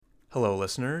Hello,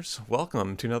 listeners.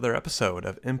 Welcome to another episode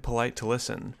of Impolite to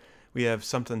Listen. We have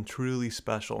something truly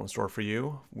special in store for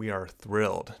you. We are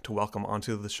thrilled to welcome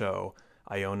onto the show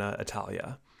Iona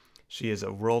Italia. She is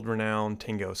a world-renowned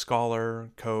tango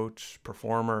scholar, coach,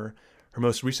 performer. Her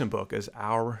most recent book is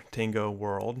Our Tango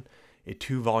World, a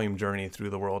 2-volume journey through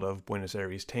the world of Buenos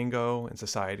Aires tango and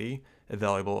society,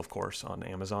 available, of course, on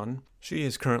Amazon. She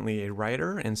is currently a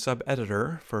writer and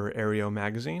sub-editor for Aereo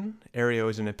magazine. Aereo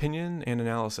is an opinion and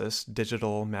analysis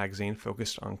digital magazine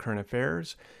focused on current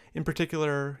affairs, in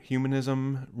particular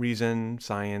humanism, reason,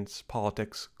 science,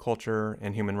 politics, culture,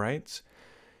 and human rights.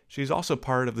 She's also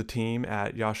part of the team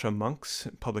at Yascha Monk's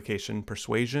publication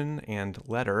Persuasion and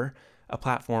Letter, a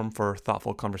platform for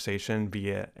thoughtful conversation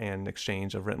via an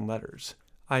exchange of written letters.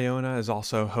 Iona is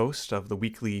also host of the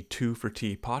weekly Two for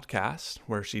Tea podcast,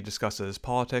 where she discusses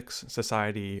politics,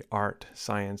 society, art,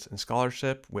 science, and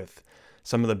scholarship with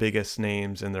some of the biggest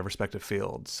names in their respective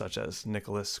fields, such as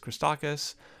Nicholas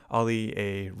Christakis, Ali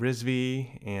A.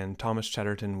 Rizvi, and Thomas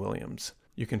Chatterton Williams.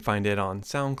 You can find it on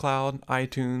SoundCloud,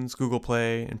 iTunes, Google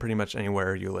Play, and pretty much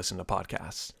anywhere you listen to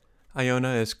podcasts.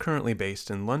 Iona is currently based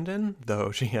in London,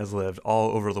 though she has lived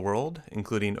all over the world,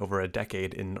 including over a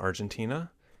decade in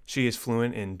Argentina. She is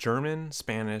fluent in German,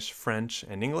 Spanish, French,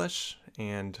 and English,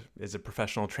 and is a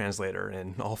professional translator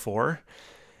in all four.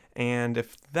 And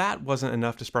if that wasn't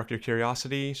enough to spark your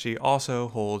curiosity, she also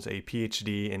holds a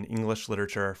PhD in English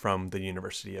literature from the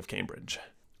University of Cambridge.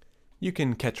 You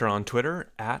can catch her on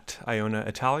Twitter at Iona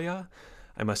Italia.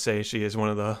 I must say she is one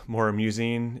of the more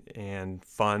amusing and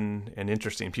fun and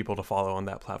interesting people to follow on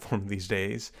that platform these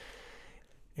days.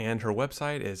 And her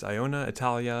website is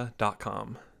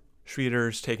ionaitalia.com.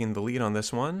 Schroeder's taking the lead on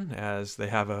this one as they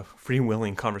have a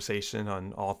freewheeling conversation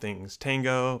on all things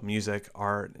tango, music,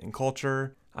 art, and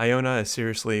culture. Iona is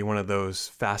seriously one of those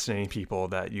fascinating people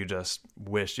that you just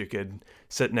wish you could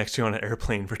sit next to on an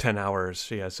airplane for 10 hours.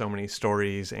 She has so many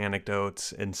stories,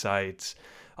 anecdotes, insights,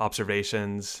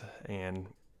 observations, and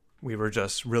we were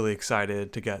just really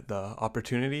excited to get the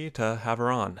opportunity to have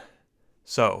her on.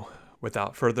 So,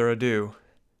 without further ado,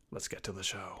 let's get to the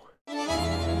show.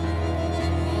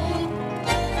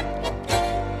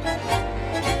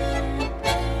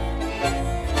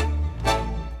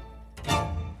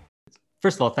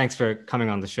 First of all, thanks for coming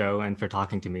on the show and for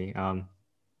talking to me. I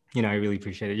really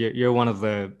appreciate it. You're one of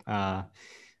the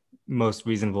most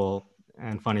reasonable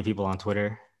and funny people on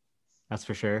Twitter, that's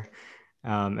for sure.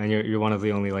 And you're one of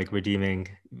the only redeeming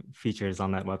features on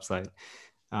that website.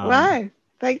 Wow,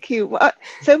 thank you.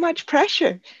 So much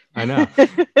pressure. I know.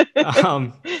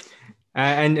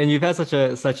 And you've had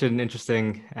such an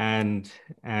interesting and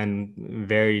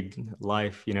varied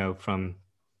life. From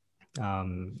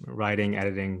writing,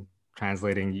 editing,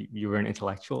 translating. You were an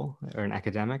intellectual or an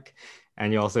academic,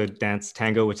 and you also danced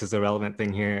tango, which is a relevant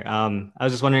thing here. I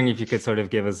was just wondering if you could sort of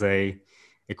give us a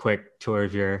quick tour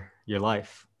of your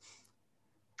life.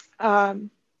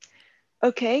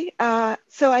 Okay,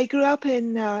 so I grew up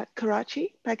in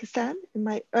Karachi, Pakistan.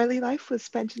 My early life was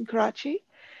spent in Karachi,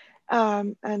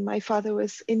 and my father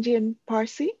was Indian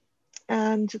Parsi.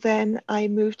 And then I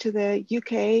moved to the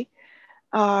UK,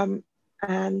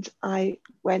 and I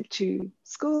went to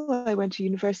school. I went to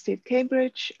University of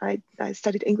Cambridge. I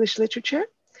studied English literature,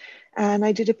 and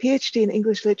I did a PhD in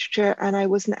English literature, and I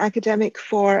was an academic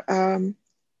for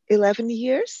 11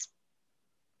 years.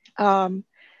 I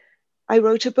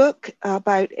wrote a book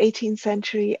about 18th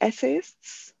century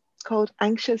essayists called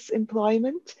Anxious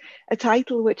Employment, a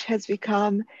title which has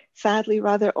become sadly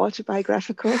rather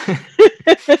autobiographical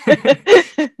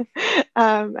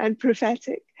and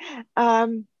prophetic,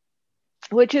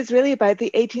 which is really about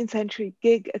the 18th century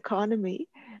gig economy.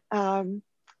 And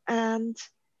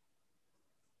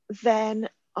then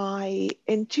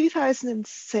in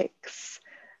 2006,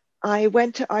 I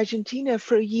went to Argentina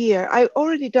for a year. I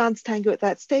already danced tango at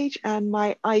that stage, and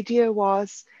my idea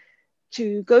was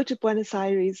to go to Buenos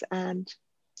Aires and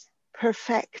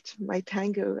perfect my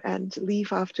tango and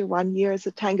leave after 1 year as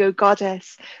a tango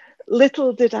goddess.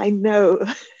 Little did I know.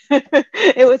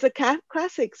 It was a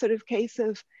classic sort of case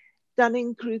of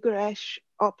Dunning-Kruger-esque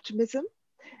optimism.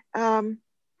 I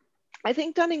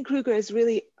think Dunning-Kruger is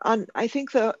really, I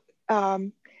think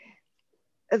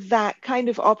that kind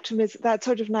of optimism, that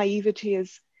sort of naivety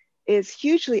is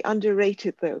hugely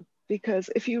underrated though, because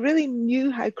if you really knew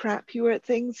how crap you were at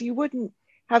things, you wouldn't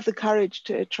have the courage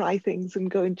to try things and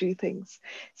go and do things.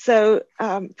 So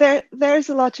there's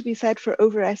a lot to be said for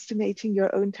overestimating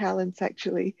your own talents,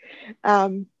 actually.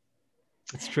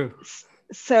 It's true.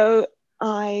 So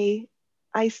I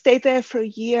stayed there for a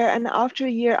year, and after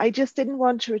a year, I just didn't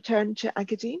want to return to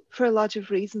academia for a lot of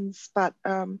reasons, but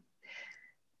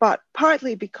but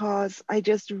partly because I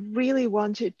just really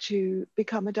wanted to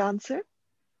become a dancer.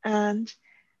 And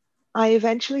I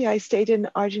stayed in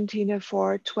Argentina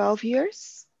for 12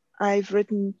 years. I've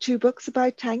written 2 books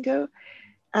about tango,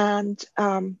 and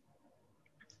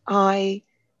I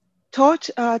taught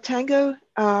tango.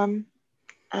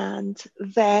 And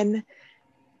then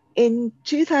in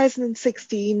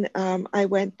 2016, I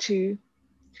went to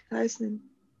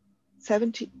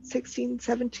 2017,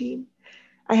 17.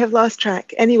 I have lost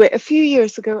track. Anyway, a few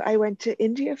years ago, I went to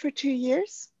India for 2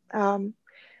 years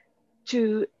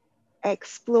to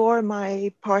explore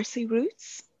my Parsi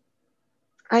roots.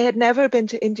 I had never been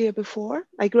to India before.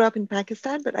 I grew up in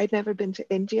Pakistan, but I'd never been to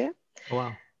India. Oh,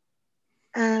 wow.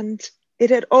 And it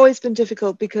had always been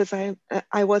difficult because I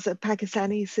was a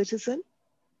Pakistani citizen.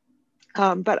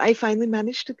 But I finally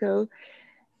managed to go.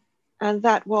 And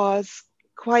that was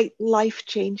quite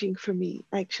life-changing for me,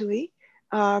 actually.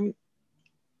 And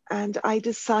I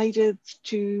decided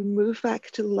to move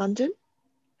back to London.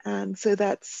 And so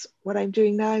that's what I'm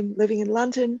doing now. I'm living in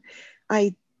London.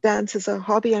 I dance as a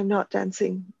hobby. I'm not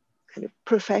dancing kind of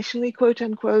professionally, quote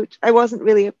unquote. I wasn't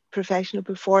really a professional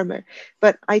performer,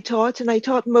 but I taught, and I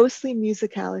taught mostly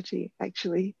musicality,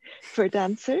 actually, for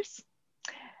dancers.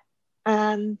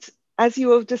 And as you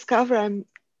will discover,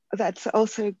 that's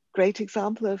also a great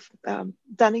example of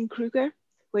Dunning-Kruger,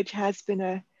 which has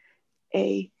been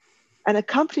an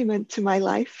accompaniment to my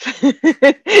life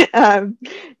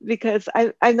because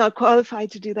I'm not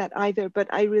qualified to do that either,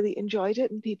 but I really enjoyed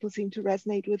it and people seem to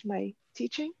resonate with my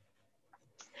teaching.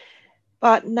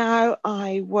 But now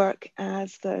I work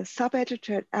as the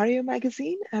sub-editor at Ario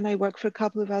magazine, and I work for a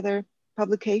couple of other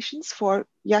publications for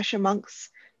Yasha Monk's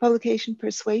publication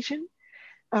Persuasion,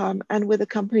 and with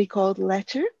a company called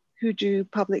Letter, who do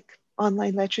public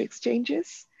online letter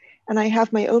exchanges. And I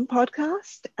have my own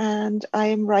podcast, and I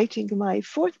am writing my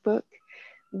 4th book,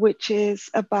 which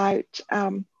is about,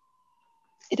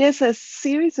 it is a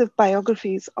series of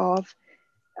biographies of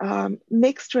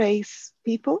mixed race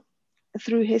people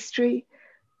through history,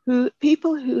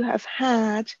 people who have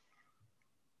had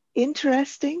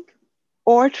interesting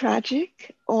or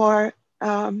tragic or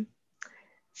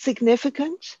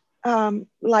significant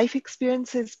life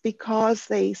experiences because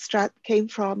they came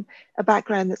from a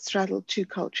background that straddled 2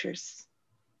 cultures.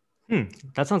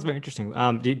 That sounds very interesting.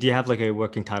 Do you have like a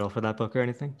working title for that book or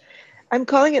anything? I'm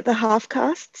calling it The Half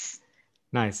Castes.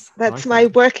 Nice. That's my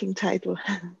working title.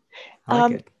 I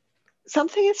like it.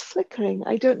 Something is flickering.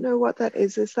 I don't know what that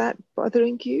is. Is that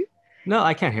bothering you? No,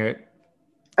 I can't hear it.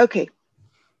 Okay.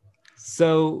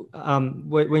 So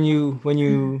when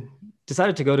you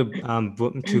decided to go to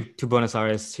Buenos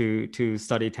Aires to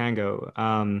study tango,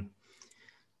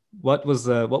 what was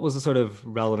the sort of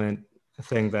relevant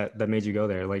thing that made you go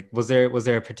there? Like, was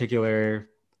there a particular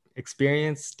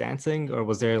experience dancing, or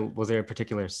was there a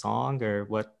particular song, or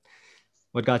what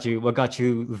got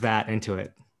you that into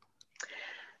it?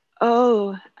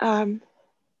 Oh,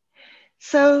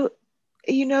 so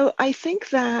I think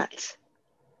that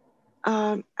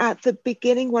at the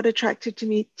beginning, what attracted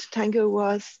me to tango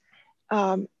was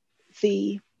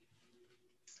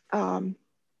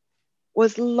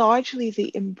was largely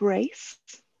the embrace.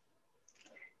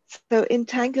 So in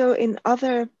tango,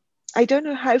 I don't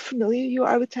know how familiar you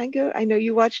are with tango. I know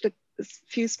you watched a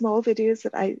few small videos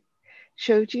that I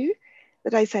showed you,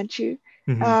 that I sent you.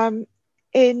 Mm-hmm.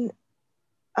 In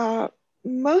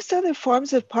most other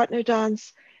forms of partner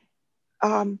dance,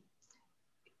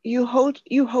 you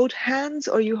hold hands,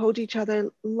 or you hold each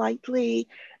other lightly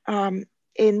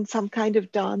in some kind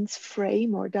of dance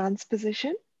frame or dance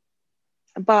position.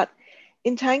 But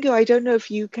in tango, I don't know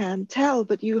if you can tell,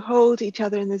 but you hold each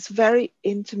other in this very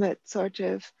intimate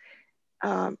in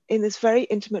this very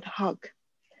intimate hug.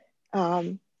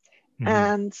 Mm-hmm.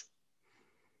 And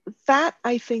that,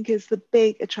 I think, was the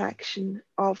big attraction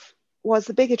of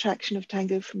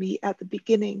tango for me at the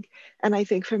beginning. And I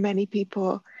think for many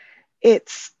people, it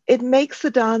makes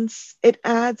the dance, it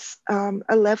adds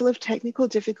a level of technical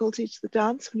difficulty to the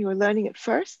dance when you are learning it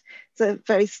first. It's a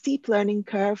very steep learning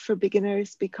curve for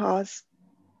beginners, because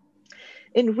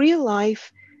in real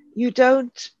life, you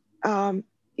don't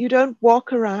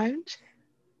walk around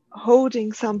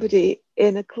holding somebody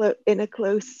in a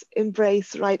close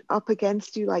embrace right up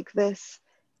against you like this,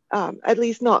 at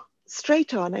least not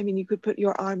straight on. I mean, you could put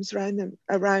your arms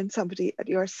around somebody at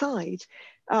your side,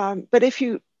 but if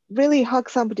you really hug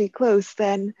somebody close,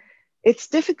 then it's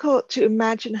difficult to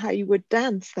imagine how you would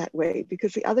dance that way,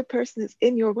 because the other person is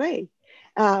in your way.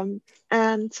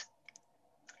 And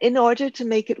in order to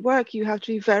make it work, you have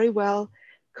to be very well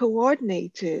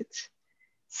coordinated.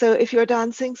 So if you're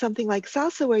dancing something like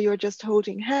salsa where you're just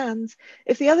holding hands,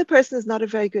 if the other person is not a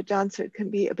very good dancer, it can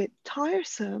be a bit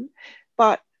tiresome,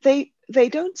 but they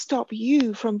don't stop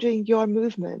you from doing your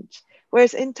movement.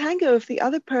 Whereas in tango, if the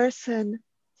other person,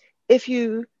 if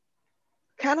you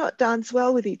cannot dance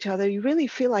well with each other, you really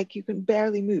feel like you can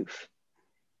barely move.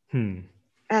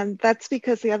 And that's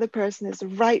because the other person is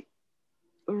right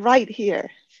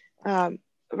here,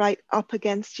 right up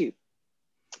against you.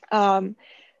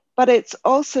 But it's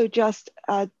also just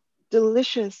a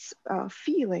delicious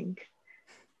feeling.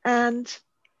 And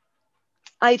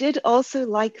I did also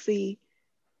like the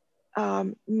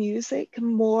music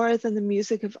more than the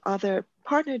music of other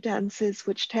partner dances,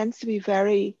 which tends to be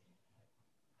very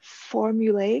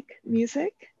formulaic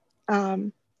music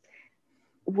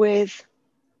with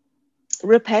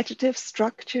repetitive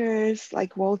structures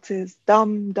like waltzes,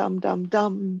 dum dum dum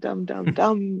dum dum dum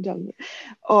dum dum,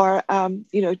 or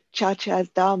cha-chas,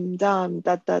 dum dum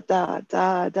da da da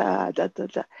da da da da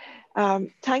da.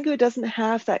 Tango doesn't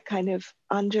have that kind of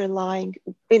underlying.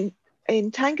 In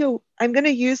tango, I'm going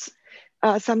to use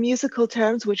some musical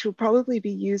terms which will probably be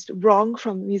used wrong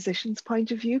from a musician's point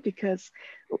of view, because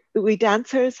we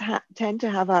dancers tend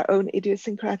to have our own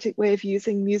idiosyncratic way of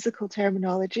using musical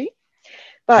terminology.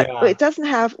 But it doesn't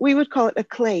have, we would call it a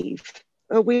clave.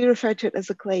 We refer to it as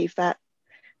a clave, that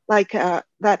like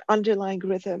that underlying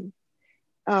rhythm.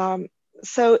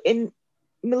 So in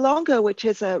Milonga, which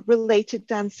is a related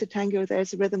dance to tango,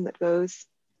 there's a rhythm that goes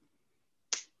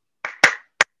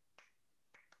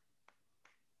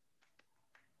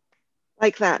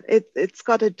like that. It's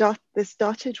got this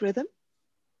dotted rhythm.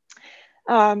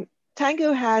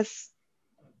 Tango has,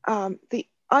 the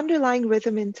underlying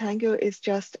rhythm in tango is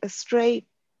just a straight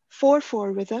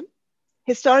 4/4 rhythm.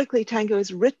 Historically, tango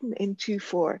is written in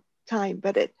 2/4 time,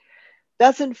 but it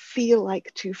doesn't feel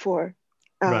like 2/4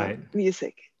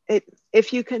 music.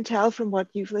 If you can tell from what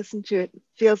you've listened to, it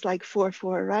feels like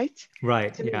 4/4, right?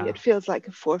 Right. To me, it feels like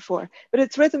a 4/4, but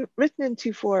it's written in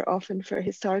 2/4 often for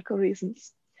historical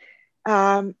reasons.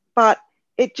 But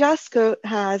it just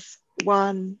has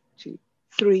 1, 2,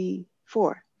 3,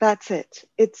 4. That's it.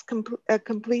 It's a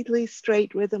completely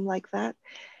straight rhythm like that.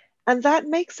 And that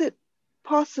makes it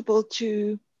possible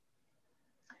to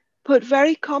put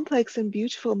very complex and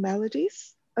beautiful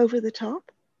melodies over the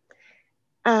top.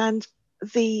 And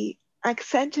the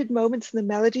accented moments in the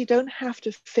melody don't have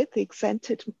to fit the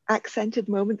accented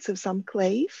moments of some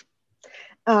clave.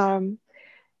 And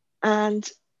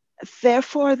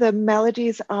therefore, the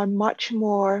melodies are much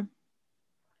more,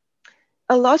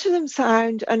 a lot of them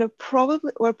sound and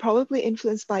were probably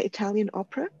influenced by Italian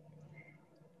opera.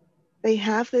 They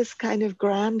have this kind of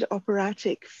grand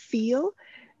operatic feel.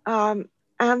 And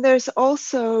there's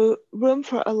also room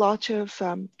for a lot of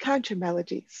counter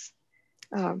melodies,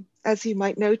 as you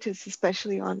might notice,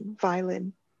 especially on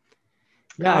violin.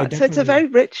 Yeah, so it's a very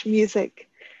rich music.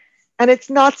 And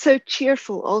it's not so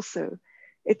cheerful also.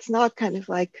 It's not kind of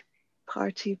like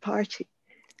party,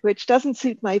 which doesn't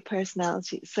suit my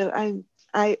personality. So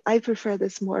I prefer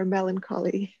this more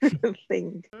melancholy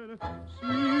thing.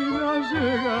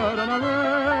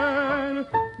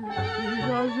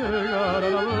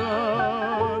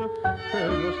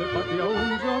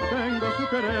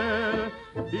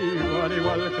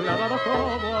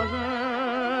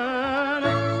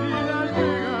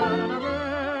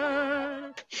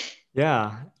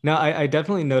 Yeah, no, I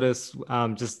definitely notice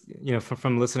just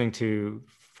from listening to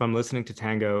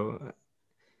tango,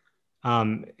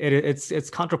 it's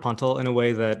contrapuntal in a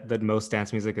way that most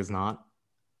dance music is not.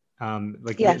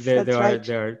 Like yes,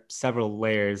 there are several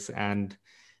layers, and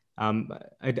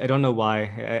I don't know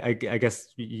why. I guess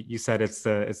you said it's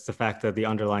the fact that the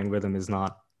underlying rhythm is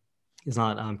not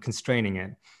constraining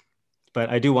it, but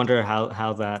I do wonder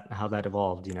how that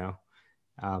evolved.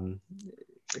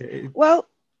 Well,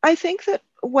 I think that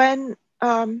when,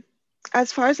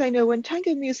 as far as I know, when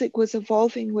tango music was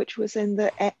evolving, which was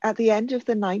at the end of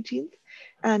the 19th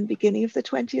and beginning of the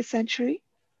 20th century,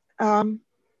 there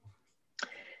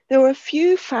were a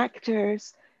few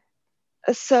factors.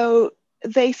 So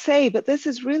they say, but this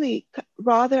is really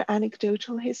rather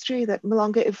anecdotal history, that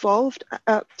milonga evolved,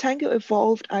 tango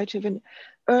evolved out of an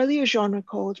earlier genre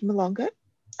called milonga,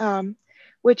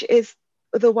 which is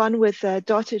the one with the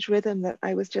dotted rhythm that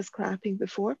I was just clapping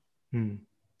before.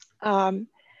 And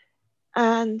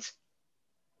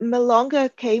milonga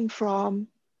came from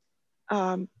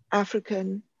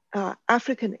African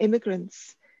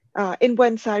immigrants. In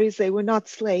Buenos Aires, they were not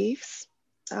slaves,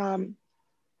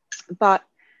 but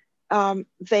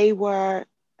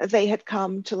they had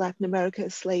come to Latin America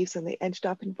as slaves, and they ended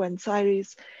up in Buenos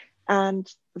Aires, and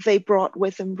they brought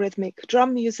with them rhythmic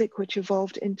drum music, which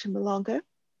evolved into milonga.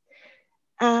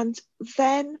 And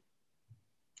then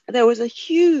there was a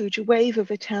huge wave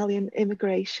of Italian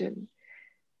immigration.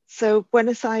 So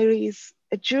Buenos Aires,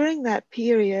 during that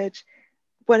period,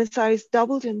 Buenos Aires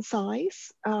doubled in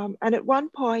size. And at one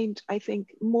point, I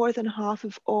think more than half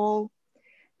of all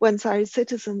Buenos Aires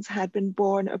citizens had been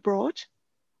born abroad.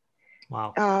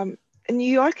 Wow. In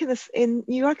New York in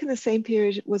the same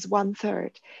period was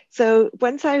 1/3. So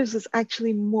Buenos Aires was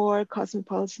actually more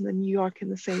cosmopolitan than New York in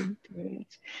the same period.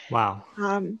 Wow.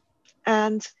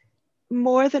 And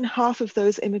more than half of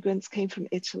those immigrants came from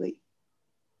Italy.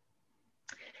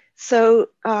 So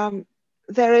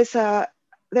there's a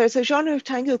genre of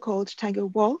tango called tango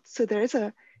waltz.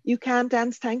 So you can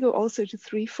dance tango also to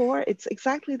 3/4. It's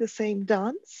exactly the same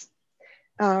dance,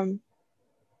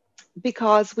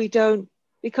 because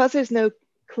there's no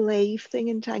clave thing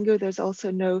in tango. There's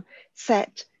also no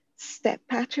set step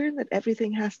pattern that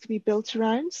everything has to be built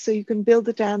around. So you can build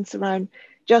the dance around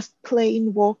just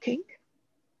plain walking.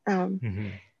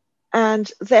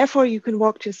 And therefore you can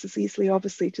walk just as easily,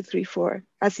 obviously, to 3/4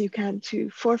 as you can to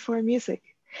 4/4 music.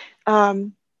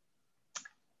 And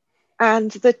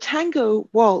the tango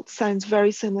waltz sounds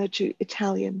very similar to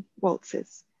Italian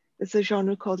waltzes. There's a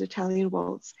genre called Italian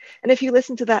waltz. And if you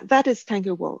listen to that, that is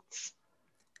tango waltz.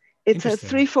 It's a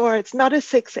 3/4, it's not a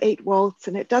 6/8 waltz,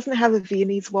 and it doesn't have a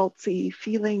Viennese waltzy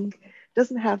feeling. It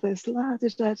doesn't have this la da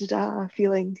da da da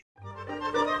feeling.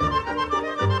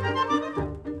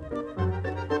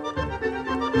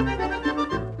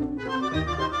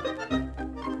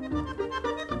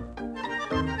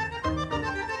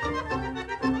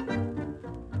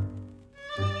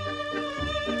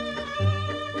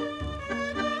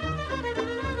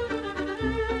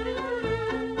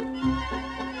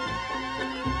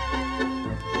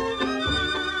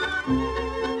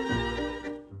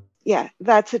 Yeah,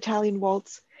 that's Italian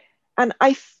waltz. And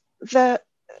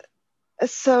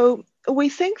so we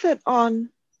think that on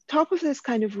top of this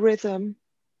kind of rhythm,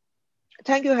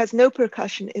 tango has no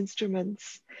percussion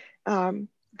instruments. And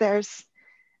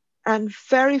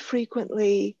very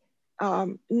frequently,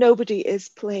 no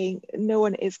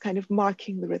one is kind of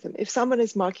marking the rhythm. If someone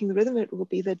is marking the rhythm, it will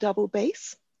be the double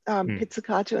bass,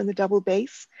 pizzicato and the double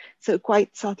bass, so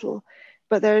quite subtle.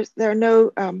 But there are no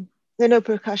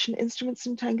percussion instruments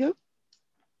in tango.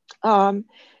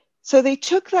 So they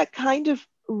took that kind of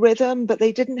rhythm, but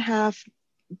they didn't have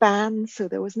bands, so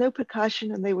there was no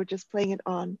percussion, and they were just playing it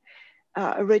on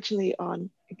originally on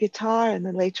guitar and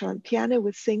then later on piano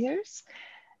with singers.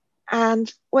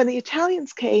 And when the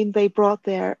Italians came, they brought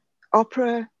their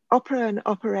opera and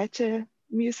operetta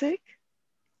music,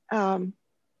 and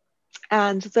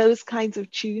those kinds of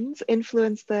tunes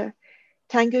influenced the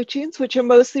tango tunes, which are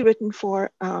mostly written for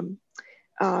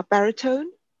baritone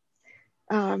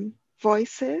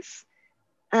voices,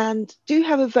 and do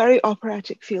have a very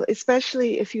operatic feel,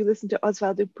 especially if you listen to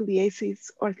Osvaldo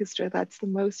Pugliesi's orchestra. That's the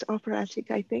most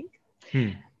operatic, I think.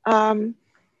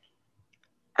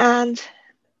 And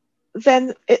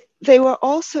then they were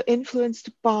also influenced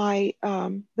by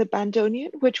the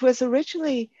bandoneon, which was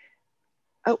originally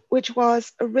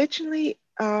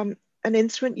an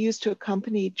instrument used to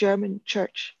accompany German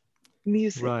church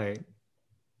music. Right.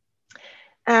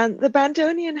 And the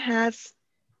bandoneon has,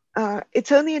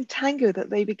 it's only in tango that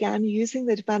they began using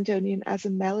the bandoneon as a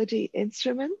melody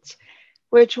instrument,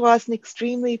 which was an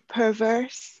extremely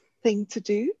perverse thing to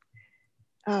do.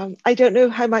 I don't know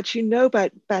how much you know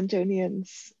about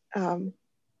bandoneons.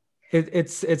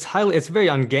 It's very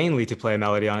ungainly to play a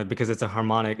melody on it because it's a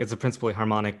principally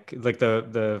harmonic, like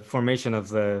the formation of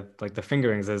the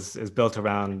fingerings is built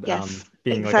around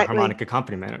being like a harmonic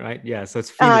accompaniment, right? Yeah, so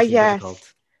it's fiendishly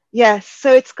difficult. Yes,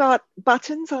 so it's got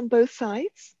buttons on both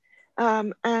sides,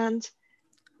 and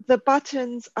the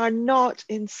buttons are not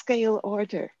in scale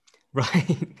order.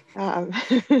 Right.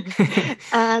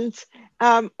 And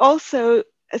also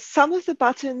some of the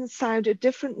buttons sound a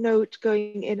different note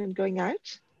going in and going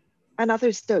out, and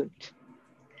others don't.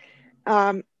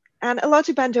 And a lot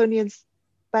of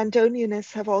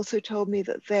bandoneonists have also told me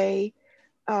that they,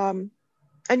 and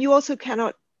you also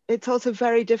cannot, it's also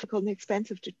very difficult and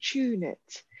expensive to tune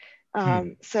it.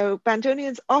 So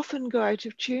bandoneons often go out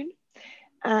of tune,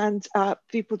 and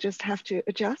people just have to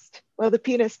adjust. Well, the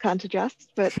pianist can't adjust,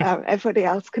 but everybody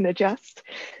else can adjust.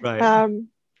 Right.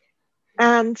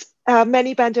 And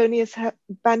many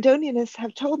bandoneonists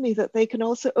have told me that they can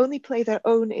also only play their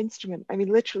own instrument. I mean,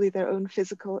 literally their own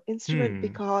physical instrument,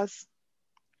 because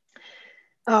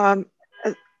the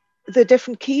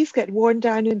different keys get worn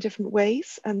down in different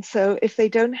ways. And so if they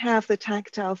don't have the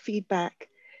tactile feedback,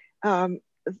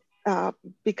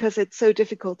 because it's so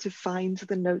difficult to find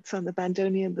the notes on the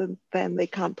bandoneon, then they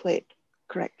can't play it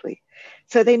correctly.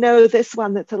 So they know this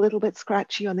one that's a little bit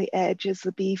scratchy on the edge is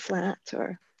the B flat,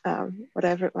 or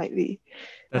whatever it might be.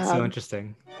 That's so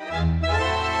interesting.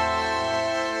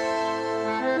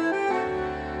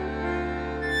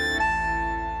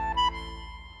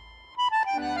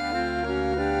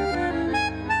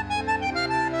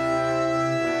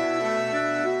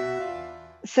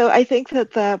 So I think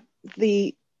that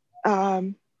the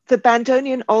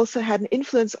bandoneon also had an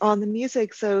influence on the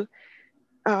music. So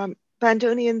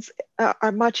bandoneons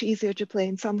are much easier to play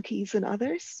in some keys than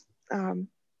others.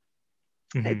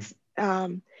 It's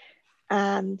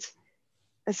and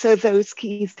so those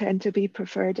keys tend to be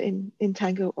preferred in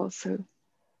tango also.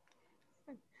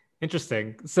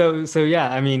 Interesting. So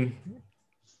yeah, I mean,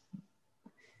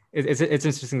 it's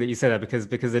interesting that you said that,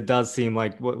 because it does seem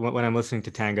like when I'm listening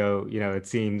to tango, you know, it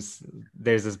seems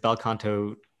there's this bel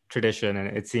canto tradition,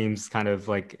 and it seems kind of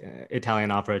like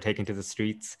Italian opera taken to the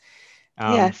streets.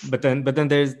 Yes. But then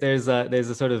there's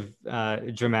a sort of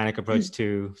Germanic approach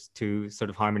to sort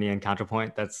of harmony and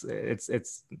counterpoint. That's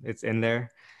it's in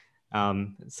there.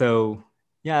 So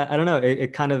yeah, I don't know.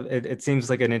 It kind of it seems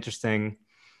like an interesting.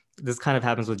 This kind of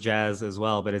happens with jazz as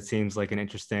well, but it seems like an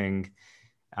interesting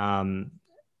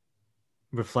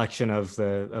reflection of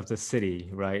the city,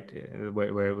 right?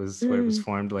 Where it was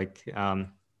formed. Like I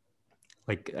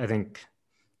think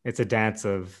it's a dance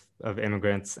of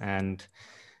immigrants and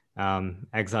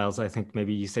exiles. I think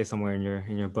maybe you say somewhere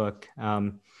in your book,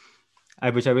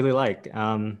 which I really like.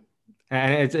 And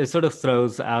it sort of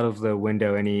throws out of the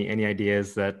window any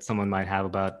ideas that someone might have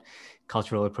about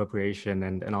cultural appropriation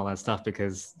and all that stuff,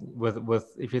 because with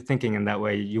if you're thinking in that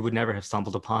way, you would never have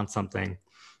stumbled upon something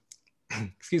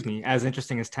excuse me, as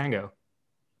interesting as tango,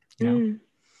 you know?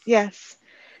 Yes.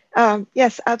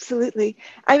 Yes, absolutely.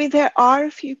 I mean, there are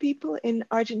a few people in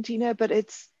Argentina, but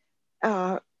it's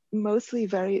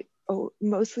mostly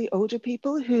mostly older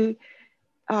people who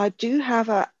do have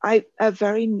a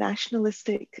very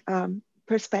nationalistic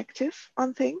perspective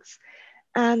on things.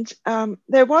 And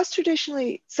there was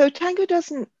traditionally, so tango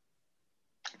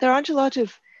there aren't a lot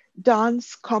of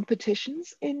dance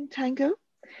competitions in tango,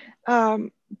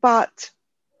 but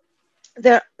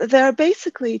there are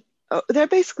basically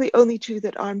only two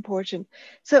that are important.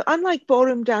 So unlike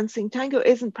ballroom dancing, tango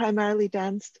isn't primarily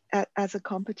danced as a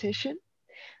competition.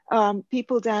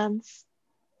 People dance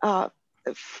for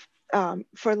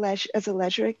as a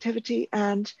leisure activity,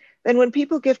 and then when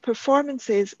people give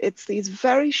performances, it's these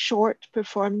very short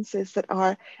performances that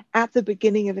are at the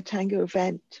beginning of a tango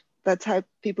event. That's how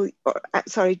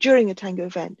during a tango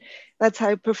event. That's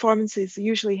how performances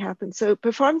usually happen. So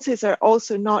performances are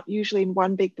also not usually in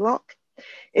one big block.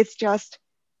 It's just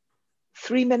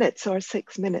 3 minutes or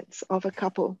 6 minutes of a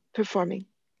couple performing.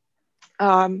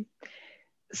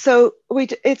 So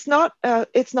it's not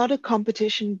a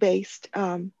competition-based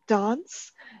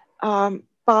dance,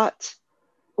 but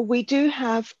we do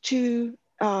have two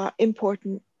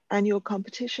important annual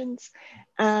competitions,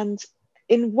 and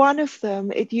in one of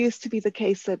them, it used to be the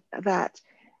case that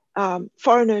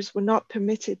foreigners were not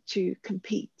permitted to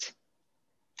compete.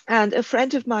 And a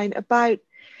friend of mine, about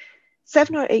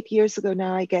 7 or 8 years ago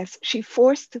now, I guess, she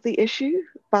forced the issue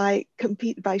by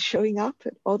showing up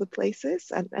at all the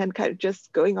places and kind of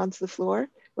just going onto the floor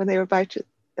when they were about to,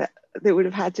 they would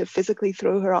have had to physically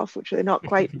throw her off, which they're not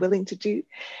quite willing to do.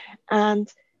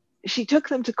 And she took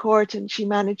them to court, and she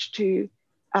managed to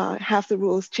have the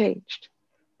rules changed.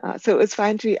 So it was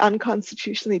found to be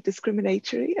unconstitutionally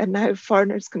discriminatory, and now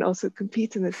foreigners can also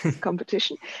compete in this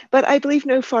competition. But I believe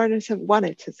no foreigners have won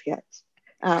it as yet.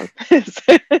 So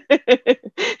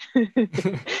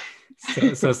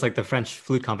it's like the French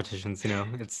flute competitions, you know.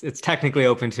 It's technically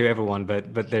open to everyone,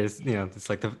 but there's, you know, it's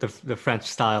like the French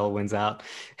style wins out.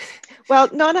 Well,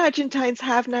 non-Argentines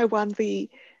have now won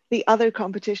the other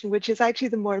competition, which is actually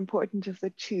the more important of the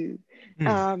two.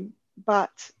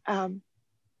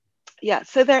 Yeah,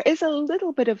 so there is a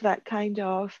little bit of that kind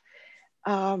of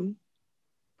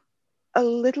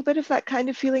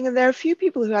feeling, and there are a few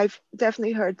people who I've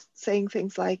definitely heard saying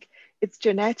things like it's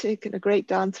genetic and a great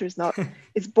dancer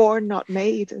is born, not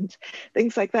made, and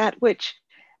things like that, which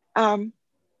I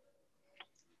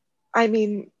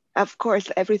mean, of course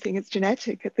everything is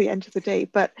genetic at the end of the day,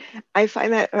 but I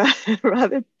find that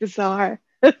rather bizarre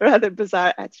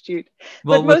attitude.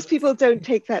 But most people don't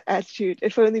take that attitude,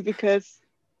 if only because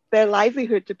their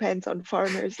livelihood depends on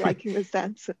foreigners liking this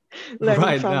dance,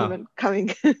 learning from them and coming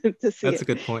to see it. That's a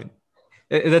good point.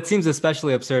 That seems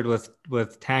especially absurd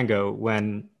with tango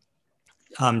when,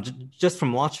 just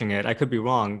from watching it, I could be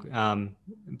wrong,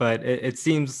 but it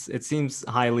seems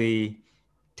highly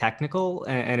technical,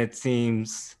 and it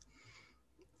seems,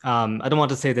 I don't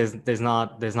want to say there's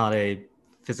not a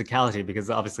physicality, because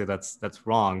obviously that's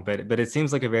wrong, but it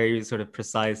seems like a very sort of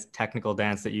precise technical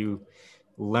dance that you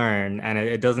learn, and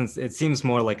it seems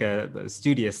more like a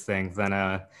studious thing than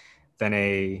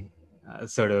a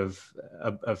sort of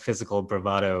a physical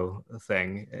bravado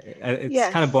thing. It's kind of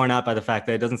Yes. borne out by the fact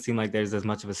that it doesn't seem like there's as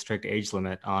much of a strict age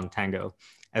limit on tango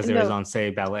as there is No. on, say,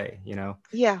 ballet, you know?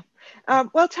 Yeah.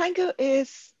 Well, tango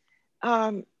is,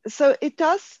 so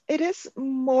it is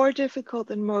more difficult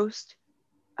than most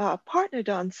partner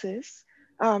dances,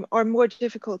 are more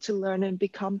difficult to learn and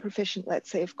become proficient, let's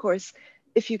say. Of course,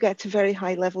 if you get to very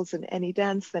high levels in any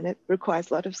dance, then it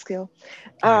requires a lot of skill.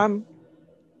 Right.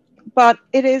 But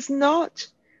it is not,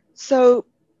 so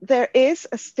there is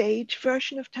a stage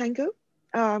version of tango,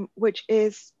 which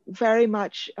is very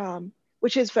much,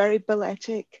 which is very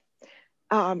balletic.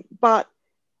 But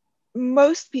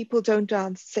most people don't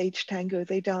dance stage tango.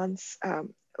 They dance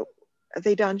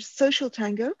social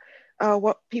tango,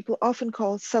 what people often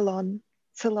call salon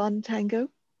tango,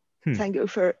 tango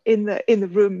for in the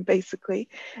room, basically.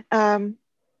 And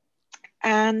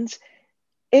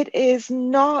it's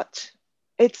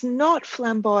not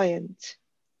flamboyant.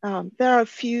 There are a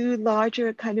few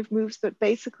larger kind of moves, but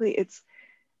basically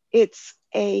it's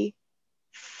a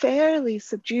fairly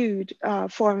subdued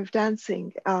form of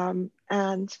dancing,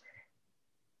 and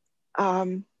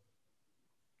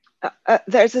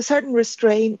there's a certain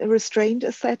restrained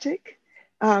aesthetic.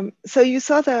 So you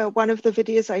saw one of the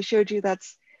videos I showed you.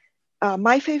 That's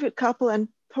my favorite couple, and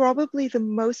probably the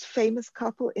most famous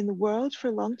couple in the world for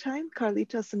a long time,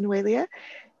 Carlitos and Noelia.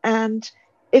 And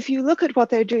if you look at what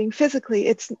they're doing physically,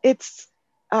 it's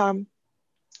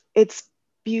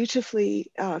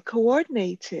beautifully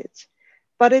coordinated,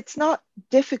 but it's not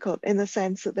difficult in the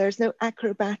sense that there's no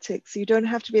acrobatics. You don't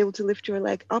have to be able to lift your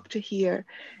leg up to here.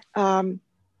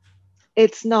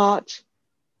 It's not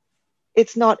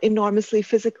enormously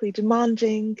physically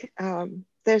demanding.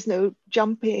 There's no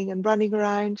jumping and running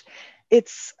around.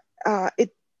 It's a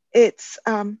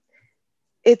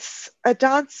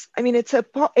dance. I mean, it's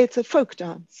a folk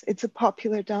dance. It's a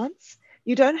popular dance.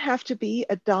 You don't have to be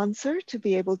a dancer to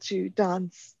be able to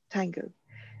dance tango.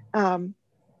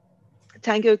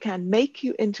 Tango can make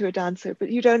you into a dancer, but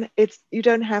you don't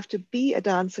have to be a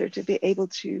dancer to be able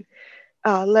to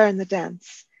learn the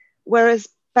dance. Whereas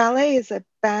ballet is a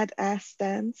badass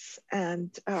dance,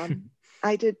 and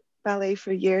I did ballet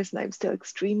for years, and I'm still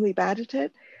extremely bad at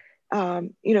it.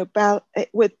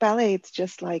 With ballet, it's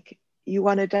just like, you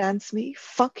want to dance me?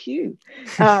 Fuck you.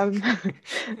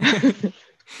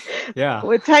 Yeah.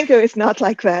 With tango, it's not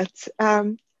like that,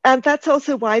 and that's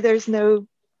also why there's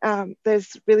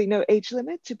really no age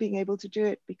limit to being able to do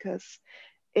it, because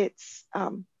it's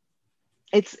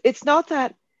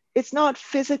not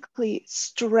physically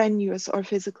strenuous or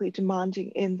physically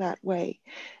demanding in that way.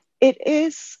 It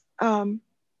is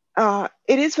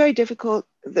very difficult.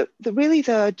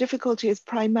 The difficulty is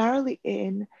primarily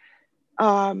in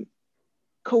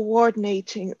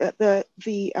coordinating the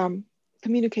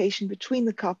communication between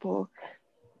the couple,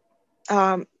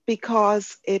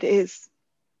 because it is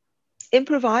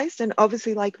improvised, and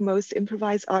obviously, like most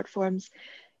improvised art forms,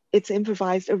 it's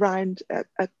improvised around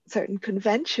a certain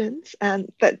conventions,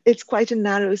 and that it's quite a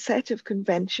narrow set of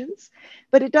conventions,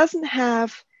 but it doesn't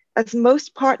have, as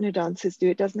most partner dances do,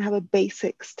 it doesn't have a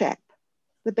basic step.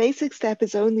 The basic step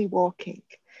is only walking.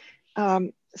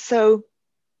 So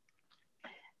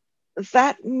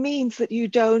that means that you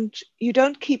don't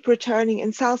keep returning.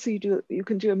 In salsa, you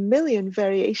can do a million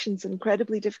variations,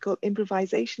 incredibly difficult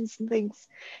improvisations and things,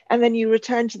 and then you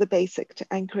return to the basic to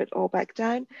anchor it all back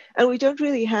down. And we don't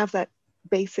really have that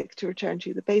basic to return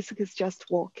to. The basic is just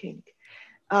walking,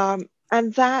 and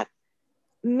that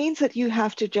means that you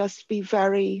have to just be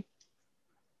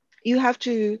you have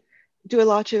to do a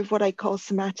lot of what I call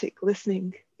somatic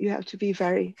listening. You have to be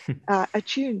very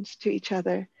attuned to each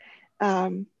other.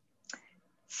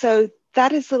 So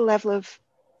that is the level of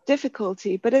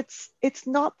difficulty, but it's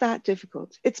not that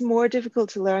difficult. It's more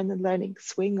difficult to learn than learning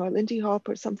swing or Lindy Hop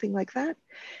or something like that,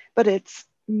 but it's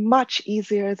much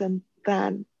easier than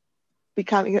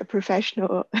becoming a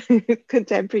professional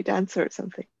contemporary dancer or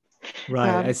something.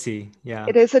 Right, I see. Yeah.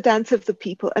 It is a dance of the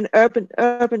people, an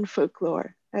urban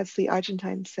folklore, as the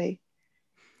Argentines say.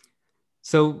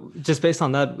 So just based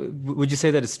on that, would you say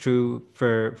that it's true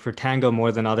for tango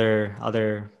more than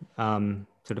other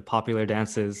sort of popular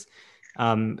dances?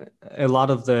 A lot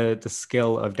of the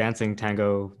skill of dancing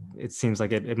tango, it seems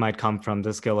like it might come from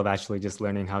the skill of actually just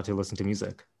learning how to listen to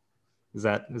music. Is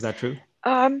that true?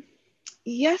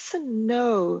 Yes and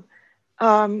no.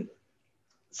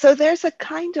 So there's a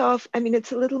kind of, I mean,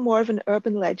 it's a little more of an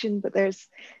urban legend, but there's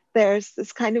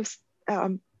this kind of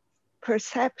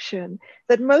perception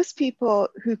that most people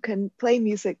who can play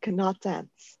music cannot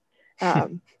dance.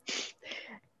 And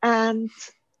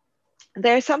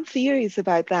there are some theories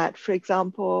about that. For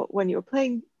example, when you're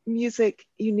playing music,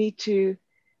 you need to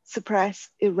suppress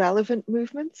irrelevant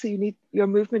movement. So you need your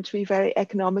movement to be very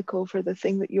economical for the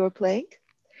thing that you're playing.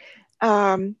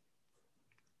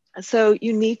 So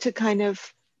you need to kind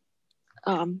of,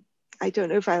 I don't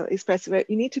know if I'll express it, but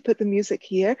you need to put the music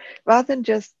here rather than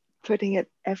just putting it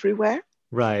everywhere.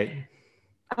 Right.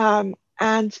 And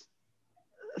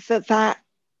that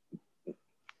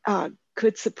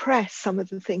could suppress some of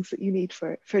the things that you need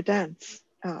for dance.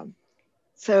 I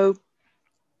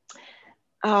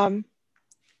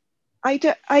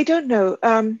don't know.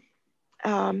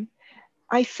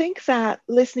 I think that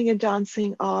listening and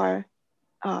dancing are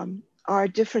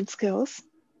different skills,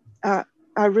 are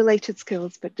related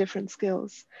skills, but different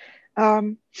skills.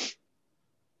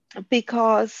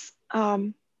 Because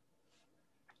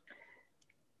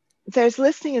there's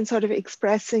listening and sort of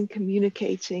expressing,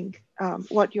 communicating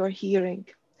what you're hearing.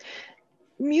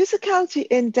 Musicality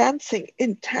in dancing,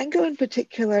 in tango in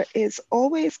particular, is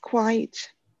always quite,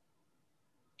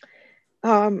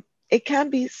 it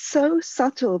can be so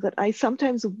subtle that I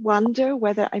sometimes wonder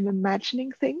whether I'm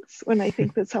imagining things when I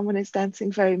think that someone is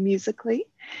dancing very musically.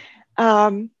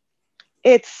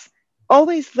 It's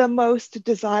always the most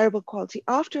desirable quality.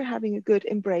 After having a good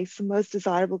embrace, the most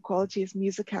desirable quality is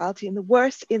musicality. And the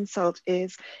worst insult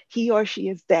is he or she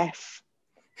is deaf.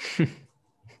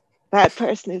 That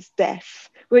person is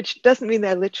deaf, which doesn't mean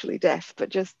they're literally deaf, but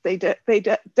just they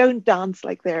don't dance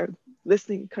like they're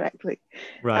listening correctly.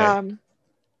 Right.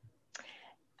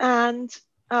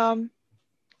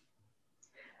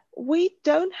 We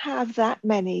don't have that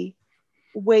many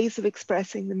ways of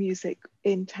expressing the music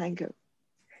in tango.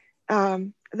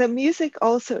 The music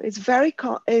also is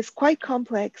quite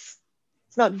complex.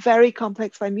 It's not very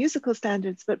complex by musical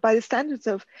standards, but by the standards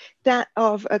of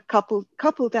a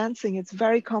couple dancing, it's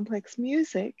very complex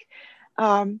music.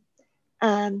 And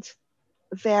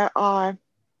there are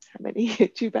how many?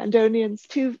 2 bandoneons,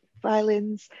 2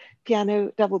 violins,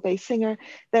 piano, double bass singer.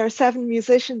 There are 7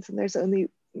 musicians, and there's only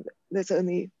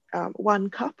 1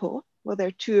 couple. Well, there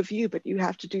are 2 of you, but you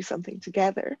have to do something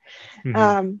together.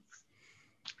 Mm-hmm.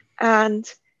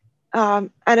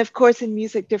 And of course, in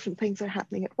music, different things are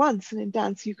happening at once. And in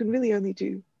dance, you can really only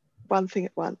do one thing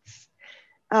at once.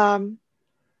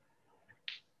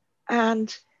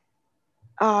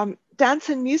 Dance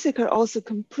and music are also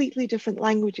completely different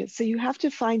languages. So you have to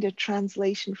find a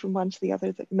translation from one to the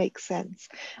other that makes sense.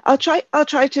 I'll try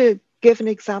to give an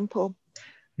example.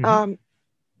 Mm-hmm.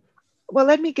 Well,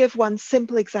 let me give one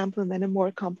simple example and then a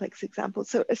more complex example.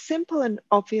 So a simple and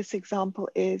obvious example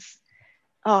is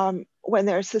when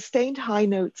there are sustained high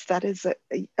notes, that is,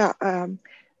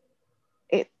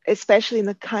 especially in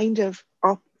the kind of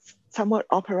somewhat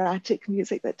operatic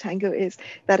music that tango is,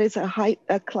 that is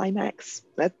a climax,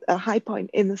 a high point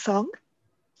in the song.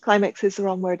 Climax is the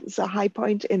wrong word. It's a high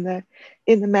point in the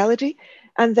melody,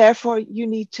 and therefore you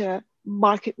need to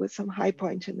mark it with some high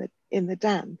point in the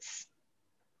dance.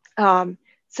 So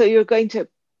you're going to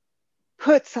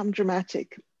put some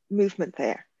dramatic movement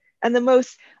there. And the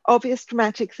most obvious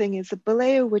dramatic thing is a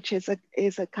boleo, which is a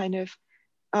kind of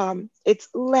it's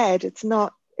led. It's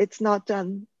not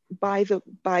done by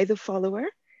the follower,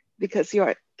 because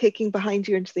you're kicking behind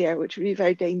you into the air, which would be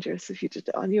very dangerous if you did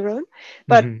it on your own.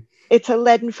 But mm-hmm. It's a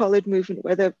led and followed movement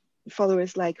where the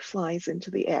follower's leg flies into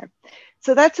the air.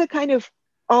 So that's a kind of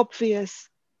obvious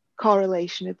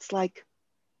correlation. It's like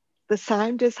the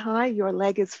sound is high, your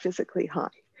leg is physically high.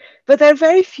 But there are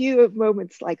very few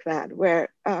moments like that where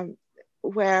the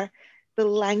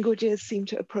languages seem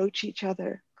to approach each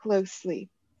other closely.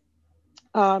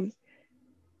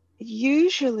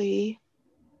 Usually,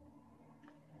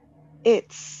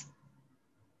 it's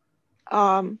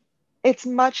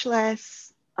much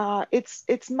less.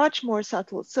 It's much more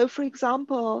subtle. So, for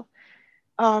example,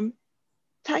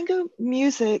 tango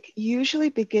music usually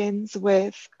begins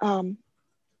with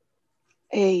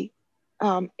a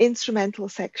instrumental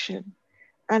section,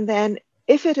 and then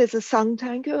if it is a sung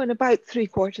tango, and about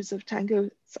 3/4 of tangos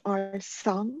are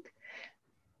sung,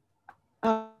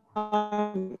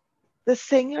 the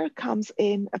singer comes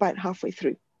in about halfway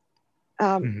through.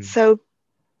 Mm-hmm. So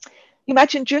you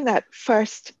imagine during that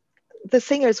first, the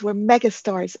singers were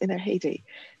megastars in their heyday.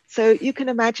 So you can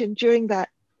imagine during that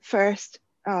first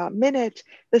minute,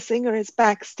 the singer is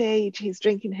backstage, he's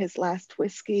drinking his last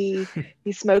whiskey,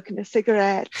 he's smoking a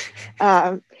cigarette,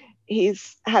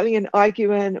 he's having an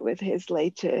argument with his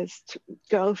latest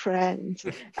girlfriend,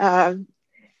 and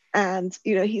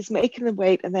he's making them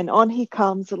wait, and then on he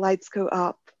comes, the lights go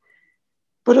up,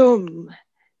 boom.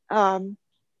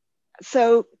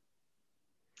 So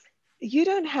you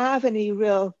don't have any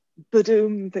real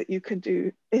boom that you can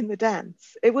do in the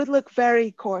dance. It would look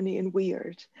very corny and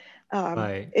weird.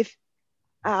 Right. If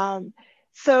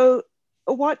so,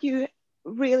 what you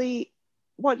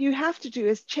have to do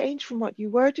is change from what you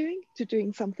were doing to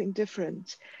doing something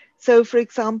different. So, for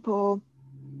example,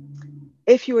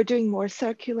 if you were doing more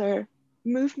circular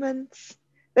movements,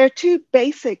 there are two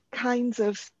basic kinds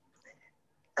of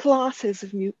classes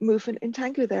of movement in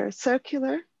tango. There are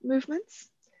circular movements,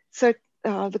 so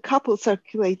the couple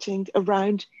circulating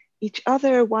around each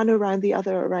other, one around the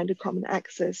other around a common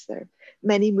axis. There are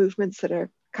many movements that are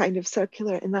kind of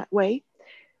circular in that way.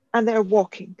 And there are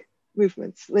walking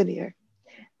movements, linear.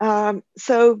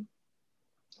 So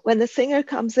when the singer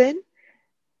comes in,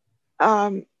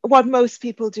 what most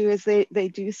people do is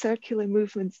they do circular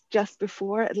movements just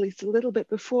before, at least a little bit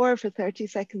before, for 30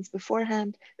 seconds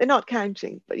beforehand. They're not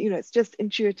counting, but it's just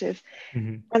intuitive.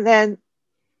 Mm-hmm. And then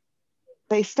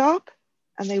they stop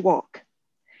and they walk.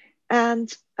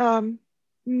 And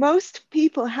most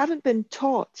people haven't been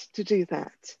taught to do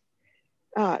that.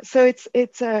 So it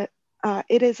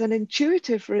is an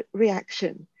intuitive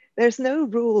reaction. There's no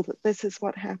rule that this is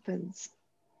what happens.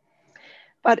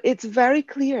 But it's very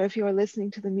clear if you're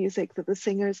listening to the music that the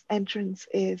singer's entrance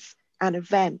is an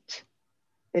event.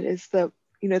 It is the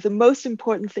most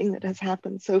important thing that has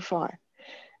happened so far.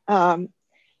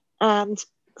 And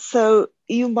so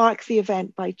you mark the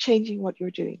event by changing what you're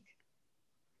doing.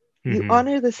 Mm-hmm. You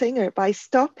honor the singer by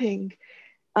stopping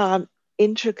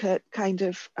intricate kind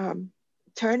of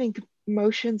turning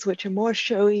motions, which are more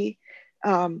showy.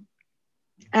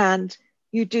 And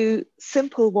you do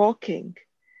simple walking.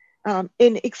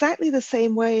 In exactly the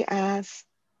same way as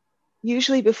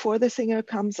usually before the singer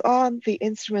comes on, the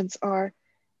instruments are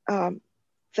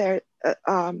there.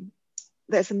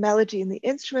 There's a melody in the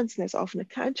instruments, and there's often a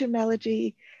counter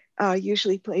melody,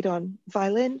 usually played on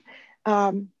violin.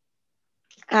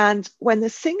 And when the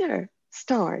singer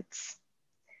starts,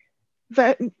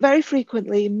 very, very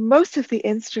frequently, most of the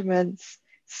instruments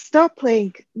stop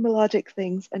playing melodic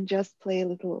things and just play a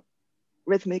little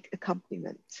rhythmic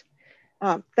accompaniment.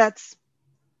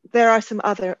 There are some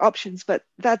other options, but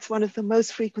that's one of the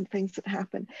most frequent things that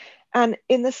happen. And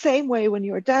in the same way, when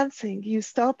you're dancing, you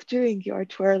stop doing your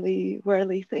twirly,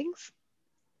 whirly things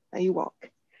and you walk,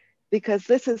 because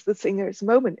this is the singer's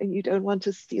moment and you don't want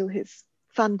to steal his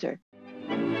thunder.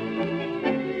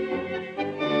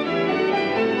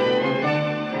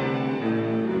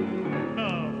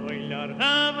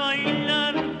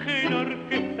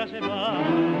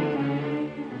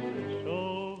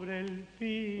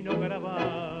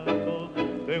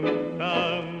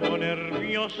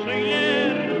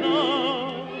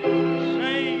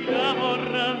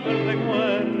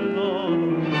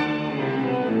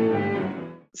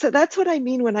 So that's what I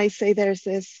mean when I say there's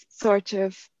this sort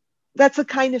of, that's the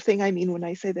kind of thing I mean when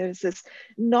I say there's this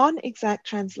non-exact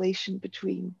translation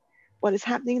between what is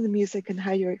happening in the music and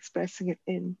how you're expressing it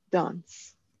in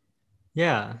dance.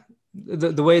 Yeah.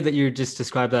 The way that you just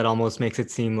described that almost makes it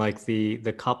seem like the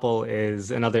couple is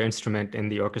another instrument in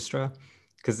the orchestra.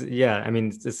 Because I mean,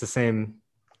 it's the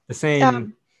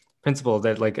same principle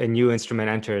that like a new instrument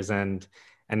enters and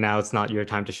now it's not your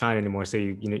time to shine anymore. So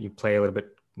you play a little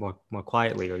bit more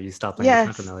quietly, or you stop playing the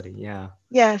counter melody. Yeah.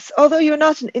 Yes, although you're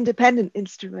not an independent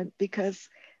instrument, because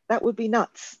that would be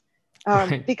nuts.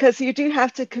 Right. Because you do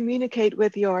have to communicate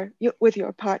with your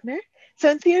partner. So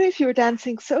in theory, if you were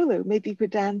dancing solo, maybe you could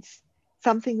dance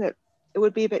something that, it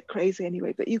would be a bit crazy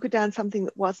anyway, but you could dance something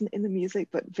that wasn't in the music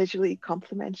but visually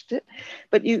complemented it.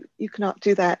 But you cannot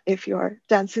do that if you're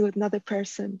dancing with another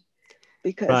person,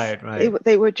 because right.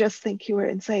 they would just think you were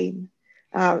insane.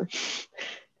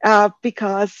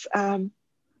 Because the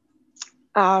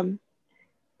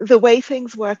way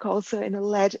things work also in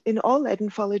all lead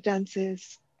and follow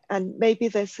dances, and maybe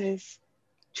this is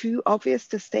too obvious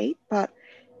to state, but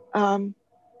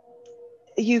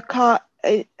you can't,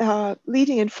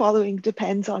 leading and following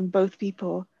depends on both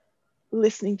people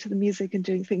listening to the music and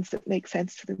doing things that make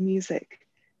sense to the music,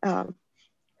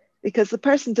 because the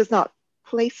person does not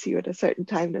place you at a certain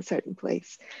time in a certain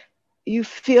place. You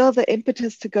feel the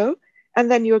impetus to go, and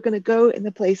then you're going to go in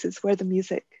the places where the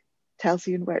music tells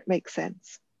you and where it makes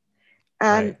sense.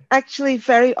 And actually,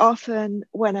 very often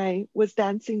when I was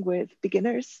dancing with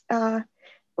beginners,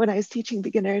 when I was teaching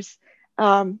beginners,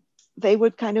 they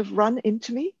would kind of run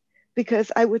into me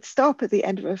because I would stop at the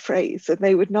end of a phrase and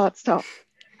they would not stop.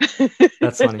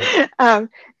 That's funny.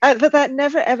 But that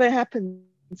never ever happens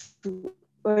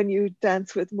when you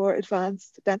dance with more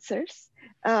advanced dancers,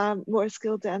 more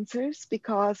skilled dancers,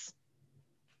 because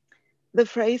the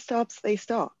phrase stops, they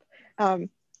stop. And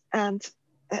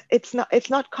it's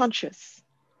not conscious.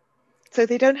 So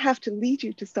they don't have to lead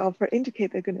you to stop or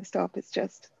indicate they're going to stop. It's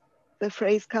just the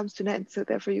phrase comes to an end, so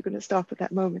therefore you're going to stop at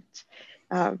that moment.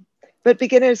 But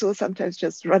beginners will sometimes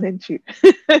just run into.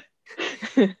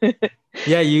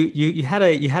 Yeah, you had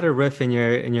a riff in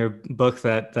your book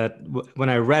that when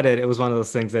I read it, it was one of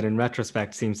those things that in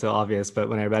retrospect seems so obvious, but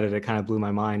when I read it, it kind of blew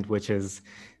my mind, which is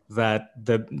that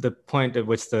the point at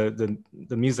which the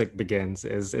music begins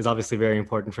is obviously very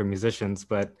important for musicians,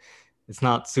 but it's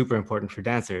not super important for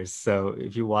dancers. So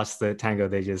if you watch the tango,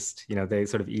 they just, they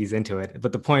sort of ease into it.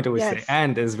 But the point at which Yes. they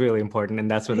end is really important,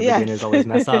 and that's where the Yes. beginners always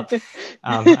mess up.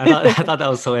 I thought that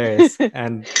was hilarious,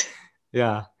 and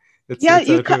yeah, it's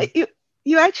so true.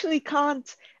 You actually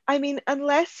can't. I mean,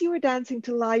 unless you were dancing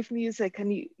to live music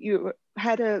and you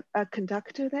had a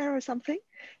conductor there or something.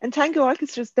 And tango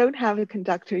orchestras don't have a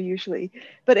conductor usually.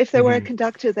 But if there were a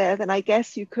conductor there, then I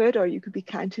guess you could, or you could be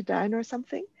counted down or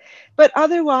something. But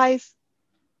otherwise,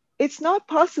 it's not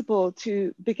possible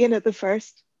to begin at the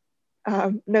first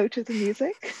note of the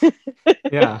music.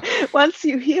 Yeah. Once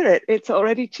you hear it, it's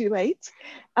already too late.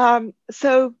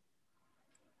 So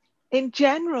in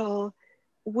general,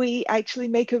 we actually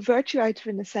make a virtue out of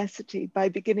a necessity by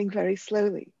beginning very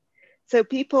slowly. So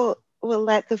people will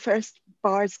let the first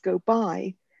bars go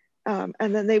by, and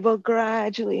then they will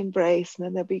gradually embrace, and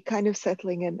then they'll be kind of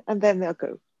settling in, and then they'll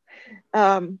go.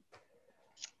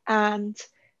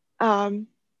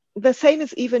 The same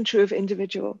is even true of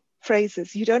individual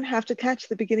phrases. You don't have to catch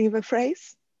the beginning of a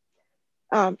phrase.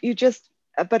 But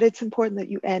it's important that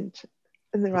you end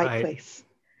in the right place.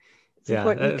 It's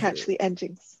important you catch the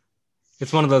endings.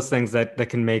 It's one of those things that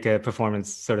can make a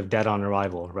performance sort of dead on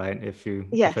arrival, right? If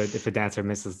a dancer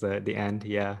misses the end,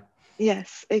 yeah.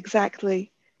 Yes,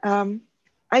 exactly. I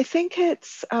think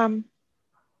it's and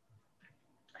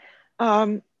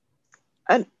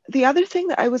the other thing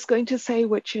that I was going to say,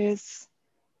 which is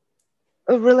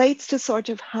relates to sort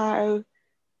of how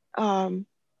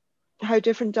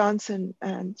different dance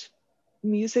and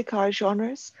music are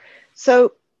genres.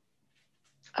 So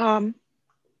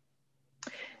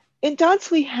in dance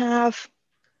we have,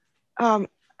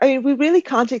 we really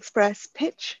can't express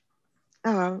pitch.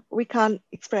 We can't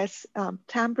express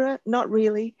timbre, not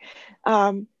really.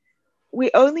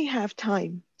 We only have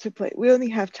time to play. We only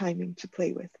have timing to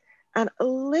play with. And a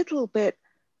little bit,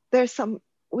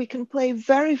 we can play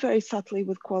very, very subtly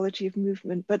with quality of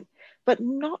movement, but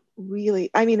not really.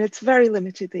 I mean, it's very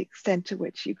limited the extent to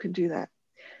which you can do that.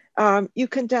 You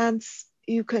can dance,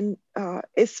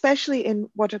 especially in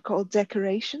what are called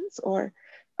decorations or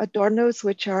adornos,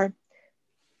 which are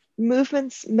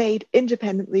movements made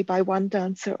independently by one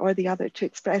dancer or the other to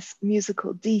express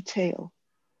musical detail.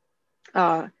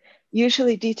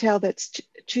 Usually detail that's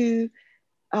too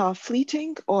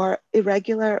fleeting or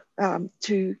irregular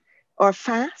or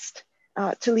fast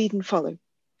to lead and follow.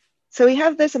 So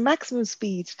there's a maximum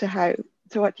speed to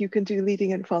what you can do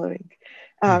leading and following.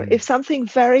 If something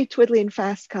very twiddly and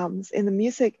fast comes in the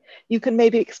music, you can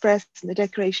maybe express in the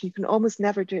decoration. You can almost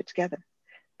never do it together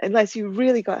unless you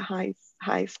really got high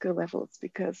skill levels,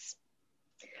 because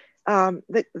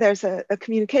there's a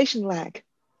communication lag.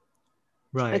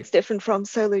 Right. It's different from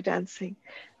solo dancing.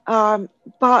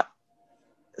 But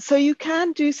so you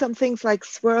can do some things like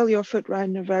swirl your foot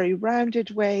around in a very rounded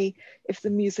way if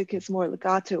the music is more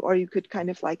legato, or you could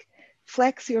kind of like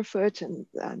flex your foot and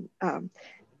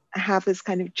have this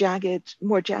kind of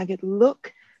more jagged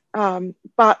look.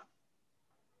 But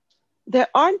there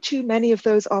aren't too many of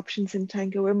those options in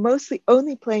tango. We're mostly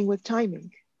only playing with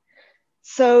timing.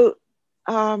 So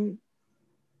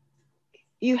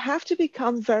you have to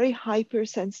become very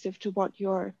hypersensitive to what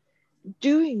you're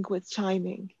doing with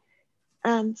timing.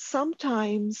 And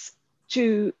sometimes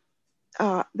the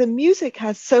music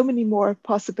has so many more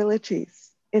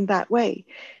possibilities in that way.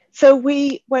 So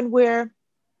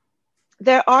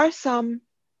there are some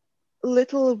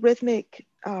little rhythmic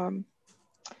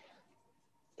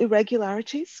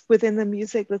irregularities within the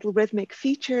music, little rhythmic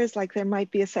features, like there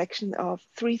might be a section of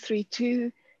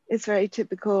 3-3-2 is very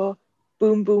typical,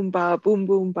 boom, boom, ba, boom,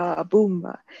 boom, ba, boom,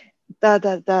 ba, da,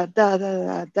 da, da, da,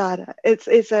 da, da, da.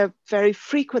 It's a very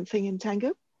frequent thing in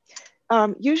tango.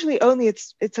 Usually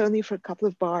it's only for a couple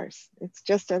of bars. It's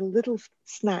just a little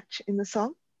snatch in the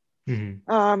song.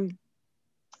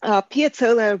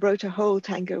 Piazzolla wrote a whole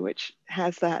tango which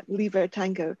has that, Liber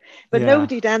Tango, but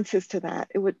nobody dances to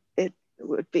that. It would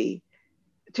be,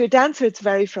 to a dancer, it's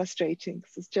very frustrating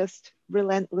because it's just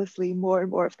relentlessly more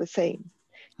and more of the same.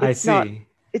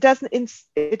 It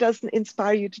doesn't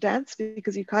inspire you to dance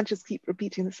because you can't just keep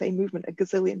repeating the same movement a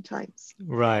gazillion times.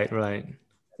 Right.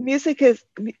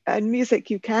 music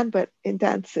you can, but in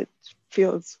dance it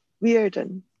feels weird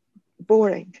and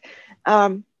boring.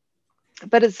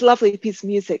 But it's a lovely piece of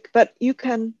music. But you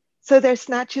can, so there's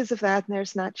snatches of that, and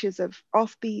there's snatches of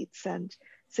offbeats and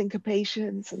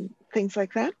syncopations and things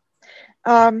like that.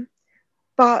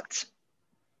 But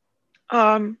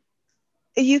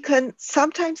you can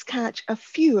sometimes catch a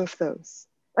few of those.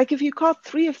 Like if you caught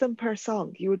 3 of them per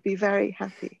song, you would be very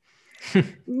happy.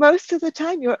 Most of the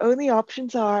time, your only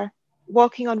options are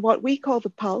walking on what we call the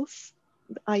pulse,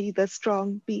 i.e. the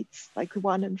strong beats, like the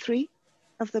 1 and 3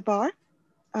 of the bar,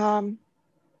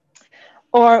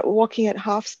 or walking at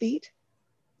half speed,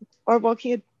 or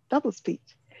walking at double speed.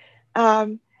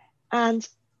 And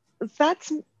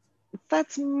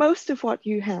that's most of what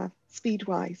you have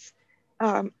speed-wise.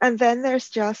 And then there's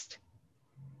just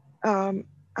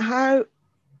how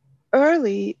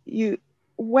early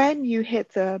when you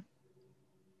hit the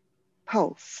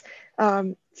pulse.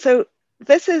 So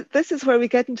this is where we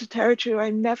get into territory where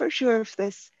I'm never sure if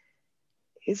this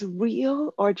is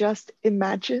real or just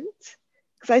imagined,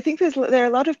 because I think there are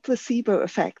a lot of placebo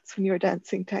effects when you're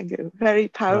dancing tango, very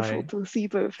powerful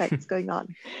placebo effects going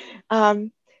on.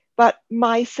 But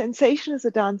my sensation as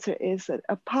a dancer is that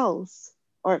a pulse,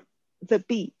 or the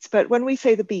beats, but when we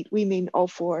say the beat, we mean all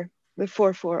 4, the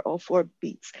 4/4, all 4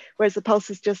 beats, whereas the pulse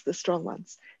is just the strong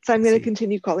ones. So I'm going to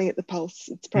continue calling it the pulse.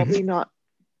 It's probably not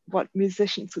what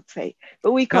musicians would say,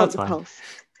 but we call it the pulse.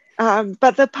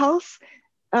 But the pulse,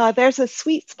 there's a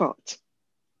sweet spot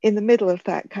in the middle of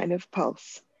that kind of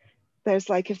pulse. There's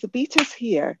like, if the beat is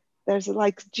here, there's a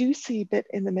like juicy bit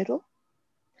in the middle.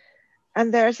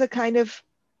 And there's a kind of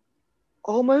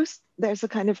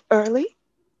early,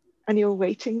 and you're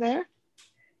waiting there.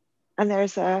 And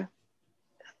there's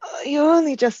you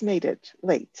only just made it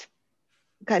late,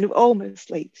 kind of almost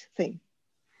late thing.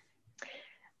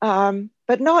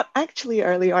 But not actually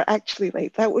early or actually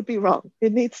late. That would be wrong.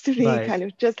 It needs to be kind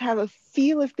of just have a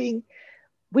feel of being,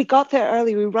 we got there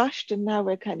early, we rushed, and now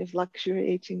we're kind of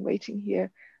luxuriating, waiting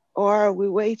here. Or we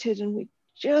waited and we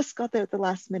just got there at the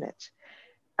last minute.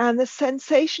 And the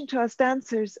sensation to us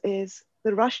dancers is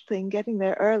the rush thing, getting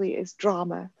there early is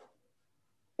drama,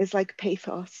 is like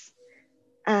pathos.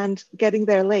 And getting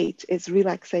there late is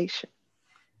relaxation.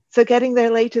 So getting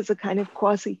there late is a kind of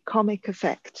quasi-comic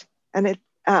effect. And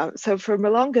so for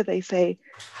Milonga, they say,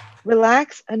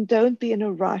 relax and don't be in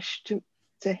a rush to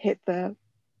hit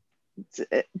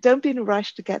don't be in a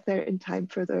rush to get there in time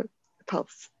for the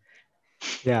pulse.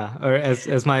 Yeah, or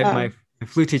as my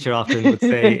flute teacher often would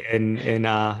say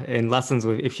in lessons,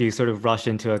 if you sort of rush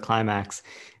into a climax,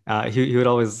 he would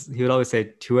always say,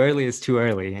 too early is too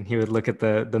early, and he would look at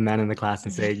the men in the class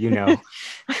and say, Well,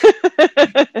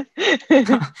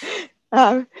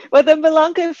 the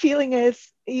Milonga feeling is,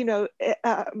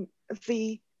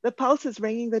 the pulse is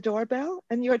ringing the doorbell,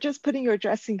 and you're just putting your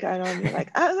dressing gown on. You're like,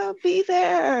 I'll be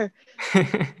there.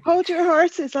 Hold your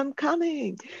horses, I'm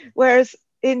coming. Whereas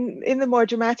in the more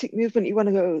dramatic movement, you want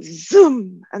to go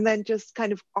zoom and then just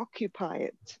kind of occupy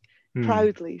it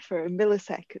proudly for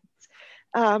milliseconds.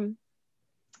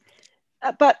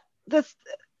 But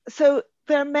so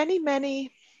there are many,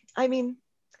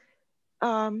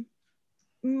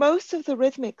 most of the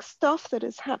rhythmic stuff that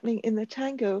is happening in the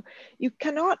tango, you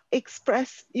cannot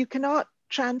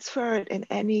transfer it in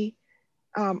any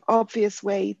obvious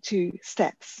way to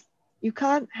steps. You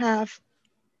can't have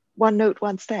one note,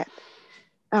 one step.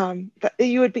 But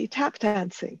you would be tap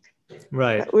dancing.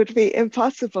 Right. That would be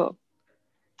impossible.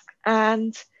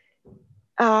 And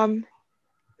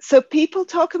so people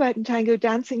talk about in tango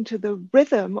dancing to the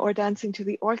rhythm or dancing to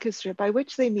the orchestra, by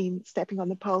which they mean stepping on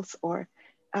the pulse or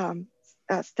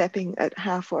stepping at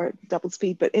half or double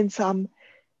speed, but in some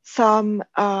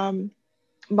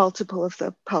multiple of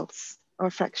the pulse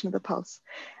or fraction of the pulse,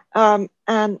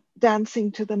 and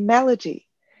dancing to the melody.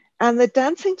 And the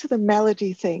dancing to the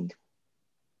melody thing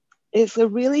is a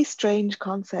really strange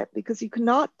concept, because you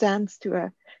cannot dance to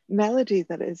a melody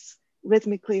that is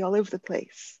rhythmically all over the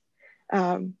place.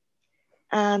 And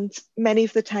many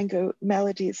of the tango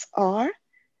melodies are.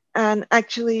 And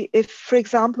actually, for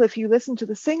example, if you listen to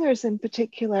the singers in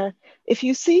particular, if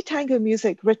you see tango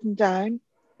music written down,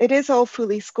 it is all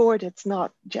fully scored. It's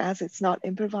not jazz, it's not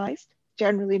improvised,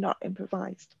 generally not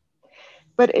improvised.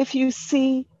 But if you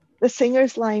see the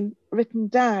singer's line written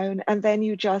down and then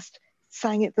you just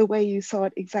sang it the way you saw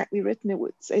it exactly written,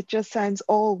 it just sounds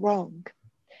all wrong.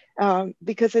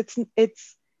 Because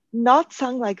it's not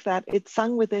sung like that. It's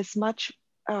sung with this much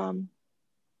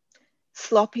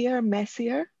sloppier,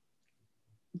 messier,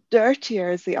 dirtier,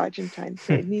 as the Argentines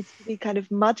say. It needs to be kind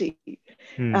of muddy.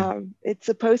 It's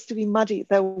supposed to be muddy,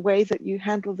 the way that you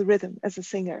handle the rhythm as a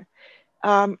singer.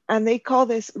 And they call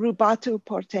this rubato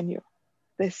porteño,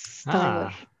 this style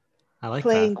of I like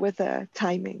playing that. with a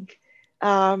timing.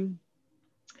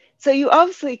 So you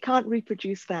obviously can't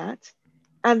reproduce that.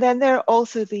 And then there are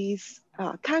also these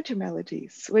counter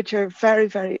melodies, which are very,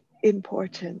 very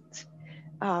important.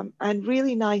 And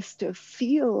really nice to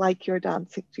feel like you're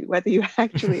dancing to, whether you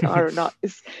actually are or not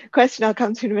is a question I'll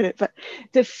come to in a minute, but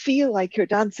to feel like you're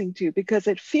dancing to, because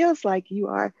it feels like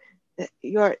your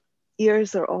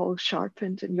ears are all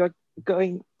sharpened and you're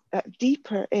going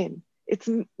deeper in. It's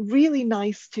really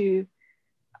nice to,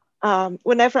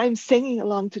 whenever I'm singing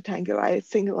along to tango, I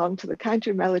sing along to the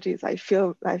counter melodies. I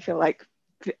feel like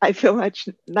I feel much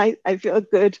nice. I feel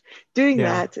good doing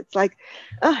that. It's like,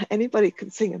 anybody can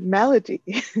sing a melody.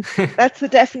 That's the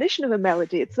definition of a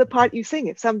melody. It's the part you sing.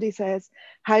 If somebody says,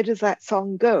 "How does that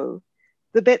song go?"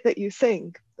 The bit that you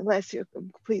sing, unless you're a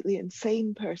completely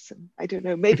insane person. I don't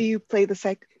know. Maybe you play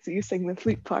so you sing the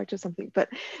flute part or something. But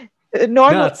a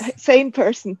normal sane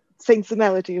person sings the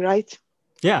melody, right?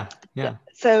 Yeah.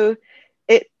 So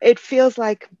it feels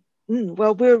like,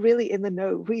 well, we're really in the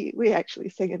know. We actually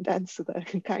sing and dance to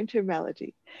the counter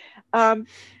melody.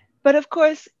 But of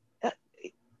course,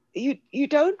 you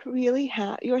don't really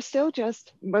have, you're still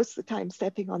just most of the time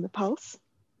stepping on the pulse,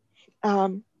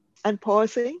 and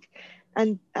pausing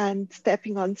and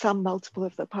stepping on some multiple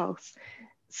of the pulse.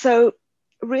 So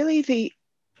really the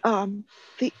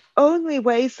only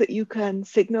ways that you can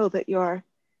signal that you're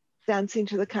dancing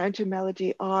to the counter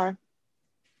melody are,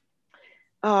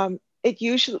 the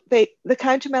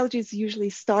counter melodies usually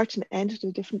start and end at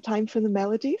a different time from the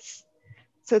melodies.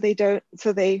 So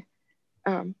they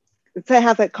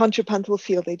have that contrapuntal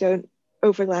feel. They don't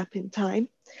overlap in time.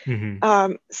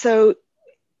 Mm-hmm. So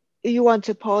you want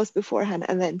to pause beforehand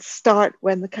and then start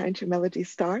when the counter melody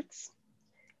starts.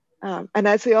 And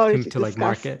as we already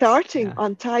discussed, starting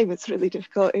on time is really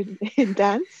difficult in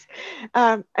dance.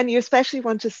 And you especially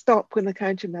want to stop when the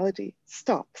counter melody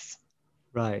stops.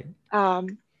 Right.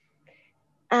 And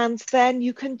then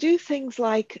you can do things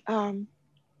like,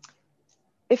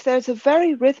 if there's a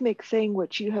very rhythmic thing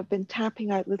which you have been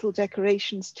tapping out little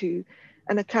decorations to,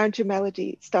 and a counter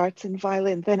melody starts in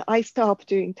violin, then I stop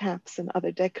doing taps and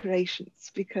other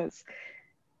decorations, because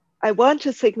I want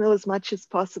to signal as much as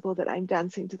possible that I'm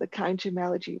dancing to the counter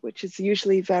melody, which is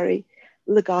usually very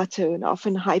legato and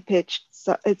often high pitched.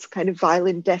 So it's kind of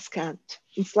violin descant.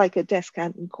 It's like a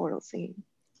descant in choral singing.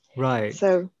 Right.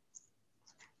 So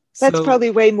that's probably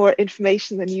way more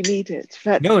information than you needed.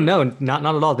 But no, not at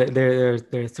all. There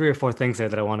are 3 or 4 things there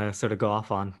that I want to sort of go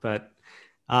off on, but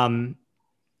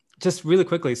just really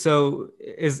quickly. So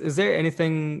is there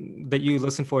anything that you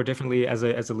listen for differently as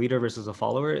a leader versus a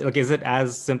follower? Like, is it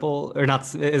as simple or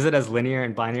not? Is it as linear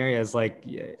and binary as, like,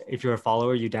 if you're a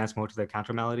follower, you dance more to the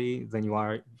counter melody than you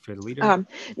are if you're the leader?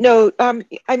 No,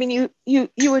 I mean, you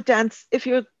would dance, if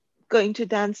you're going to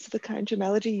dance to the counter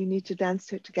melody, you need to dance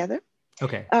to it together.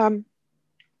 Okay.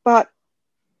 But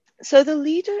so the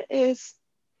leader is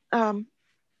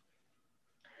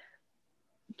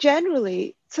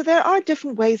generally, so there are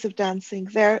different ways of dancing.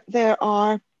 There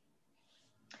are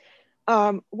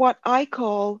what I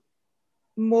call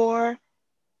more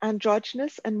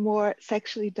androgynous and more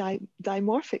sexually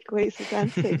dimorphic ways of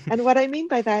dancing. And what I mean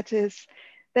by that is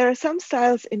there are some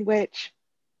styles in which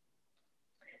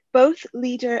both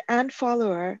leader and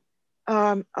follower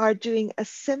are doing a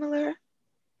similar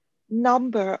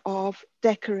number of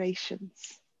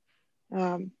decorations.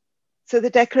 So the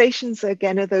decorations,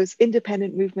 again, are those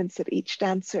independent movements that each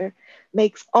dancer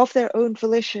makes of their own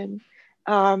volition,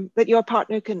 that your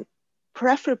partner can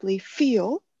preferably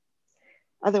feel.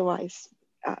 Otherwise,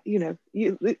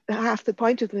 half the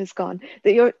point of them is gone.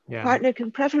 That your partner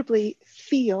can preferably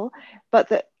feel, but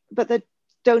that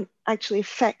don't actually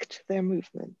affect their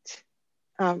movement.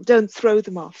 Don't throw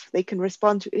them off. They can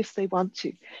respond to if they want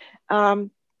to.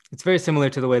 It's very similar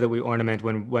to the way that we ornament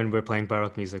when we're playing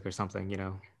Baroque music or something, you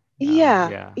know.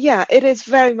 Yeah, it is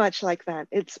very much like that.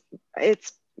 It's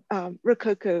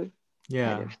Rococo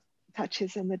kind of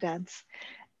touches in the dance,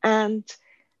 and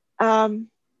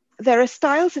there are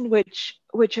styles in which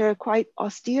are quite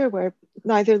austere, where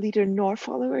neither leader nor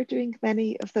follower are doing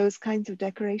many of those kinds of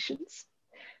decorations.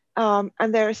 And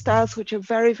there are styles which are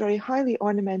very, very highly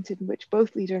ornamented, in which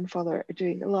both leader and follower are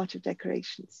doing a lot of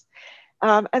decorations.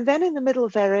 And then in the middle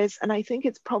there is, and I think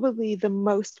it's probably the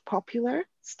most popular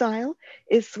style,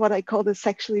 is what I call the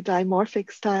sexually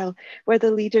dimorphic style, where the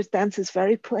leader's dance is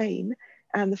very plain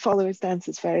and the follower's dance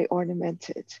is very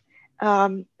ornamented.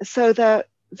 So the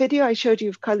video I showed you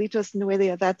of Carlitos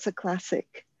Noelia, that's a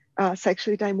classic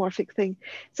sexually dimorphic thing.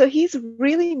 So he's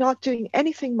really not doing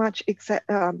anything much except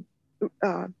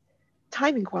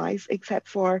timing wise, except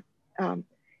for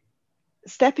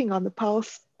stepping on the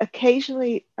pulse,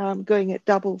 occasionally going at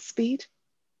double speed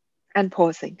and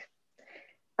pausing.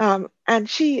 And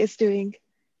she is doing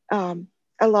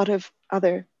a lot of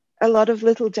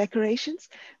little decorations,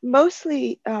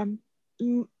 mostly,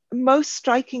 most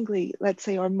strikingly, let's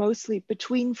say, or mostly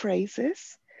between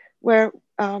phrases, where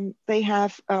they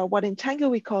have what in tango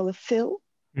we call a fill.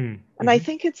 And I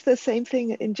think it's the same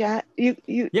thing in jazz. You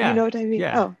know what I mean?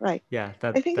 Yeah. Oh, right. Yeah.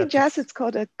 I think in jazz it's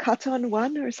called a cut on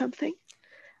one or something.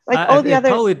 Like all the other.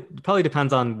 Probably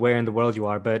depends on where in the world you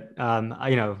are, but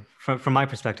from my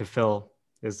perspective, fill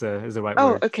is the right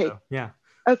word. Oh, okay. So, yeah.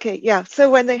 Okay, yeah. So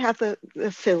when they have the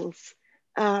fills,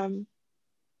 so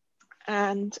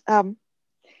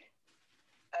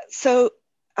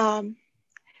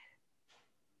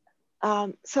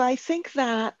I think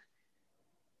that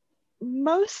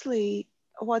mostly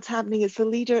what's happening is the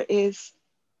leader is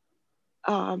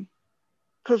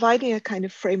providing a kind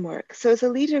of framework. So as a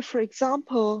leader, for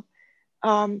example,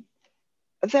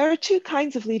 there are two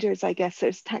kinds of leaders, I guess.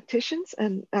 There's tacticians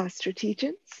and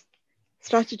strategists.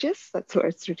 That's the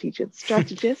word, strategists.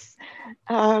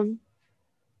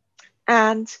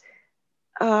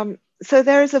 So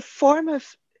there is a form of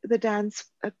the dance,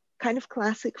 a kind of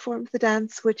classic form of the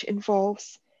dance, which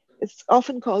involves, it's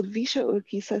often called Visha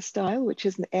Urquiza style, which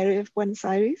is an area of Buenos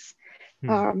Aires.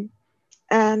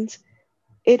 And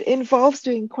it involves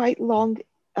doing quite long,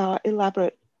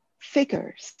 elaborate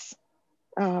figures,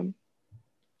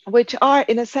 which are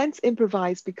in a sense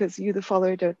improvised because you, the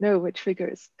follower, don't know which figure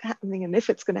is happening and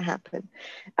if it's going to happen.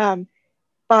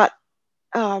 But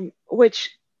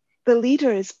which the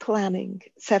leader is planning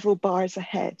several bars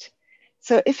ahead.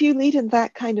 So if you lead in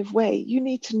that kind of way, you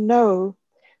need to know,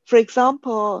 for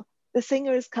example, the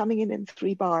singer is coming in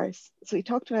 3 bars. So we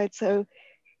talked about, so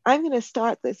I'm going to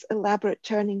start this elaborate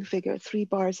turning figure 3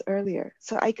 bars earlier.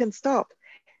 So I can stop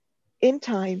in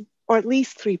time, or at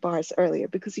least 3 bars earlier,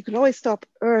 because you can always stop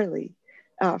early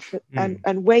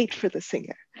and wait for the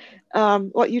singer.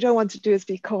 What you don't want to do is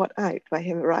be caught out by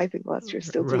him arriving whilst you're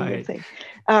still doing your thing.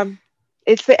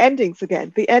 It's the endings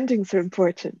again. The endings are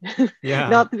important,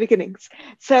 not the beginnings.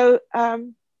 So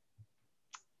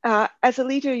as a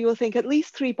leader, you will think at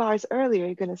least 3 bars earlier,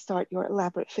 you're going to start your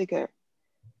elaborate figure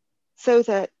so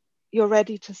that you're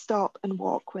ready to stop and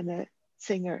walk when the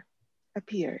singer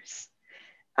appears.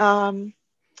 So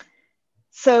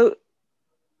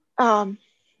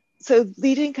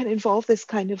leading can involve this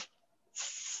kind of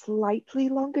slightly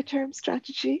longer term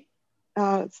strategy,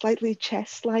 slightly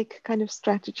chess-like kind of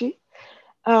strategy.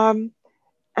 And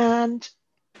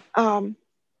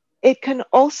it can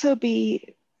also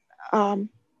be, I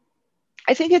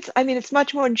think it's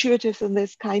much more intuitive than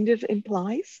this kind of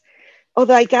implies.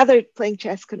 Although I gather playing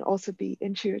chess can also be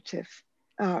intuitive.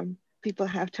 People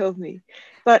have told me,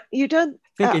 but you don't.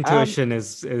 I think intuition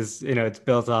is it's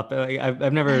built up.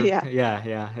 I've never.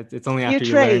 It's only after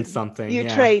you learn something. You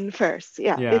train first.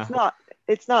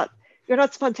 It's not. You're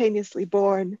not spontaneously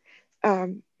born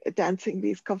dancing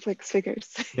these complex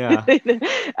figures.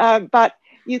 But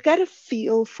you get a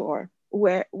feel for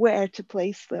where to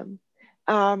place them,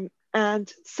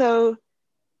 and so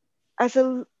as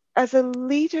a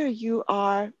leader, you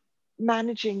are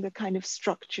managing the kind of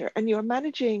structure, and you're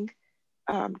managing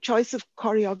choice of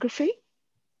choreography.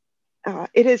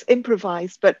 It is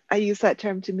improvised, but I use that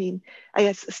term to mean, I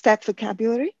guess, step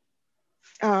vocabulary,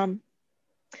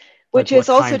 which is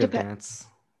also depends.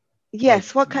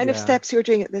 Yes, what kind of steps you're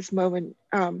doing at this moment.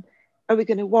 Are we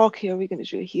going to walk here? Are we going to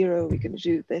do a hero? Are we going to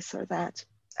do this or that?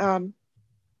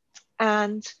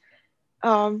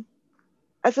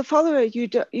 As a follower, you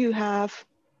have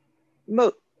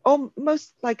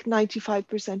almost like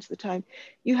 95% of the time,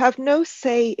 you have no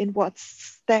say in what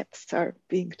steps are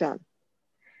being done.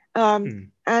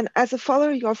 And as a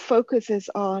follower, your focus is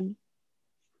on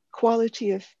quality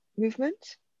of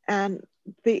movement and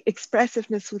the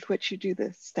expressiveness with which you do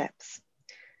the steps.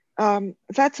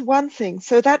 That's one thing.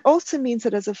 So that also means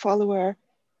that as a follower,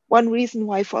 one reason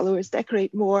why followers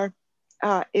decorate more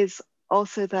is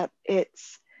also that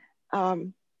it's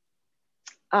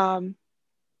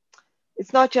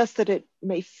not just that it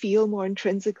may feel more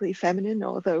intrinsically feminine,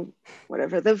 although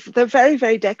whatever, the very,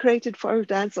 very decorated form of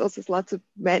dance, also lots of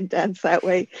men dance that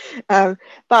way.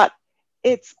 But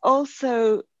it's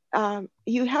also,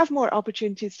 you have more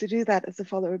opportunities to do that as a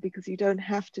follower because you don't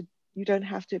have to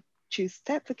choose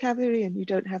step vocabulary, and you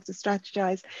don't have to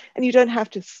strategize, and you don't have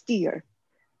to steer.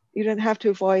 You don't have to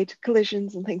avoid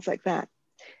collisions and things like that.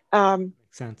 Makes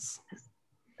sense.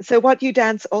 So what you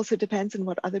dance also depends on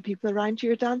what other people around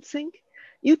you are dancing.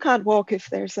 You can't walk if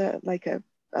there's a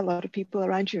lot of people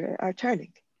around you are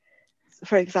turning.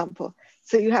 for example.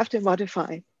 So you have to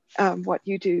modify what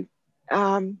you do.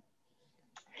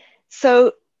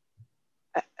 So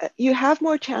you have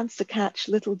more chance to catch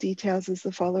little details as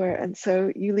the follower. And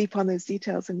so you leap on those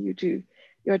details and you do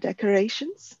your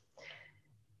decorations.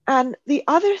 And the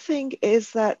other thing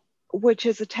is that, which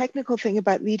is a technical thing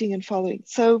about leading and following.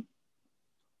 So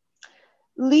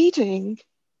leading,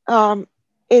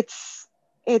 it's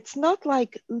not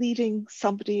like leading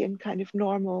somebody in kind of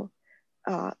normal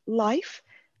life,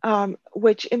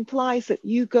 which implies that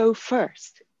you go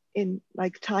first in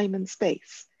like time and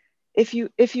space. If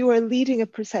you were leading a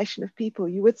procession of people,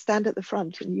 you would stand at the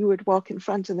front and you would walk in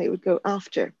front and they would go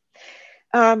after.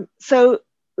 So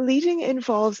leading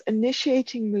involves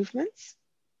initiating movements,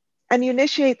 and you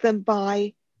initiate them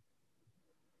by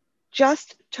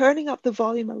just turning up the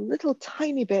volume a little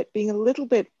tiny bit, being a little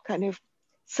bit kind of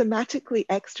somatically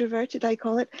extroverted, I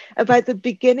call it, about the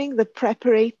beginning, the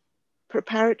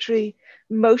preparatory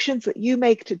motions that you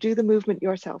make to do the movement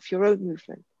yourself, your own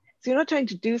movement. So you're not trying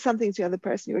to do something to the other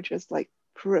person, you're just like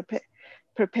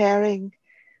preparing.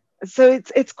 So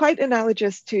it's quite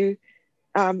analogous to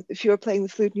if you were playing the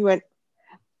flute and you went,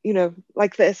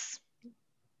 like this.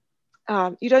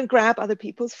 You don't grab other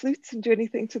people's flutes and do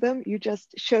anything to them. You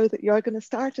just show that you're going to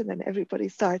start, and then everybody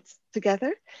starts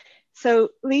together. So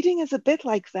leading is a bit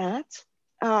like that.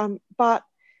 But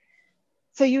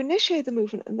so you initiate the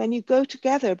movement and then you go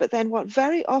together. But then what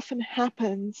very often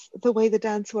happens, the way the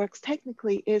dance works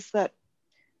technically, is that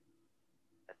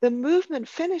the movement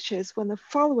finishes when the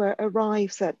follower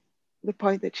arrives at the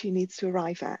point that she needs to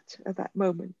arrive at that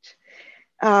moment.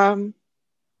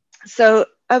 So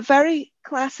a very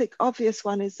classic, obvious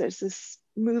one is there's this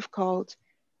move called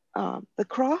the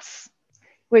cross,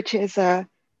 which is a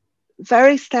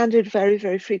very standard, very,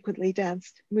 very frequently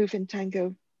danced move in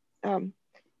tango.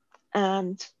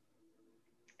 And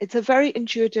it's a very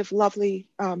intuitive, lovely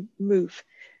move.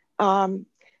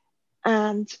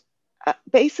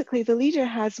 Basically the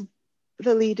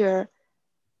leader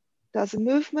does a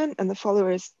movement and the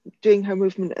follower is doing her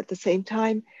movement at the same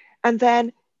time. And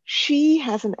then she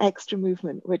has an extra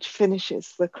movement which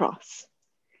finishes the cross.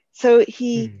 So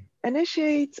he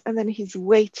initiates and then he's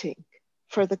waiting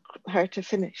for her to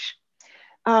finish.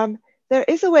 There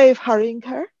is a way of hurrying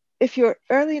her. If you're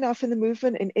early enough in the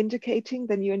movement and indicating,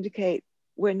 then you indicate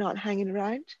we're not hanging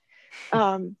around.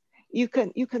 You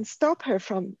can stop her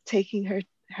from taking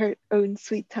her own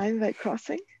sweet time about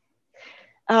crossing.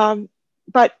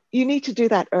 But you need to do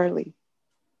that early.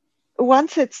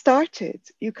 Once it's started,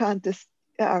 you can't just,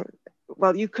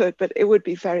 well, you could, but it would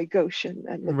be very gauche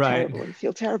and look terrible and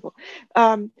feel terrible.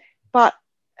 But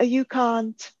you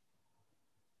can't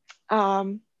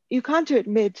do it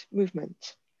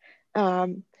mid-movement.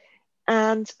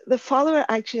 And the follower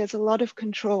actually has a lot of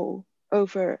control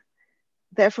over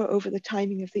the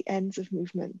timing of the ends of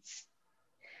movements.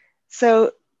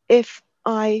 So if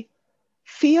I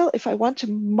want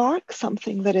to mark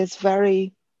something that is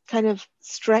very kind of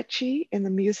stretchy in the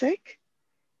music,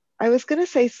 I was going to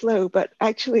say slow, but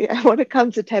actually I want to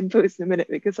come to tempos in a minute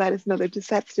because that is another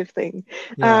deceptive thing.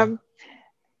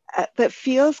 That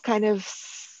feels kind of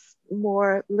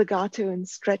more legato and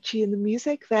stretchy in the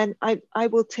music, then I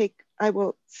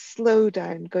will slow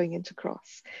down going into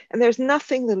cross. And there's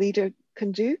nothing the leader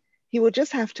can do. He will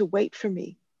just have to wait for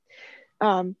me.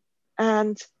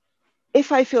 And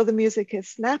if I feel the music is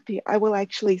snappy, I will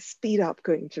actually speed up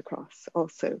going to cross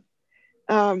also.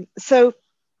 So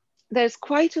there's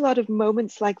quite a lot of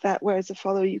moments like that where as a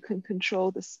follower you can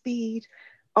control the speed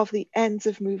of the ends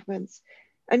of movements.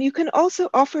 And you can also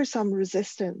offer some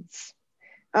resistance.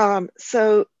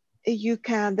 So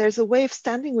there's a way of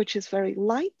standing which is very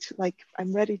light, like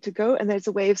I'm ready to go. And there's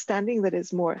a way of standing that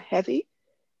is more heavy.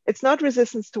 It's not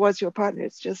resistance towards your partner,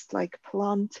 it's just like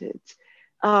planted.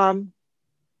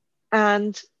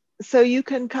 And so you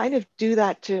can kind of do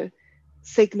that to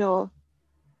signal,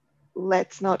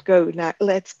 let's not go now,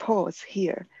 let's pause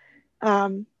here.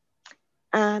 And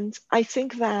I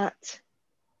think that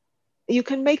you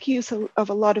can make use of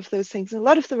a lot of those things. And a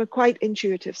lot of them are quite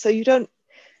intuitive. So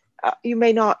you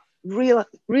may not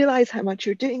realize how much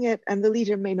you're doing it, and the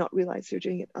leader may not realize you're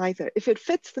doing it either. If it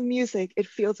fits the music, it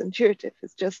feels intuitive.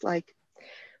 It's just like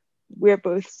we're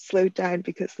both slowed down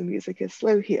because the music is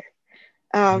slow here.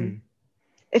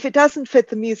 If it doesn't fit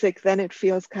the music, then it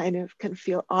feels can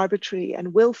feel arbitrary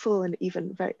and willful and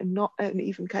even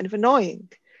even kind of annoying.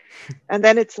 And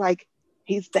then it's like,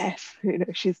 he's deaf,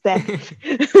 she's deaf.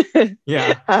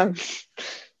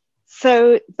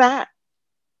 So that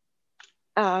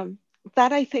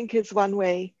I think is one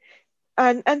way.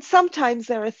 And sometimes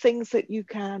there are things that you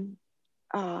can,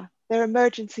 there are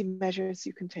emergency measures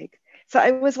you can take. So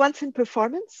I was once in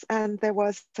performance, and there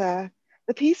was the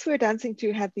piece we were dancing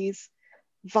to had these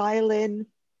violin.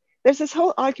 There's this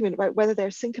whole argument about whether they're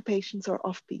syncopations or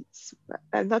offbeats.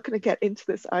 I'm not going to get into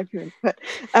this argument, but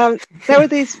there were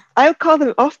these, I would call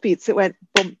them offbeats. It went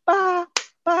boom, ba,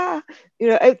 ba.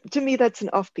 To me, that's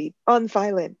an offbeat on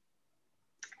violin.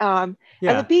 And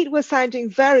the beat was sounding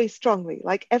very strongly,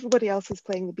 like everybody else was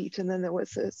playing the beat. And then there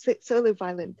was a solo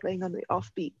violin playing on the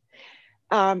offbeat.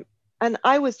 And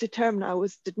I was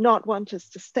determined, did not want us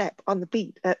to step on the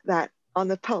beat on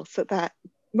the pulse at that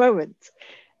moment.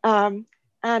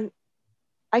 And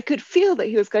I could feel that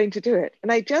he was going to do it.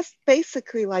 And I just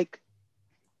basically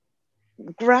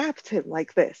grabbed him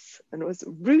like this and was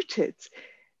rooted.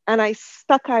 And I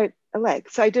stuck out a leg.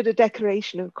 So I did a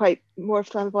decoration, a quite more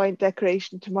flamboyant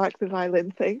decoration to mark the violin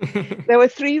thing. There were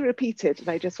 3 repeated, and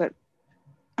I just went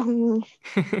boom,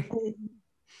 boom,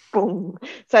 boom.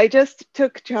 So I just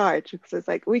took charge because it's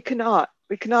like, we cannot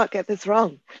get this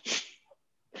wrong.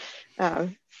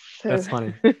 That's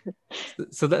funny.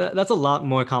 So that's a lot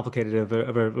more complicated of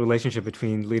a relationship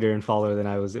between leader and follower than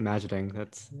I was imagining.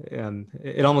 That's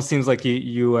it almost seems like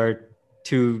you are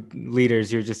 2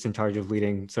 leaders. You're just in charge of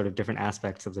leading sort of different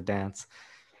aspects of the dance.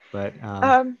 But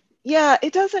yeah,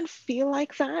 it doesn't feel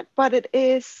like that, but it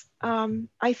is.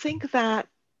 I think that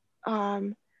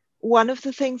one of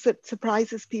the things that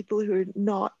surprises people who are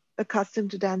not accustomed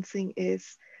to dancing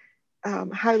is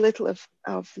how little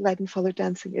of led and follow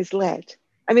dancing is led.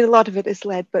 I mean, a lot of it is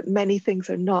led, but many things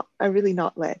are really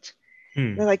not led.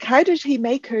 They're like, how did he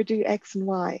make her do X and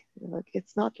Y? Like,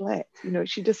 it's not led.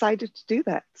 She decided to do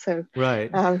that. So right.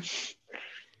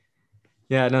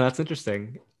 Yeah, no, that's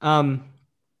interesting.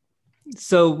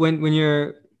 So when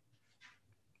you're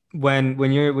in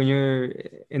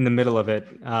the middle of it,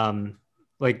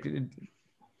 like,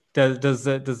 does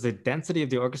the density of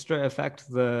the orchestra affect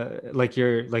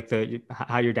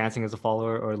how you're dancing as a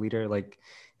follower or leader? Like,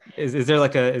 is there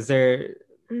because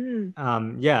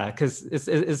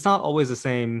it's not always the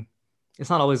same. It's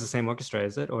not always the same orchestra,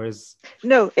 is it? Or is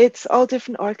no? It's all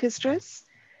different orchestras.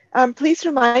 Please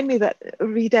remind me that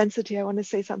redensity. I want to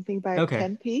say something about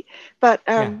Tempe, but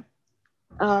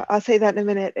I'll say that in a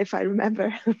minute if I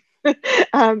remember.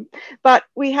 But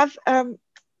we have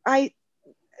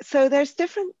so there's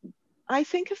different. I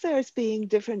think of there as being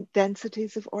different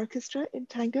densities of orchestra in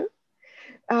tango.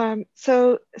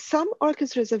 So some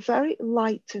orchestras are very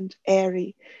light and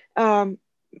airy. For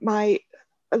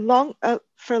a long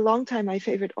time, my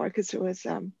favorite orchestra was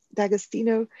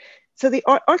D'Agostino. So the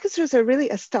orchestras are really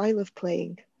a style of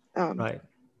playing. Right.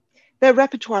 Their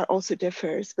repertoire also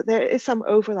differs, but there is some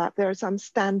overlap. There are some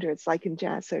standards, like in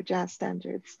jazz, so jazz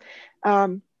standards.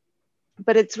 But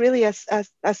it's really a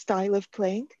style of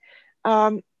playing.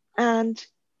 And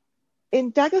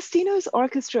in D'Agostino's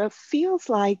orchestra, feels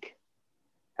like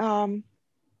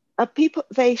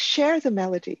they share the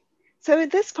melody. So in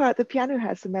this part, the piano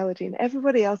has the melody and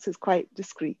everybody else is quite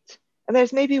discreet. And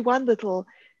there's maybe one little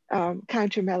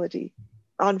counter melody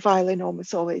on violin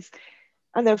almost always.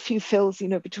 And there are a few fills,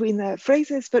 between the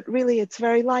phrases, but really it's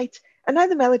very light. And now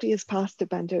the melody is passed to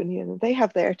bandoneon and they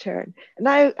have their turn. And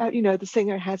now, the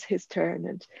singer has his turn.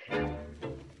 And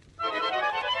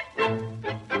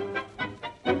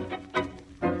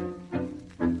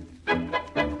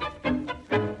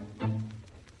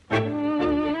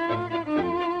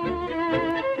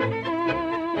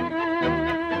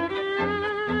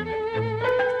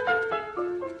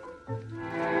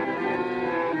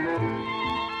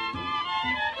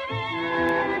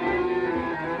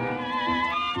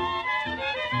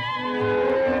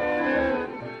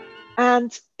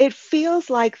And it feels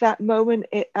like that moment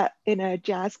in a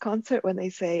jazz concert when they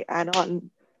say, and on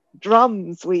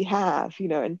drums we have,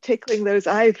 and tickling those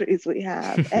ivories we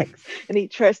have X, and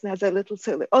each person has a little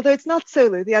solo. Although it's not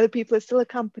solo, the other people are still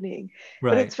accompanying.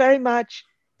 Right. But it's very much,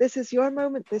 this is your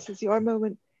moment, this is your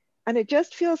moment. And it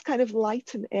just feels kind of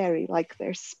light and airy, like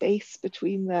there's space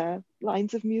between the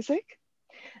lines of music.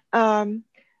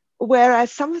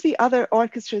 Whereas some of the other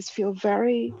orchestras feel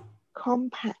very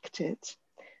compacted.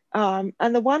 And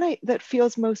the one that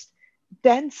feels most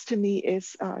dense to me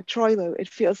is Troilo. It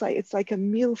feels like it's like a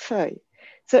millefeuille.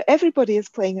 So everybody is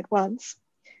playing at once.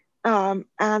 And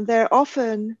there are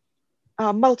often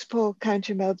multiple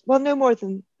counter melodies. Well, no more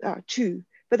than 2,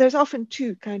 but there's often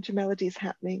 2 counter melodies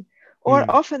happening. Or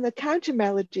often the counter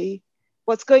melody,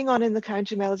 what's going on in the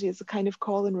counter melody is a kind of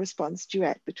call and response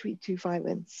duet between 2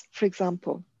 violins, for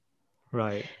example.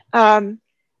 Right.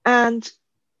 And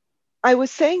I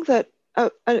was saying that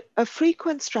a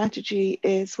frequent strategy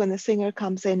is when the singer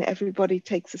comes in, everybody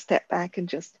takes a step back and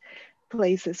just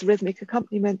plays this rhythmic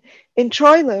accompaniment. In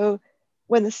Troilo,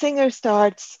 when the singer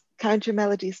starts, counter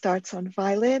melody starts on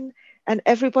violin, and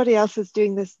everybody else is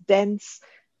doing this dense,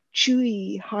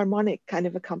 chewy, harmonic kind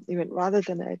of accompaniment rather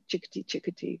than a chickadee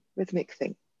chickadee rhythmic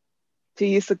thing. To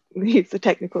use the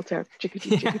technical term,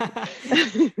 chickadee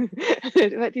chickadee.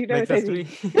 But you know Makes what I sense mean.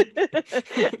 to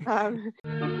me.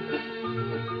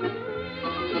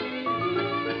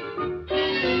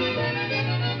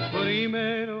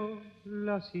 Primero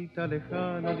la cita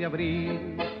lejana de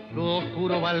abril, tu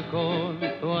oscuro balcón,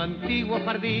 tu antiguo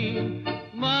jardín.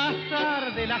 Más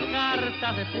tarde las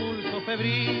cartas de pulso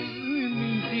febril,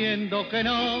 mintiendo que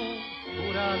no,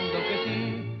 jurando que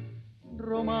sí.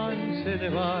 Romance de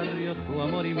barrio, tu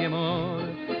amor y mi amor.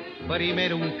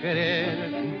 Primero un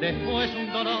querer, después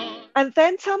un dolor. And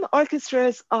then some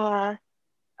orchestras are,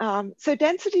 so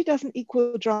density doesn't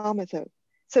equal drama though.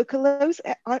 So Callot's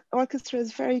orchestra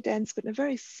is very dense, but in a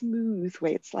very smooth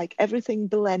way. It's like everything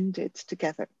blended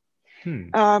together.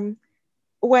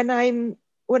 When I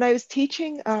was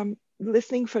teaching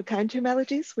listening for counter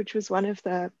melodies, which was one of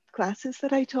the classes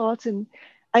that I taught, and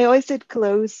I always did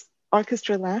Callot's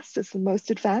orchestra last as the most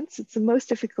advanced. It's the most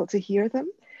difficult to hear them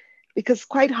because it's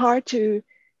quite hard to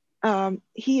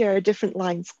hear different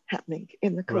lines happening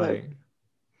in the Callot. Right.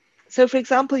 So for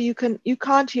example, you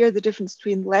can't hear the difference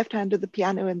between the left hand of the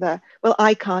piano and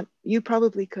I can't, you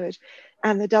probably could,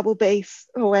 and the double bass.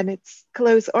 When it's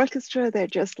Callot's orchestra, they're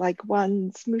just like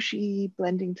one smooshy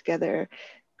blending together,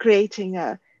 creating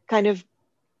a kind of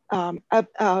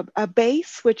a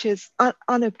bass which is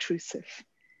unobtrusive.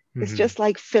 It's just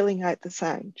like filling out the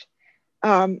sound.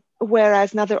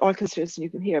 Whereas in other orchestras, you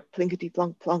can hear plinkety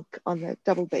plonk plonk on the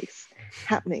double bass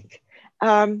happening.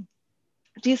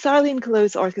 Di Sarli and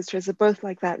Callot's orchestras are both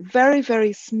like that, very,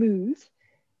 very smooth.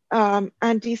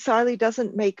 And Di Sarli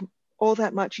doesn't make all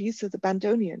that much use of the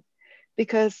bandoneon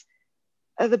because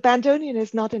the bandoneon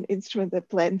is not an instrument that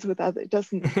blends with other,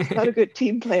 it's not a good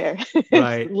team player.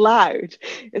 Right. It's loud,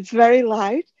 it's very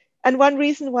loud. And one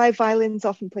reason why violins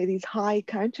often play these high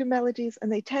counter melodies,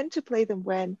 and they tend to play them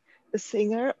when the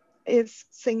singer is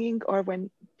singing or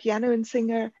when piano and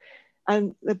singer,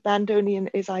 and the bandoneon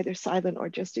is either silent or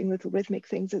just doing little rhythmic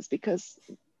things, is because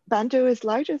banjo is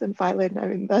louder than violin. I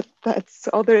mean, that's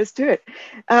all there is to it.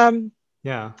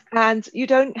 Yeah. And you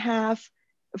don't have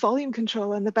volume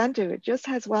control on the banjo. It just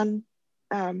has one.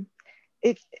 You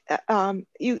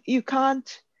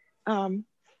can't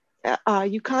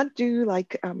do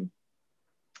like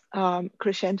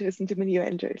crescendos and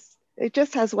diminuendos. It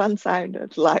just has one sound.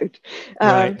 It's loud.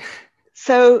 Right.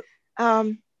 So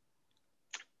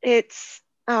it's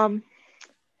some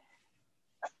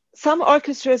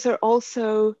orchestras are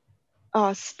also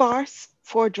sparse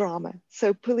for drama.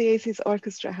 So Pugliesi's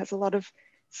orchestra has a lot of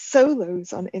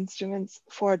solos on instruments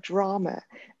for drama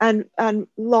and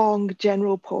long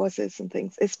general pauses and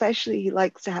things. Especially he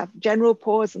likes to have general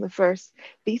pause in the first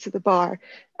beat of the bar,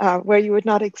 where you would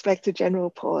not expect a general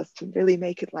pause to really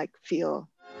make it like feel.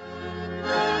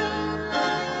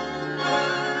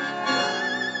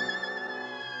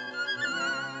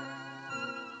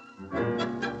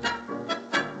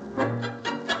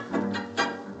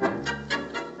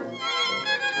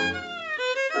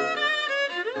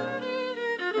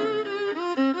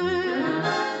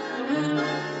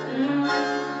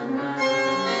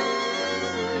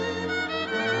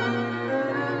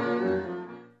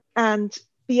 And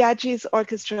Biaggi's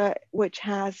orchestra, which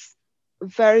has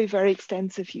very, very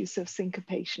extensive use of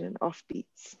syncopation and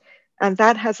offbeats. And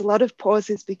that has a lot of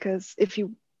pauses because if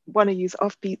you want to use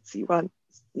offbeats, you want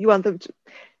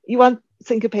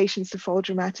syncopations to fall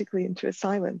dramatically into a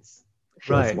silence. It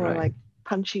feels more like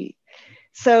punchy.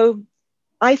 So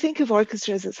I think of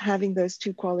orchestras as having those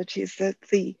two qualities, that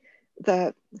the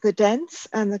dense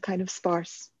and the kind of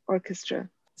sparse orchestra.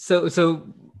 So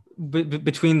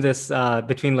between this,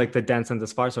 between like the dense and the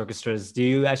sparse orchestras, do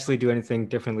you actually do anything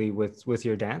differently with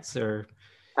your dance, or?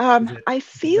 I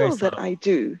feel that I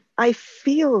do. I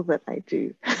feel that I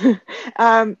do,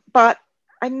 but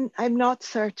I'm not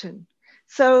certain.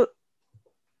 So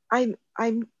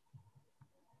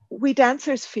we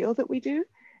dancers feel that we do,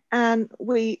 and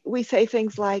we say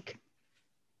things like,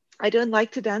 I don't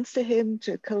like to dance to him,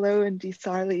 to Callot and Di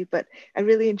Sarli, but I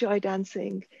really enjoy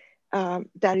dancing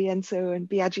D'Arienzo and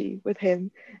Biaggi with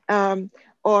him.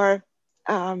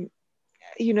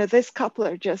 This couple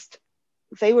are just,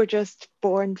 they were just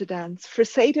born to dance.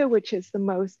 Fresedo,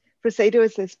 Fresedo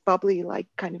is this bubbly, like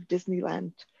kind of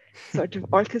Disneyland sort of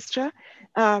orchestra.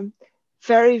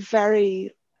 Very,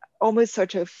 very, almost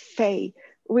sort of fey.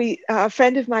 A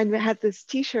friend of mine had this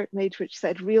t-shirt made which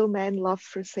said "Real men love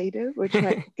Fresedo," which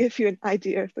might give you an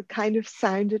idea of the kind of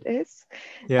sound it is.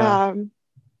 Yeah.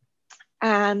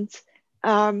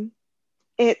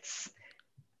 It's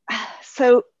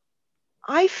so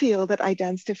I feel that I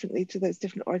dance differently to those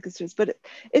different orchestras, but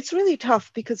it's really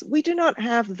tough because we do not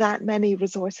have that many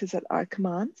resources at our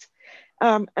command.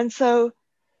 And so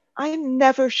I'm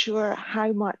never sure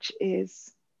how much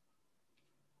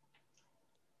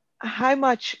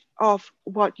of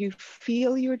what you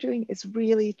feel you're doing is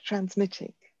really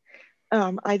transmitting,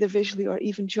 either visually or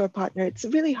even to your partner. It's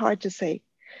really hard to say.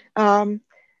 But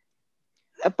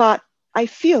I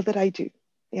feel that I do.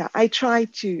 Yeah, I try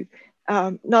to,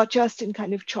 not just in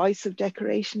kind of choice of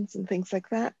decorations and things like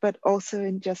that, but also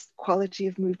in just quality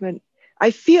of movement.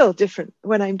 I feel different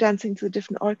when I'm dancing to the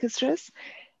different orchestras.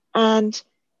 And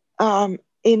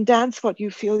in dance, what you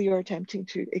feel you're attempting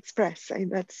to express. I mean,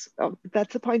 that's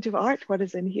the point of art. What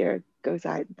is in here goes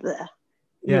out. Bleh,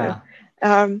 Yeah.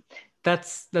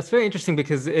 That's very interesting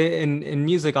because in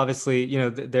music, obviously,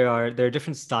 there are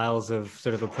different styles of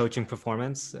sort of approaching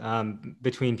performance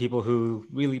between people who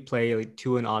really play like,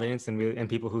 to an audience and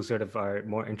people who sort of are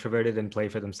more introverted and play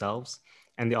for themselves,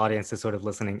 and the audience is sort of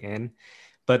listening in.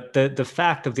 But the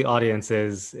fact of the audience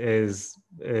is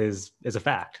a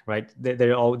fact, right?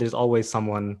 There's always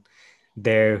someone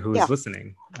there who is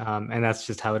listening, and that's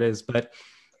just how it is. But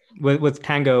with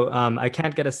tango, I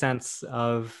can't get a sense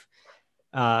of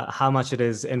how much it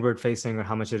is inward facing or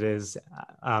how much it is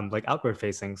like outward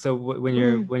facing. So when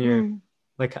you're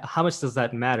like, how much does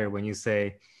that matter when you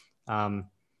say,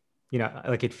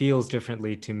 like it feels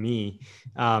differently to me?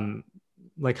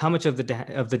 Like how much of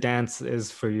the dance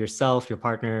is for yourself, your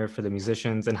partner, for the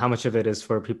musicians, and how much of it is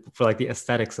for people, for like the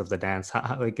aesthetics of the dance?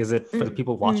 Like, is it for the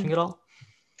people watching it all?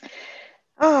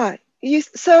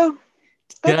 So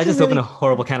did I just open a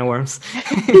horrible can of worms?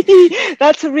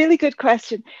 That's a really good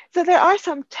question. So there are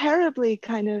some terribly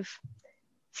kind of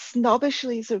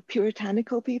snobbishly sort of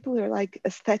puritanical people who are like,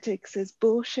 aesthetics is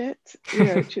bullshit.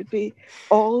 It should be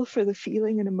all for the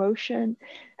feeling and emotion.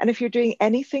 And if you're doing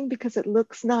anything because it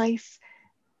looks nice,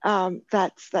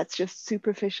 that's just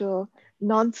superficial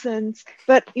nonsense.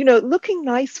 But looking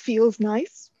nice feels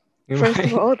nice. First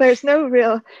of all, there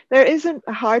isn't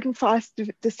a hard and fast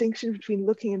distinction between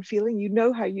looking and feeling. You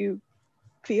know how you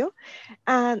feel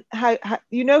and how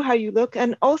you look.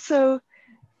 And also,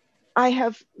 I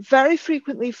have very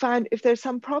frequently found if there's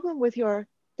some problem with your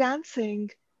dancing,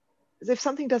 if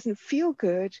something doesn't feel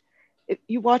good,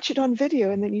 you watch it on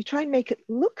video and then you try and make it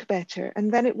look better,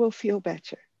 and then it will feel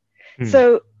better.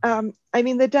 So, I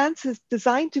mean, the dance is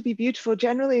designed to be beautiful.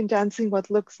 Generally in dancing, what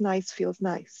looks nice feels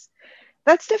nice.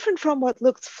 That's different from what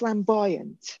looks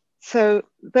flamboyant. So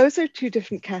those are two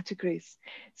different categories.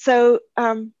 So,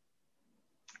 and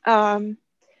there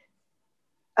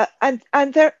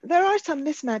are some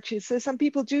mismatches. So some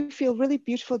people do feel really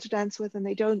beautiful to dance with, and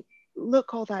they don't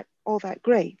look all that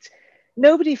great.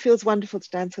 Nobody feels wonderful to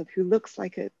dance with who looks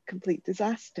like a complete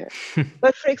disaster.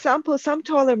 But for example, some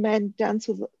taller men dance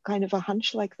with kind of a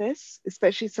hunch like this,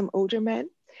 especially some older men.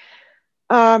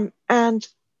 And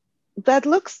that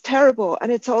looks terrible,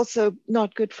 and it's also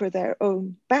not good for their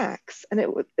own backs, and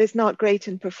it's not great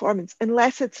in performance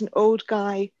unless it's an old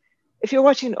guy. If you're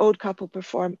watching an old couple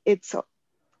perform, it's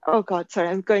oh god, sorry,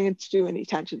 I'm going into too many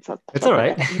tangents. It's all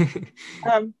right.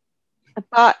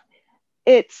 But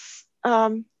it's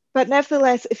but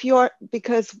nevertheless,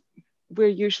 because we're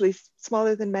usually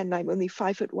smaller than men, I'm only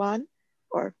 5'1"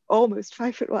 or almost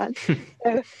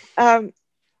 5'1". So,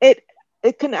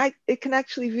 it can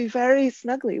actually be very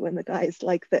snuggly when the guy is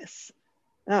like this.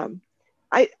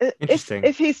 Interesting.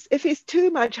 If he's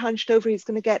too much hunched over, he's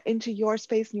going to get into your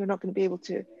space, and you're not going to be able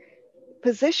to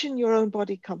position your own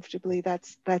body comfortably.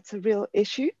 That's a real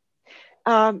issue.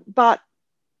 But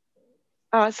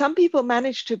some people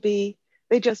manage to be.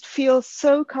 They just feel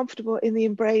so comfortable in the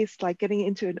embrace, like getting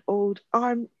into an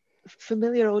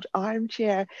familiar old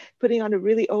armchair, putting on a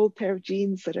really old pair of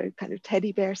jeans that are kind of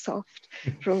teddy bear soft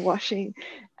from washing.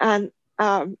 And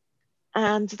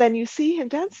then you see him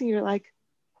dancing, you're like,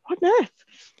 what on earth?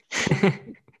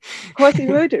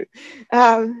 Quasimodo.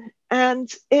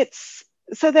 And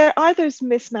so there are those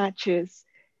mismatches.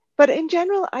 But in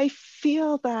general, I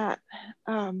feel that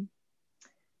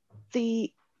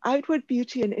the outward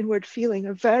beauty and inward feeling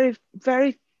are very,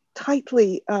 very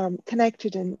tightly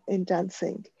connected in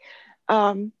dancing.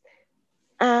 And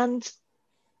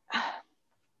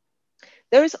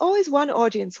there is always one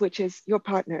audience, which is your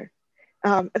partner.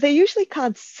 They usually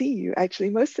can't see you, actually.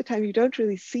 Most of the time, you don't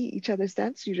really see each other's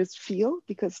dance. You just feel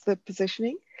because the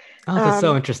positioning. Oh, that's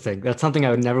so interesting. That's something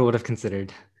I would have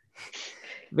considered.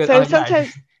 But, so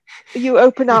sometimes you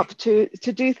open up to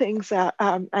do things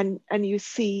and you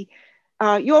see.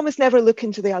 You almost never look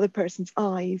into the other person's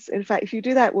eyes. In fact, if you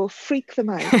do that, it will freak them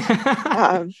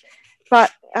out.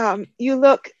 But you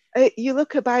look, You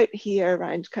look about here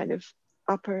around kind of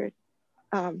upper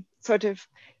sort of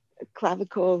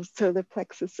clavicle, solar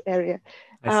plexus area.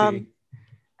 I see.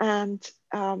 And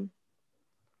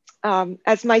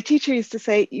as my teacher used to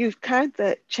say, you count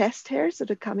the chest hairs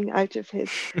that are coming out of his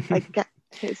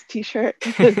his t-shirt,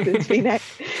 his V-neck,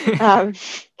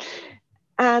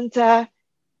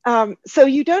 so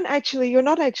you're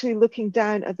not actually looking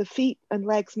down at the feet and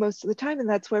legs most of the time, and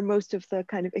that's where most of the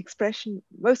expression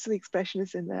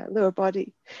is in the lower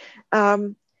body.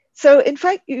 So in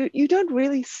fact, you don't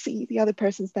really see the other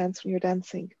person's dance when you're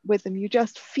dancing with them, you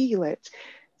just feel it.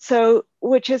 So,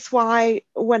 which is why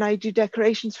when I do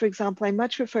decorations, for example, I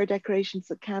much prefer decorations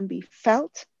that can be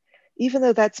felt, even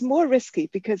though that's more risky,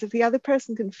 because if the other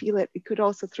person can feel it, it could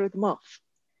also throw them off.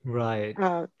 Right.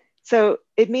 So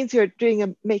it means you're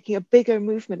making a bigger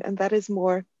movement, and that is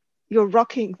more, you're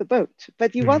rocking the boat,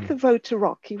 but you want the boat to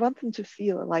rock. You want them to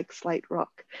feel like slight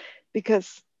rock,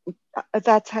 because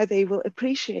that's how they will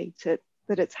appreciate it,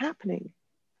 that it's happening.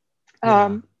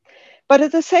 Yeah. But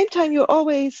at the same time,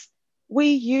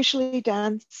 we usually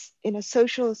dance in a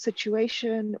social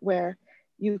situation where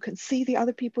you can see the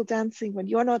other people dancing. When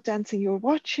you're not dancing, you're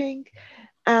watching.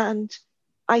 And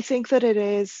I think that it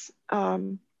is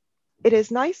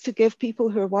nice to give people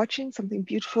who are watching something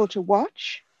beautiful to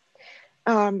watch.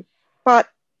 But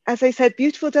as I said,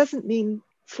 beautiful doesn't mean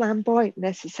flamboyant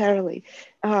necessarily.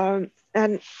 And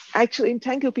actually in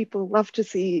tango, people love to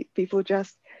see people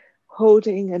just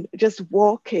holding and just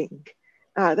walking.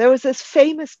 There was this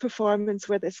famous performance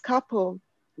where this couple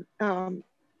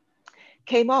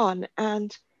came on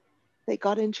and they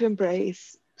got into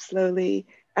embrace slowly,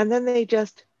 and then they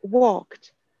just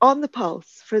walked on the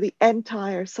pulse for the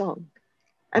entire song.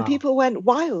 And people went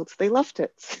wild. They loved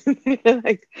it.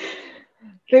 Like,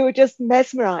 they were just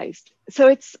mesmerized. So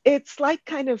it's like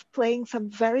kind of playing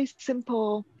some very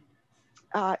simple,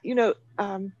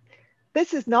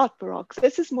 this is not Baroque.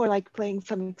 This is more like playing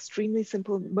some extremely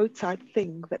simple Mozart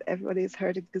thing that everybody has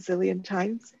heard a gazillion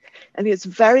times. And it's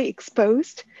very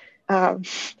exposed.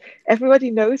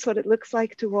 Everybody knows what it looks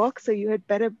like to walk, so you had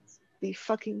better be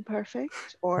fucking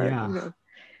perfect, or,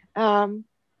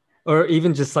 or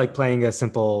even just like playing a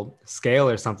simple scale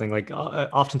or something. Like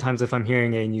oftentimes if I'm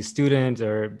hearing a new student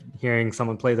or hearing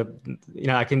someone play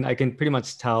I can pretty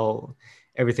much tell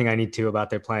everything I need to about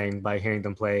their playing by hearing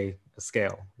them play a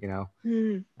scale,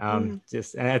 and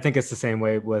I think it's the same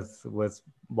way with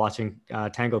watching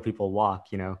tango people walk.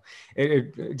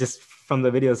 It just, from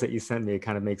the videos that you sent me, it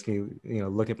kind of makes me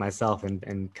look at myself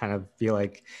and kind of feel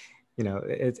like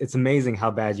it's amazing how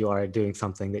bad you are at doing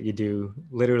something that you do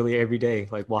literally every day,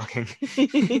 like walking.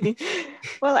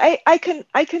 Well, I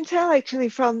can tell actually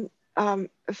from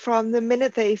the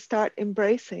minute they start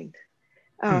embracing.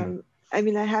 I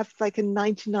mean, I have like a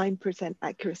 99%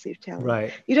 accuracy of telling.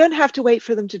 Right. You don't have to wait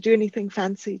for them to do anything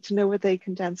fancy to know whether they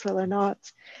can dance well or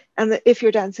not. And if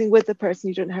you're dancing with the person,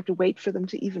 you don't have to wait for them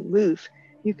to even move.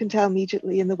 You can tell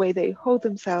immediately in the way they hold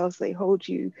themselves, they hold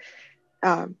you.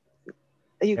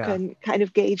 You can kind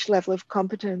of gauge level of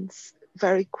competence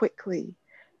very quickly.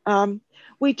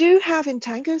 We do have in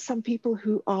tango some people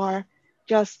who are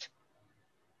just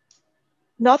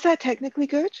not that technically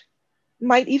good,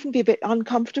 might even be a bit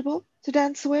uncomfortable to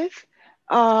dance with,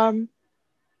 and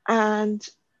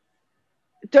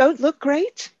don't look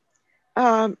great,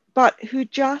 but who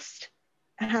just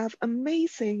have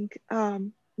amazing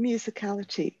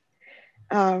musicality.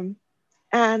 And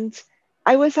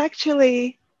I was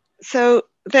actually, so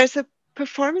there's a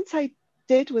performance I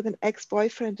did with an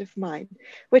ex-boyfriend of mine,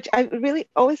 which I really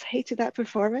always hated that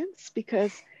performance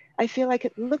because I feel like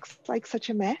it looks like such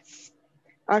a mess.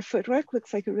 Our footwork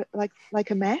looks like a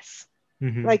mess.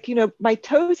 Like, my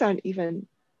toes aren't even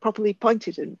properly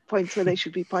pointed in points where they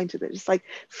should be pointed. They're just like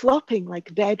flopping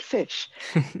like dead fish.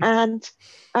 And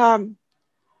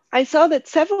I saw that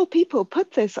several people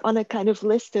put this on a kind of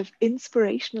list of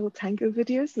inspirational tango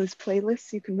videos. There's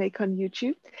playlists you can make on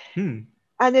YouTube.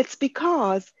 And it's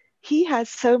because he has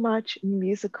so much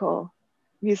musicality,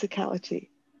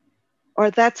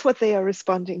 or that's what they are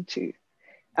responding to.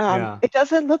 It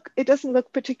doesn't look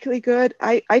particularly good.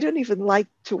 I don't even like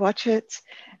to watch it,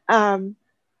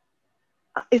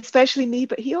 especially me,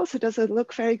 but he also doesn't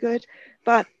look very good.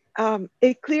 But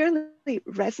it clearly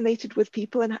resonated with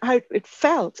people, and how it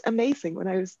felt amazing when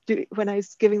I was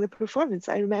giving the performance.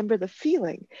 I remember the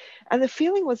feeling, and the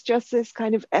feeling was just this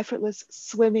kind of effortless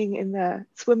swimming in the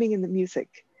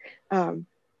music. So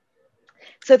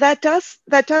that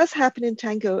does happen in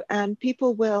tango, and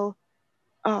people will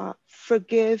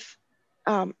forgive.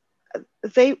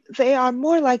 They are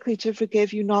more likely to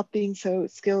forgive you not being so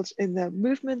skilled in the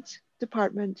movement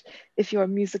department if your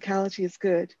musicality is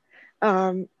good.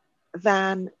 than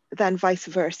vice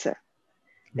versa.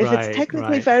 If Right, it's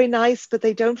technically right. very nice, but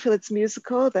they don't feel it's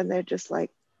musical, then they're just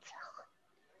like,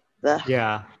 ugh.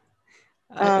 Yeah.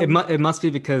 It must be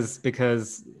because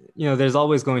there's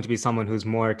always going to be someone who's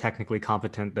more technically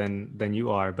competent than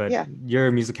you are, but Yeah. your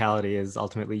musicality is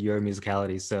ultimately your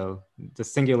musicality. So the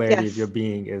singularity of Yes. your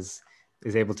being is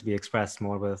able to be expressed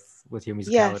more with your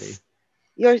musicality.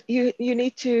 Yes. You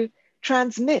need to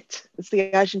transmit, as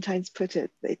the Argentines put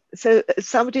it. So if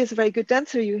somebody is a very good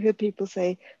dancer, you hear people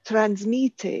say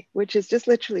transmite, which is just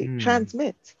literally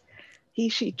transmit. He,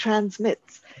 she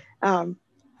transmits. I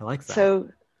like that. So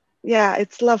yeah,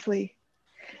 it's lovely.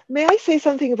 May I say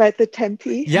something about the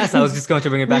tempi? Yes, I was just going to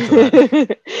bring it back to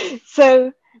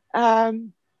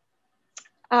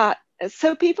that.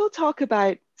 So people talk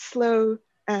about slow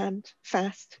and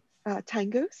fast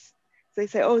tangos. They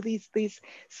say, oh, these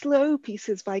slow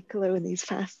pieces by Calo and these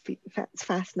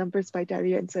fast numbers by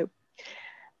D'Arienzo.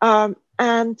 A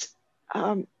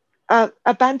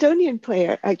bandoneon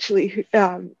player, actually,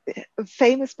 a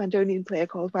famous bandoneon player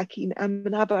called Joaquin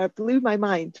Amenabar, blew my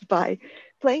mind by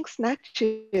playing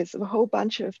snatches of a whole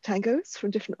bunch of tangos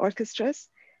from different orchestras.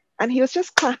 And he was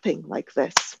just clapping like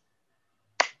this,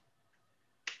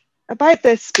 about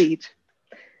this speed.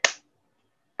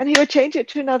 And he would change it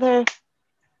to another,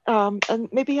 and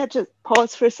maybe he had to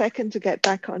pause for a second to get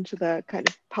back onto the kind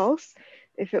of pulse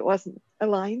if it wasn't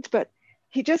aligned. But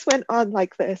he just went on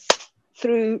like this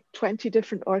through 20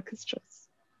 different orchestras.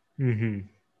 Mm-hmm.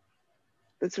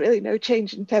 There's really no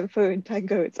change in tempo in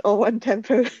tango. It's all one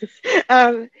tempo.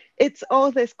 It's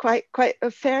all this quite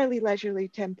a fairly leisurely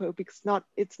tempo because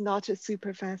it's not a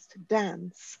super fast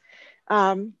dance.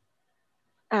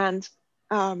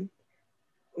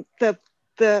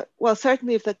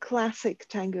 Certainly of the classic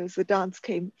tangos, the dance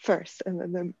came first, and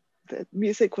then the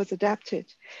music was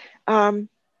adapted, or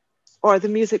the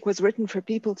music was written for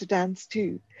people to dance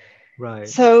to. Right.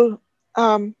 So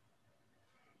I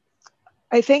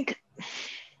think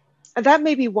that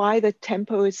may be why the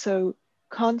tempo is so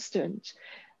constant,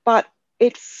 but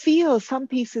some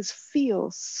pieces feel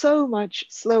so much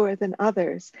slower than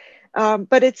others.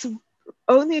 But it's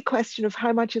only a question of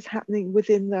how much is happening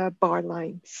within the bar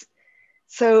lines.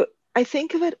 So I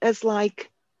think of it as like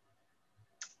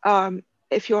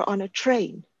if you're on a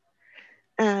train,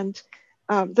 and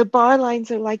the bar lines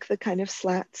are like the kind of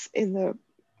slats in the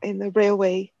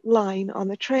railway line on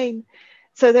the train.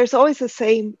 So there's always the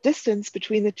same distance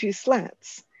between the two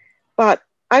slats, but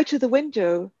out of the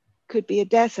window could be a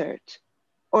desert,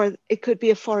 or it could be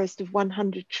a forest of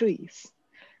 100 trees.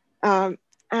 And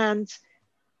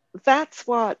that's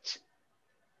what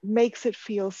makes it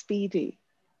feel speedy.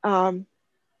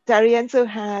 D'Arienzo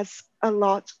has a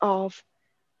lot of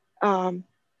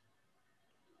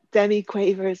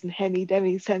demi-quavers and hemi,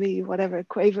 demi, semi, whatever,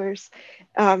 quavers.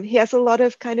 He has a lot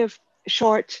of kind of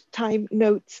short time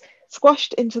notes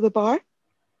squashed into the bar.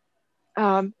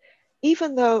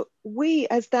 Even though we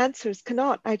as dancers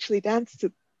cannot actually dance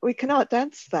to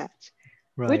that.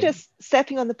 Right. We're just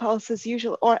stepping on the pulse as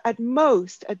usual, or at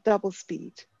most at double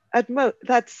speed.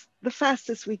 That's the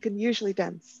fastest we can usually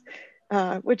dance,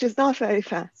 which is not very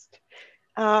fast.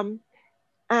 And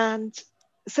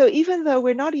so even though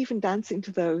we're not even dancing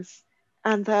to those,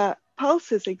 and the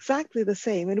pulse is exactly the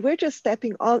same, and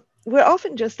we're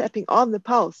often just stepping on the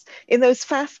pulse. In those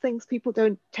fast things, people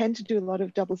don't tend to do a lot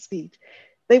of double speed.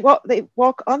 They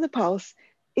walk on the pulse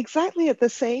exactly at the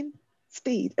same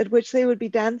speed at which they would be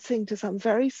dancing to some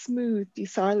very smooth Di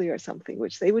Sarli or something,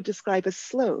 which they would describe as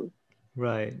slow.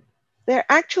 Right. Their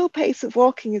actual pace of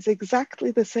walking is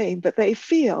exactly the same, but they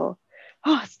feel,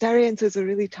 oh, D'Arienzo's are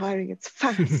really tiring. It's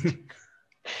fast.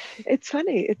 It's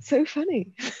funny. It's so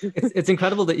funny. It's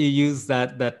incredible that you use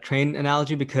that train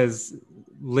analogy, because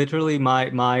literally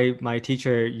my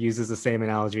teacher uses the same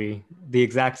analogy, the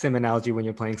exact same analogy when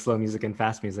you're playing slow music and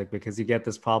fast music, because you get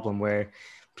this problem where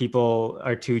people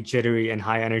are too jittery and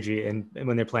high energy and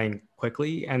when they're playing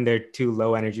quickly, and they're too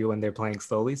low energy when they're playing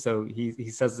slowly. So he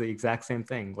says the exact same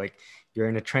thing. Like, you're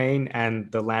in a train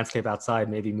and the landscape outside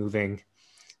may be moving,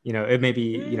 it may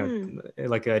be,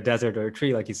 like a desert or a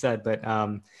tree, like you said,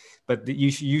 but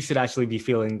you should actually be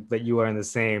feeling that you are in the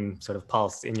same sort of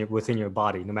pulse within your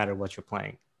body, no matter what you're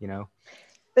playing,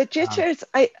 The jitters,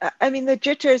 I mean, the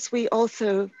jitters we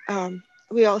also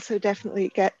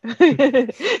definitely get. Do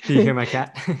you hear my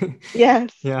cat?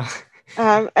 Yes. Yeah.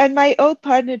 And my old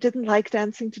partner didn't like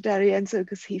dancing to D'Arienzo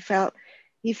because he felt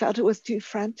it was too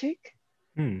frantic.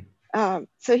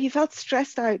 So he felt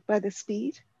stressed out by the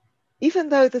speed, even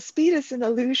though the speed is an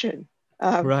illusion.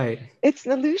 Right. It's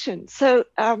an illusion. So,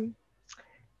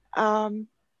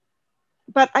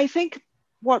 but I think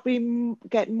what we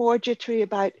get more jittery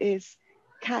about is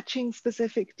catching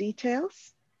specific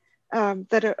details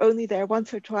that are only there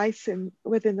once or twice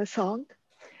within the song.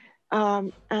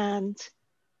 And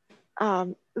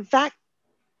that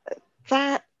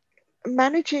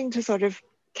managing to sort of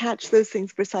catch those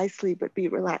things precisely but be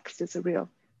relaxed is a real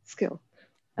skill.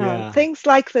 Yeah. Things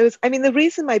like those. I mean, the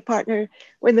reason my partner,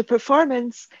 when the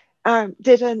performance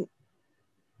didn't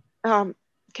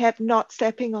kept not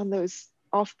stepping on those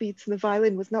offbeats in the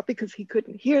violin was not because he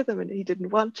couldn't hear them and he didn't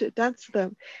want to dance to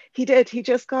them. He did. He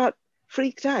just got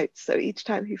freaked out. So each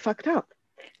time he fucked up.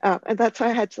 And that's why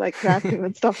I had to like grab him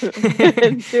and stop him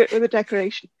and do it with a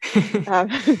decoration,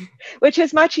 which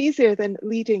is much easier than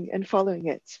leading and following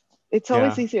it. It's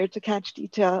always easier to catch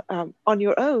detail on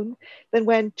your own than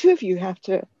when two of you have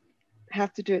to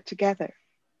do it together.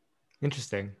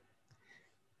 Interesting.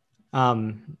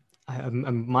 I'm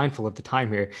mindful of the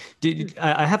time here.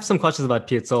 I have some questions about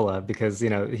Piazzolla because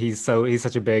he's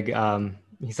such a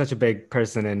big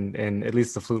person in at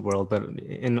least the flute world, but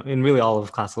in really all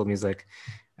of classical music.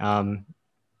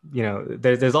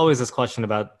 There's always this question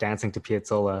about dancing to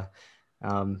Piazzolla,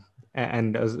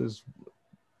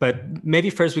 but maybe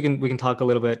first we can talk a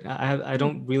little bit. I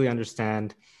don't really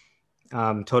understand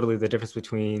totally the difference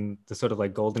between the sort of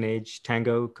like golden age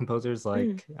tango composers.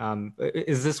 Like,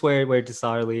 is this where Di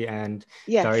Sarli and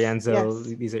D'Arienzo?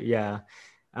 Yes. These are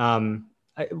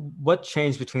what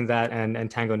changed between that and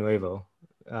Tango Nuevo?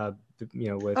 With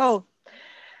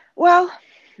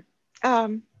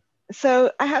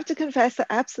so I have to confess that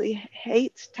I absolutely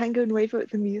hate Tango Nuevo,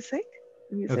 the music.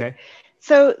 Okay.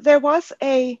 So there was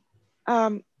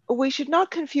we should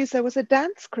not confuse, there was a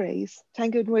dance craze,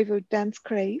 Tango Nuevo dance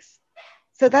craze.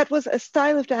 So that was a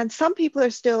style of dance. Some people are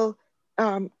still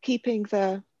keeping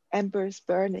the embers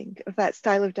burning of that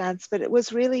style of dance, but it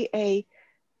was really a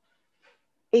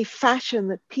fashion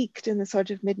that peaked in the sort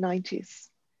of mid-90s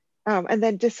and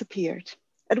then disappeared.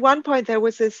 At one point, there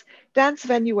was this dance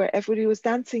venue where everybody was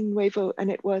dancing Nuevo, and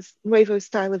it was Nuevo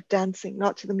style of dancing,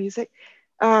 not to the music.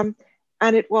 And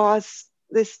it was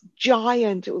this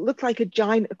giant, it looked like a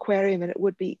giant aquarium, and it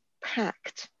would be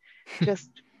packed, just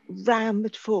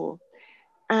rammed full.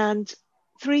 And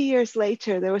 3 years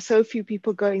later, there were so few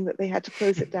people going that they had to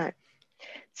close it down.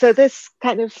 So this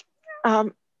kind of,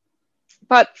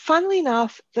 but funnily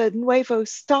enough, the Nuevo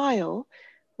style,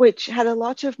 which had a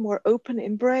lot of more open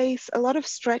embrace, a lot of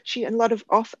stretchy and a lot of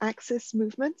off-axis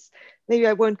movements. Maybe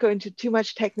I won't go into too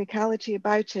much technicality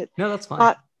about it. No, that's fine.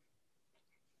 But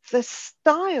the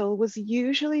style was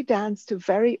usually danced to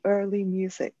very early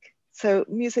music. So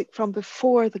music from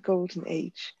before the Golden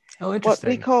Age. Oh,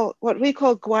 interesting. What we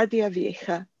call Guardia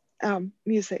Vieja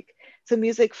music. So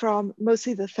music from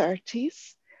mostly the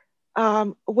 30s,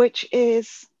 which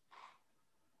is,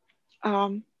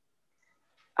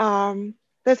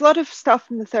 there's a lot of stuff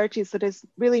from the 30s that is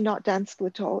really not danceable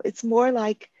at all. It's more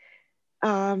like,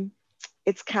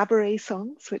 it's cabaret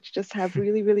songs, which just have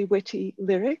really, really witty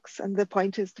lyrics. And the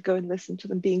point is to go and listen to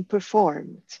them being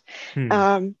performed.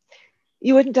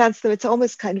 You wouldn't dance them. It's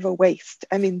almost kind of a waste.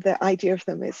 I mean, the idea of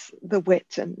them is the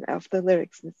wit and of the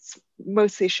lyrics. And it's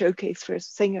mostly a showcase for a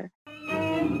singer.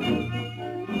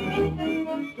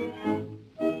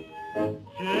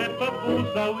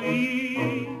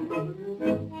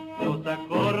 Los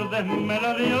acordes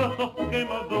melodiosos que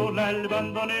modula el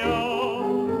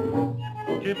bandoneón,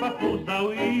 che papusa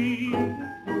oí,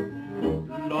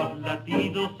 los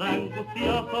latidos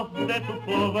angustiosos de tu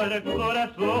pobre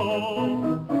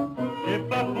corazón, che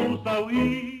papusa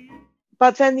oí.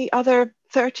 But then the other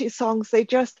 30 songs,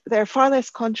 they're far less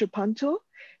contrapuntal.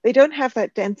 They don't have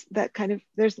that dense, that kind of,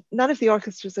 there's none of the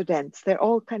orchestras are dense. They're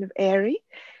all kind of airy,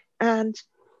 and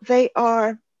they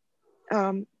are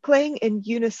playing in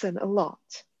unison a lot,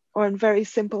 or in very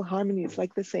simple harmonies,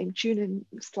 like the same tune in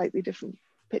slightly different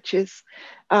pitches,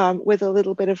 with a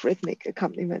little bit of rhythmic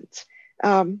accompaniment.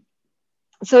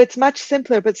 So it's much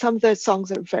simpler, but some of the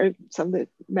songs are some of the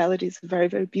melodies are very,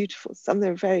 very beautiful. Some of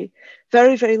them are very,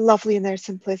 very, very lovely in their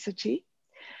simplicity.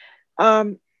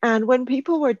 And when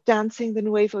people were dancing the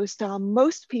Nuevo style,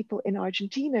 most people in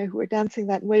Argentina who were dancing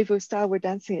that Nuevo style were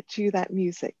dancing it to that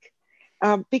music.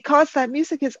 Because that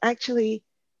music is actually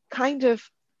kind of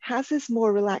has this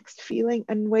more relaxed feeling,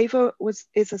 and Nuevo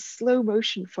is a slow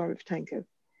motion form of tango.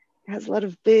 It has a lot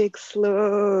of big,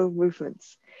 slow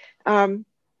movements.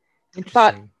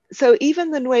 But so even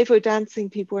the Nuevo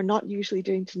dancing people are not usually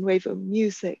doing to Nuevo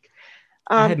music.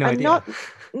 I had no idea.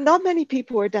 Not many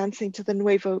people were dancing to the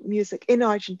Nuevo music in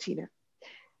Argentina.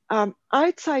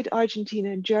 Outside Argentina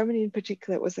and Germany in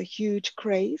particular, it was a huge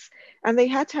craze, and they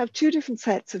had to have two different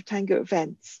sets of tango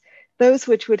events. those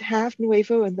which would have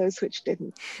Nuevo and those which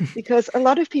didn't. Because a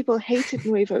lot of people hated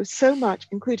Nuevo so much,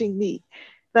 including me,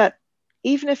 that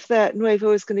even if the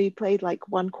Nuevo was going to be played like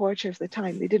 1/4 of the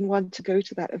time, they didn't want to go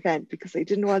to that event because they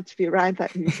didn't want to be around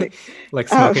that music. Like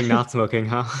smoking, not smoking,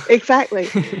 huh? Exactly.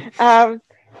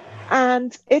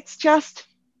 And it's just,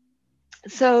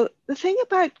 so the thing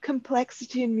about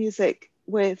complexity in music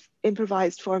with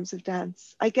improvised forms of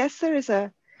dance, I guess there is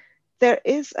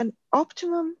an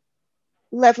optimum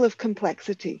level of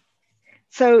complexity.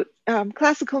 So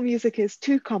classical music is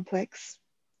too complex,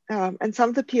 and some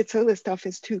of the Piazzolla stuff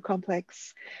is too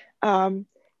complex.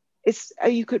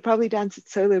 You could probably dance it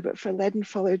solo, but for led and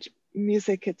followed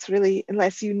music, it's really,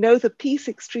 unless you know the piece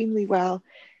extremely well,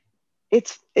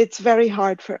 it's very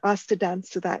hard for us to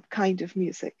dance to that kind of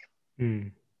music.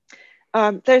 Mm.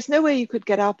 There's no way you could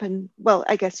get up and, well,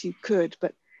 I guess you could,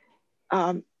 but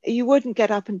you wouldn't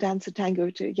get up and dance a tango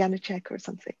to Janáček or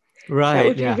something. Right. That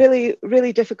would be really,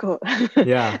 really difficult.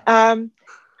 Yeah.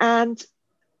 And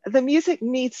the music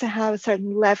needs to have a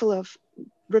certain level of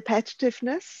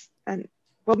repetitiveness. And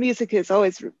well, music is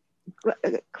always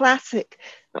classic,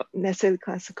 not necessarily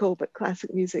classical, but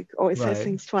classic music always says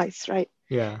things twice, right?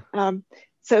 Yeah.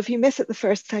 So if you miss it the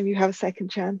first time, you have a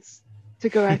second chance to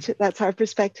go at it. That's our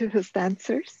perspective as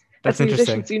dancers. That's as musicians,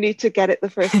 interesting. You need to get it the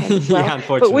first time as well. Yeah,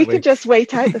 unfortunately. But we could just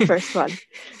wait out the first one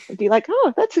and be like,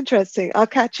 oh, that's interesting. I'll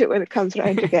catch it when it comes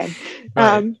around again.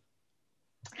 Right.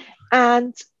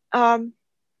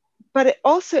 But it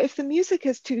also, if the music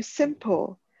is too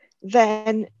simple,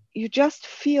 then you just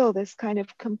feel this kind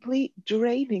of complete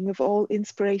draining of all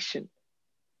inspiration.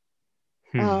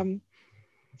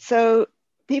 So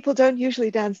people don't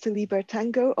usually dance to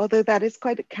Libertango, although that is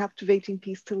quite a captivating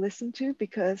piece to listen to,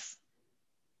 because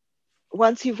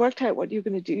once you've worked out what you're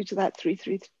going to do to that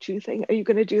 3-3-2 thing, are you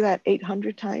going to do that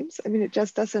 800 times? I mean, it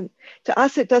just doesn't, to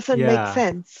us, it doesn't make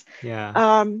sense.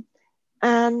 Yeah.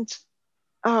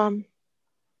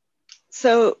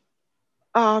 So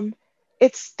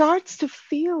it starts to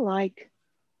feel like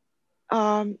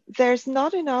there's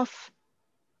not enough,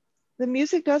 the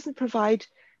music doesn't provide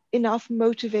enough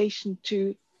motivation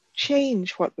to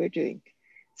change what we're doing.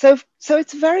 So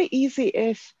it's very easy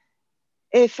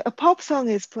if a pop song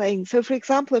is playing. So for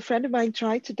example, a friend of mine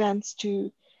tried to dance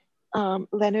to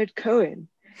Leonard Cohen,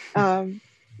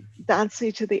 Dance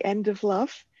Me to the End of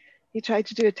Love. He tried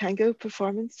to do a tango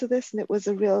performance to this, and it was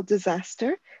a real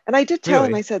disaster. And I did tell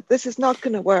him, I said, this is not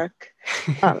going to work.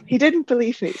 He didn't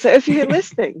believe me. So if you're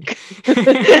listening,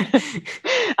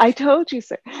 I told you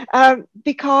so.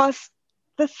 Because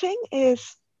the thing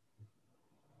is,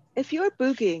 if you're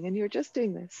boogieing and you're just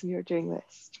doing this and you're doing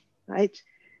this, right?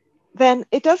 Then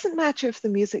it doesn't matter if the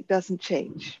music doesn't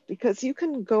change, because you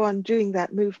can go on doing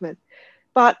that movement.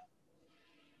 But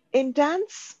in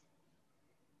dance,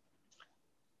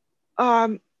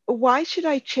 why should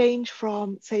I change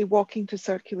from, say, walking to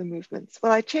circular movements?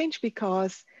 Well, I changed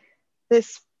because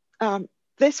this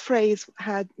phrase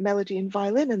had melody in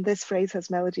violin and this phrase has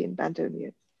melody in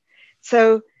bandoneon.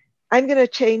 So I'm going to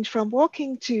change from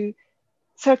walking to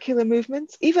circular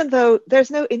movements, even though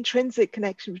there's no intrinsic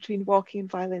connection between walking and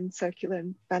violin, circular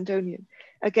and bandoneon.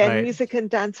 Again, music and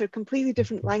dance are completely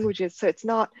different languages, so it's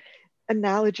not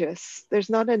analogous. There's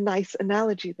not a nice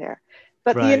analogy there.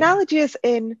 But the analogy is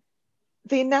in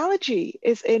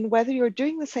whether you're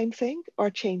doing the same thing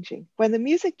or changing. When the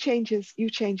music changes,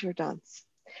 you change your dance.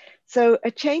 So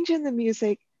a change in the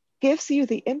music gives you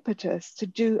the impetus to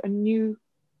do a new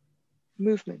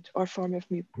movement or form of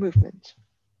movement.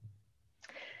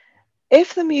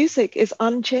 If the music is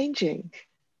unchanging,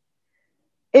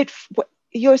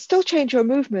 you'll still change your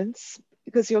movements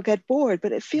because you'll get bored,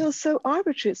 but it feels so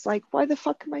arbitrary. It's like, why the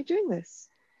fuck am I doing this?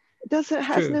 It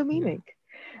has no meaning.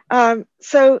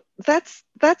 So that's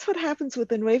what happens with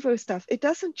the Nuevo stuff. It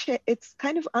doesn't it's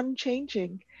kind of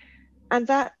unchanging, and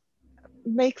that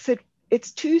makes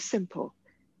it's too simple.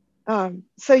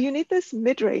 So you need this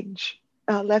mid-range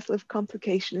level of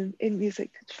complication in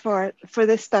music for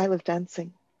this style of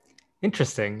dancing.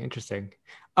 Interesting.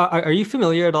 Are you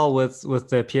familiar at all with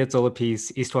the Piazzolla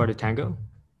piece Histoire de Tango?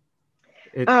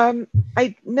 I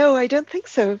don't think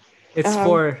so.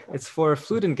 It's for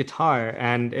flute and guitar,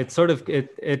 and it sort of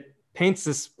it paints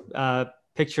this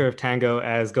picture of tango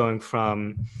as going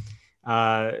from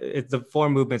the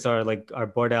four movements are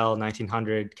Bordel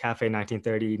 1900, Cafe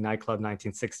 1930, Nightclub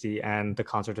 1960, and the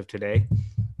Concert of Today.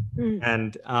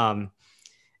 And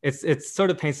it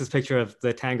sort of paints this picture of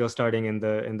the tango starting in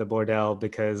the Bordel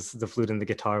because the flute and the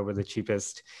guitar were the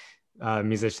cheapest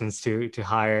musicians to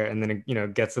hire, and then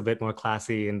it gets a bit more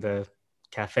classy in the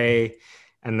cafe,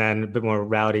 and then a bit more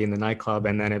rowdy in the nightclub,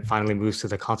 and then it finally moves to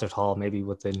the concert hall, maybe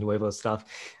with the Nuevo stuff.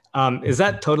 Is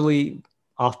that totally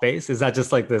off base? Is that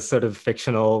just like this sort of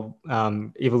fictional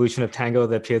evolution of tango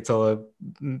that Piazzolla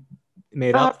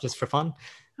made up just for fun?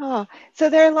 So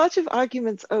there are lots of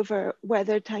arguments over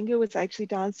whether tango was actually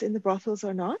danced in the brothels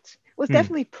or not. It was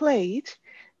definitely played,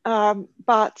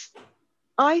 but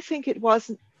I think it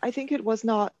wasn't. I think it was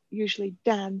not usually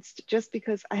danced, just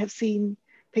because I have seen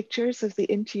pictures of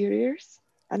the interiors,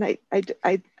 and I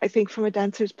think from a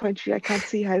dancer's point of view, I can't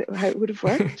see how it would have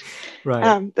worked.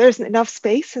 Right. There isn't enough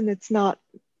space, and it's not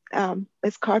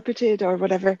as carpeted or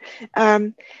whatever.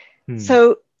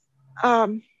 So.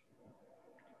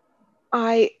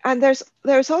 And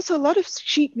there's also a lot of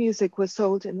sheet music was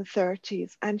sold in the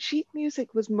 30s, and sheet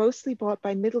music was mostly bought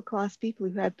by middle class people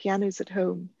who had pianos at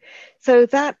home. So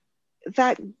that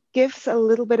gives a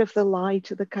little bit of the lie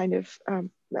to the kind of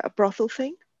brothel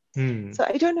thing. So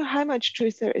I don't know how much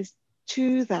truth there is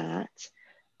to that,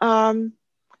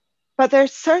 but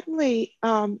there's certainly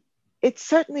it's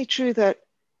certainly true that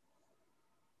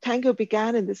tango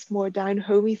began in this more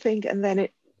down-homey thing, and then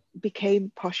it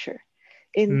became posher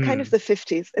in kind of the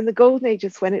 50s. In the golden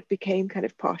ages, when it became kind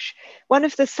of posh. One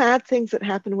of the sad things that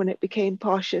happened when it became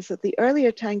posh is that the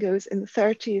earlier tangos in the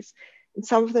 30s, and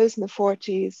some of those in the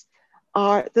 40s,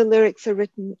 the lyrics are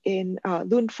written in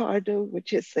Lunfardo,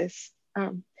 which is this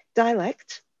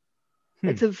dialect.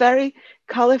 It's a very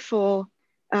colorful,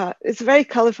 and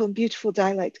beautiful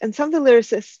dialect. And some of the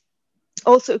lyricists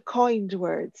also coined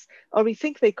words, or we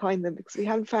think they coined them because we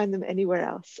haven't found them anywhere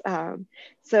else.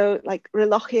 So like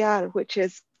relojear,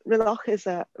 reloj is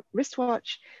a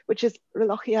wristwatch, which is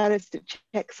relojear is to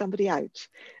check somebody out.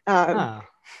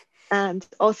 And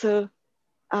also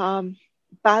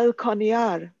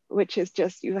balconear, which is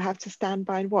just you have to stand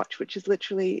by and watch, which is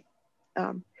literally,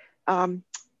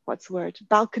 what's the word?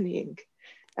 Balconying.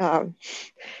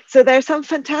 So there's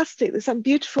some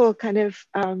beautiful kind of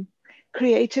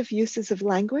creative uses of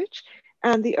language,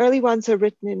 and the early ones are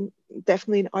written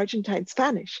definitely in Argentine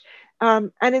Spanish.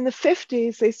 And in the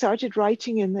 50s, they started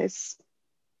writing in this.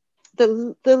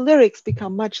 The lyrics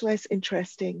become much less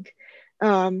interesting,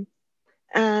 and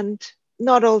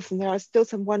not all of them. There are still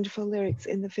some wonderful lyrics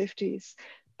in the 50s,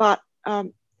 but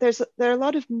there are a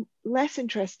lot of less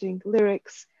interesting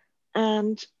lyrics,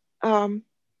 and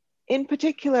in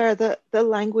particular, the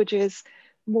language is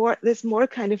there's more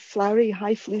kind of flowery,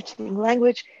 high fluting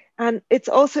language, and it's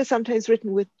also sometimes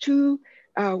written with tu,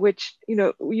 which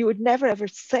you would never ever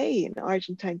say in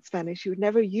Argentine Spanish. You would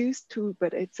never use tu,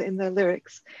 but it's in the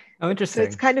lyrics. Oh, interesting. So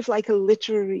it's kind of like a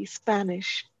literary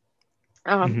Spanish,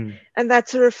 and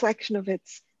that's a reflection of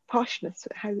its poshness,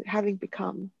 having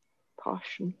become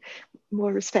posh and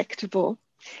more respectable.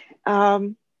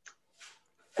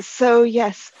 So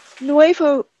yes,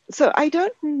 nuevo. So I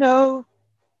don't know.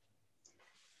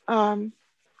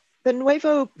 The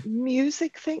nuevo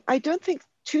music thing, I don't think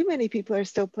too many people are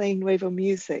still playing nuevo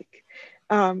music.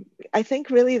 I think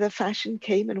really the fashion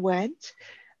came and went.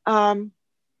 But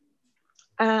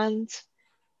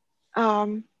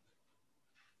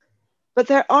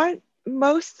there aren't,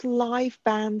 most live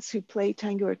bands who play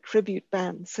tango are tribute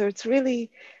bands. So it's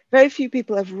really, very few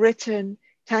people have written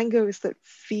tangos that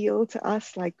feel to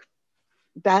us like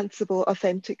danceable,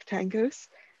 authentic tangos.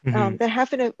 There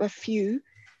have been a few,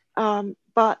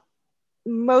 but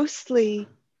mostly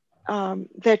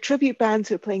they're tribute bands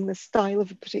who are playing the style of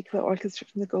a particular orchestra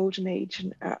from the golden age.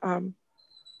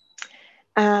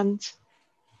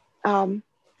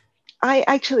 I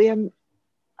actually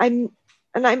I'm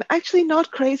actually not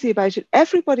crazy about it.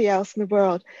 Everybody else in the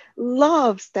world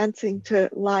loves dancing to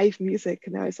live music.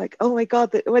 And I was like, oh my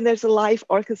God, when there's a live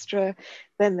orchestra,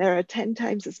 then there are 10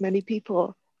 times as many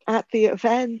people at the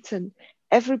event, and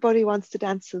everybody wants to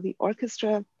dance to the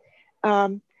orchestra.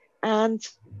 I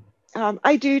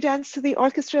do dance to the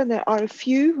orchestra, and there are a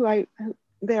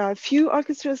few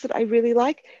orchestras that I really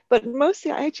like, but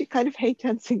mostly I actually kind of hate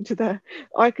dancing to the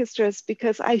orchestras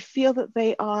because I feel that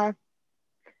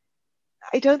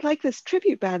I don't like this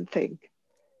tribute band thing.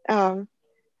 I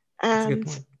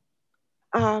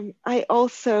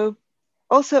also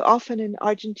often in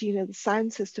Argentina, the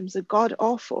sound systems are god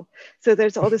awful. So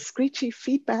there's all this screechy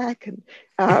feedback, and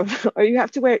or you have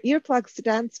to wear earplugs to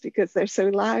dance because they're so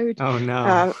loud. Oh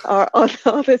no. Or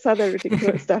all this other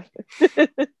ridiculous stuff.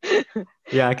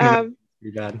 Yeah, I can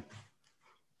be bad.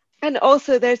 And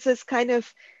also there's this kind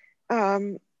of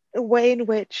way in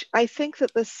which I think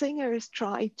that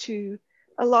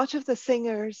a lot of the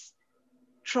singers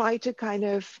try to kind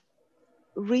of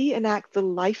reenact the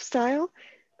lifestyle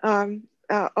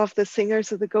of the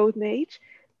singers of the golden age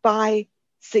by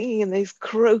singing in these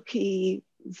croaky,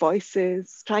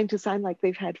 voices, trying to sound like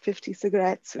they've had 50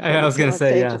 cigarettes before I they was go gonna on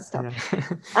say, stage and yes. stuff.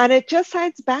 Yeah. And it just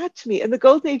sounds bad to me. And the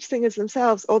Golden Age singers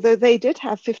themselves, although they did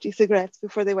have 50 cigarettes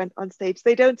before they went on stage,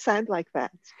 they don't sound like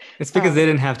that. It's because they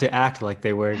didn't have to act like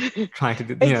they were trying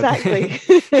to, Exactly.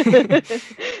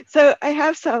 So I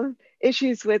have some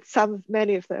issues with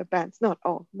many of the bands, not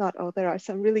all. There are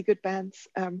some really good bands.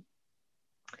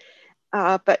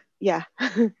 But yeah.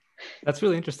 That's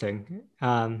really interesting.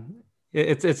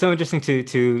 It's so interesting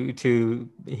to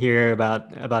hear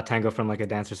about tango from like a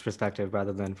dancer's perspective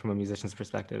rather than from a musician's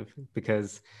perspective,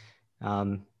 because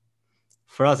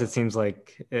for us it seems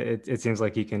like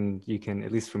you can,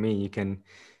 at least for me, you can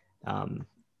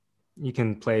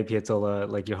play Piazzolla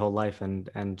like your whole life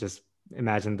and just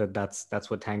imagine that that's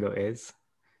what tango is.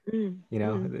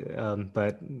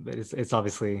 But it's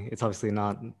obviously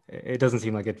not. It doesn't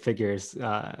seem like it figures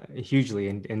hugely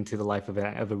into the life of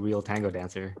a real tango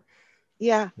dancer.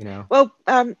 Yeah. Well,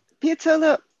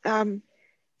 Piazzolla.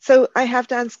 So I have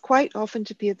danced quite often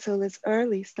to Piazzolla's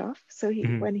early stuff. So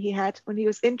when he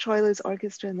was in Troilo's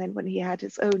orchestra, and then when he had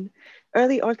his own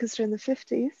early orchestra in the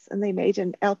 50s, and they made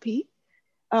an LP,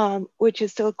 which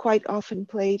is still quite often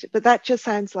played. But that just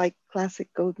sounds like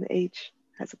classic Golden Age.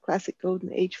 Has a classic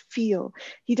Golden Age feel.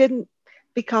 He didn't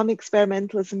become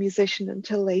experimental as a musician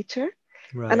until later.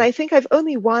 Right. And I think I've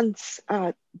only once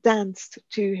danced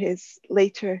to his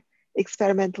later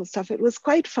experimental stuff. It was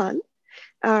quite fun.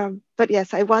 But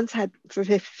yes, I once had for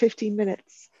 15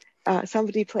 minutes,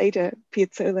 somebody played a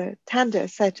Piazzolla Tanda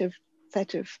set of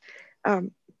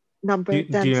number.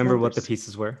 Do you remember what the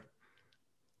pieces were?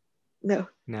 No.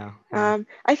 No. Yeah.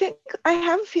 I think I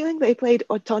have a feeling they played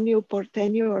Otoño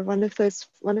Porteño, or one of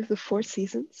the 4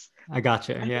 seasons. I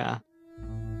gotcha. Yeah.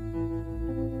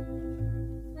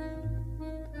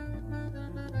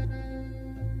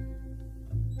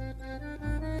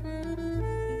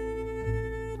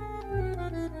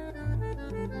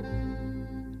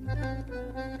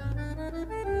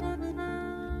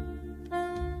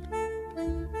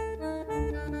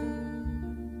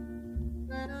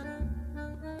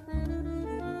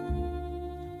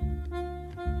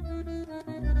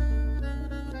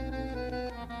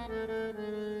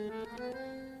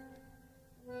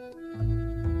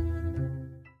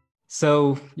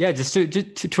 So yeah, just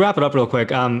to wrap it up real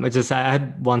quick, I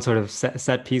had one sort of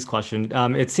set piece question.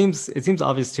 It seems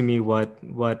obvious to me what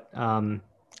a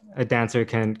dancer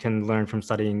can learn from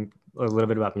studying a little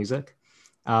bit about music,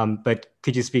 but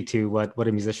could you speak to what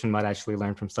a musician might actually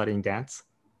learn from studying dance?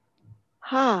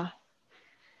 Gosh,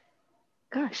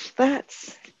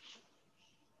 that's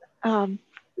I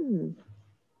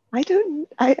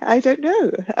don't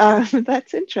know.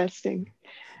 That's interesting.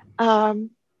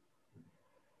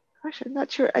 Gosh, I'm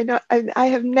not sure. I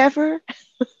have never,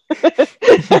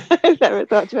 I've never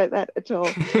thought about that at all.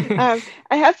 I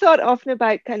have thought often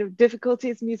about kind of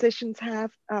difficulties musicians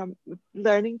have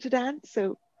learning to dance.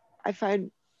 So I found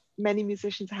many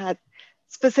musicians had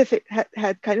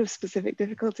kind of specific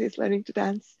difficulties learning to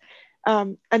dance,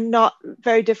 and not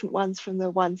very different ones from the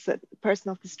ones that the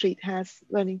person off the street has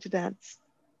learning to dance.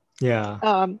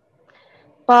 Yeah.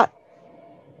 But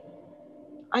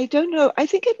I don't know. I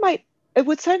think it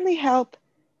would certainly help.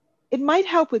 It might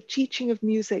help with teaching of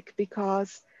music,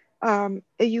 because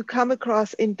you come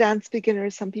across in dance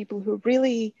beginners some people who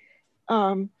really,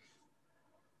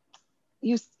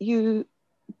 you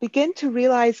begin to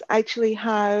realize actually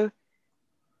how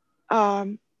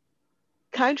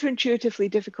counterintuitively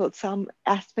difficult some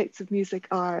aspects of music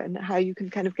are, and how you can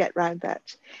kind of get around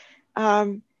that.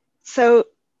 So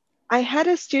I had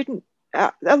a student,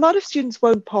 a lot of students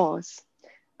won't pause.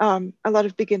 A lot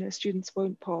of beginner students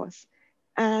won't pause.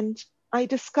 And I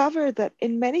discovered that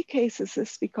in many cases,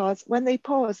 it's because when they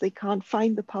pause, they can't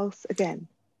find the pulse again.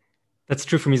 That's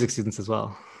true for music students as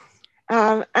well.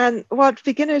 And what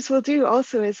beginners will do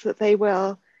also is that they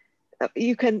will,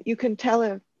 you can tell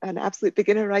an absolute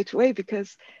beginner right away,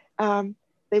 because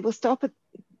they will stop at,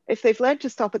 if they've learned to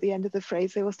stop at the end of the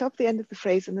phrase, they will stop at the end of the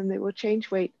phrase, and then they will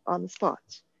change weight on the spot.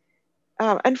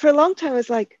 And for a long time, I was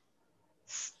like,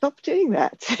 stop doing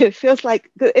that. It feels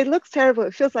like, it looks terrible.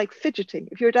 It feels like fidgeting.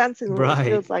 If you're dancing, right, it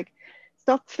feels like,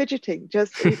 stop fidgeting.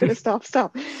 Just, you're going to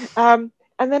stop. And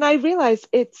then I realized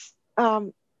that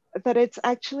it's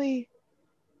actually,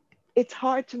 it's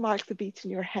hard to mark the beat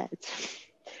in your head.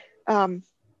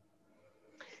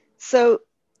 So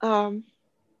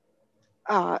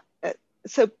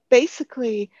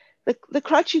basically, the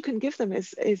crutch you can give them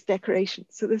is decoration.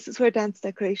 So this is where dance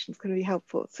decoration is going to be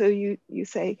helpful. So you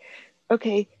say,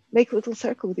 okay, make a little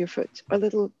circle with your foot,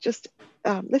 or just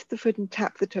lift the foot and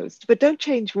tap the toes, but don't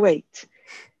change weight,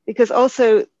 because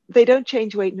also they don't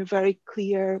change weight in a very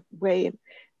clear way. And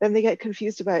then they get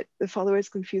confused about, the followers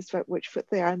confused about which foot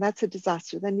they are, and that's a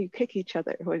disaster. Then you kick each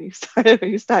other when you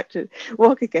start to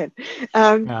walk again.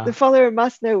 The follower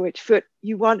must know which foot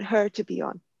you want her to be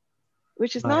on,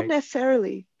 which is not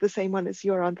necessarily the same one as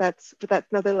you're on. That's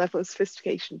another level of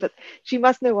sophistication. But she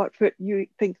must know what foot you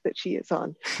think that she is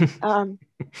on,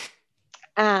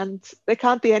 and there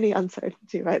can't be any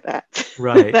uncertainty about that.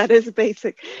 Right. That is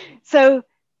basic. So,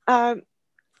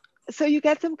 so you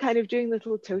get them kind of doing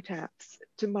little toe taps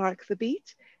to mark the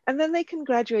beat, and then they can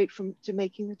graduate to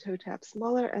making the toe tap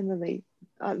smaller, and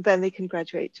then they can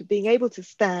graduate to being able to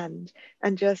stand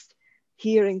and just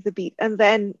hearing the beat. And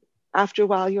then after a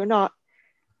while,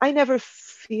 I never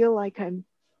feel like I'm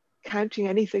counting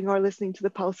anything or listening to the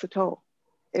pulse at all.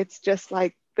 It's just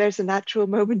like there's a natural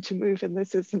moment to move, and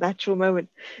this is a natural moment.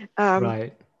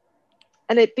 Right.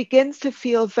 And it begins to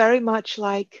feel very much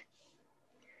like,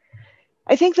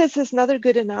 I think this is another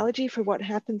good analogy for what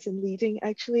happens in leading.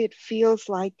 Actually, it feels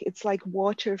like it's like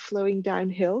water flowing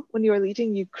downhill. When you're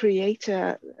leading, you create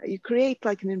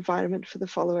like an environment for the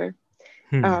follower.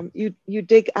 You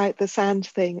dig out the sand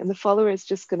thing, and the follower is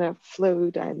just going to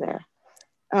flow down there.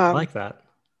 I like that.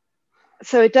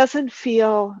 So it doesn't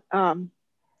feel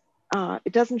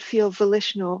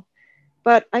volitional,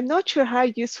 but I'm not sure how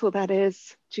useful that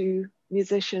is to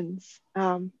musicians.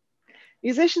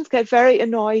 Musicians get very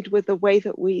annoyed with the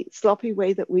sloppy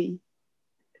way that we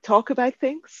talk about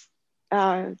things.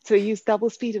 So we use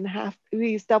double time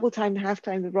and half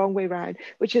time the wrong way around,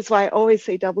 which is why I always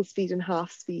say double speed and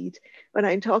half speed when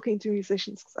I'm talking to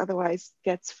musicians, because otherwise it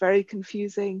gets very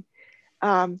confusing.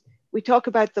 We talk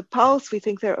about the pulse. We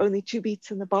think there are only 2 beats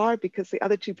in the bar because the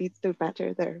other 2 beats don't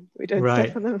matter. We don't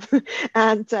step on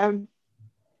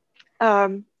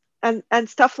them. And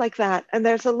stuff like that. And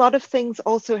there's a lot of things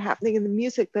also happening in the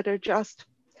music that are just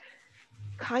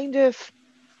kind of,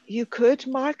 you could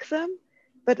mark them,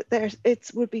 but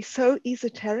it would be so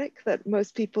esoteric that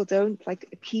most people don't, like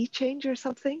a key change or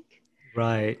something.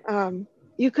 Right.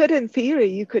 You could, in theory,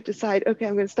 you could decide, okay,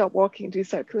 I'm going to stop walking and do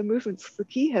circular movements because the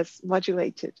key has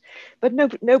modulated, but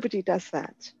nobody does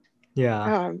that.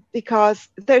 Yeah. Because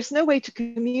there's no way to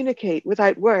communicate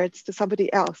without words to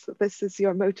somebody else that this is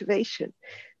your motivation.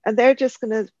 And they're just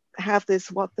going to have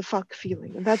this what the fuck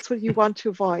feeling. And that's what you want to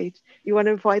avoid. You want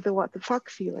to avoid the what the fuck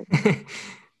feeling.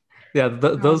 Yeah,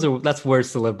 that's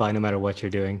words to live by no matter what you're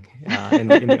doing in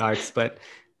the arts. But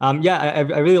I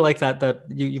really like that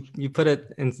you put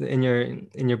it in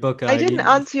your book. I didn't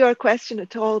answer your question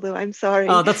at all, though. I'm sorry.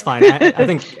 Oh, that's fine. I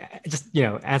think just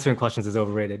answering questions is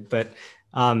overrated. But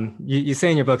you say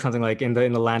in your book something like, in the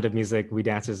land of music, we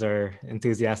dancers are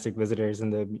enthusiastic visitors,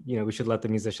 and we should let the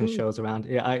musicians show us around.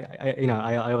 Yeah,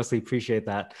 I obviously appreciate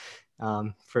that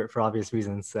for obvious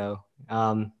reasons. So,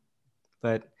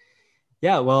 but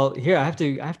yeah, well, here I have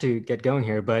to get going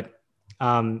here, but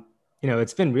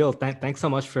it's been real. Thanks so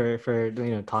much for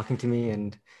talking to me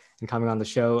and coming on the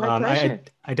show. My pleasure.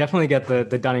 I definitely get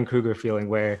the Dunning-Kruger feeling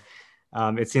where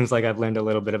it seems like I've learned a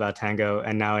little bit about tango,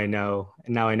 and now I know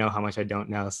how much I don't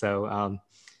know. So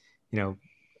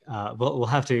we'll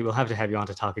have to have you on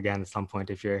to talk again at some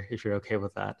point if you're okay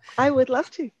with that. I would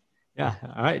love to. Yeah.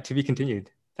 All right. To be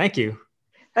continued. Thank you.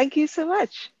 Thank you so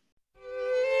much.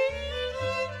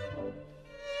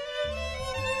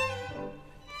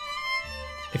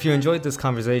 If you enjoyed this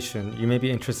conversation, you may be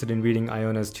interested in reading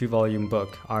Iona's 2-volume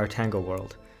book, Our Tango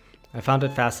World. I found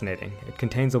it fascinating. It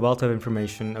contains a wealth of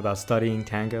information about studying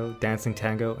tango, dancing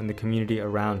tango, and the community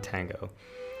around tango.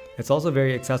 It's also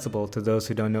very accessible to those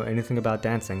who don't know anything about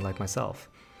dancing like myself.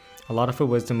 A lot of her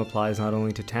wisdom applies not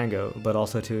only to tango, but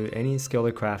also to any skill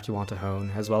or craft you want to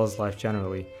hone, as well as life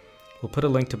generally. We'll put a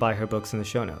link to buy her books in the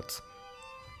show notes.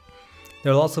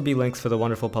 There will also be links for the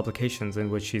wonderful publications in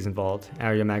which she's involved,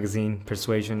 Aria Magazine,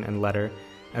 Persuasion, and Letter,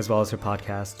 as well as her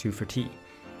podcast, Two for Tea.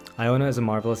 Iona is a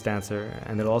marvelous dancer,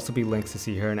 and there will also be links to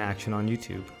see her in action on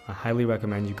YouTube. I highly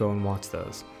recommend you go and watch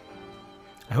those.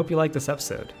 I hope you liked this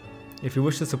episode. If you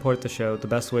wish to support the show, the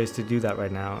best ways to do that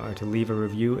right now are to leave a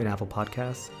review in Apple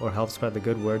Podcasts or help spread the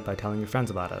good word by telling your friends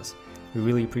about us. We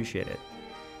really appreciate it.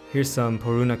 Here's some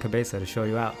Por una Cabeza to show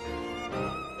you out.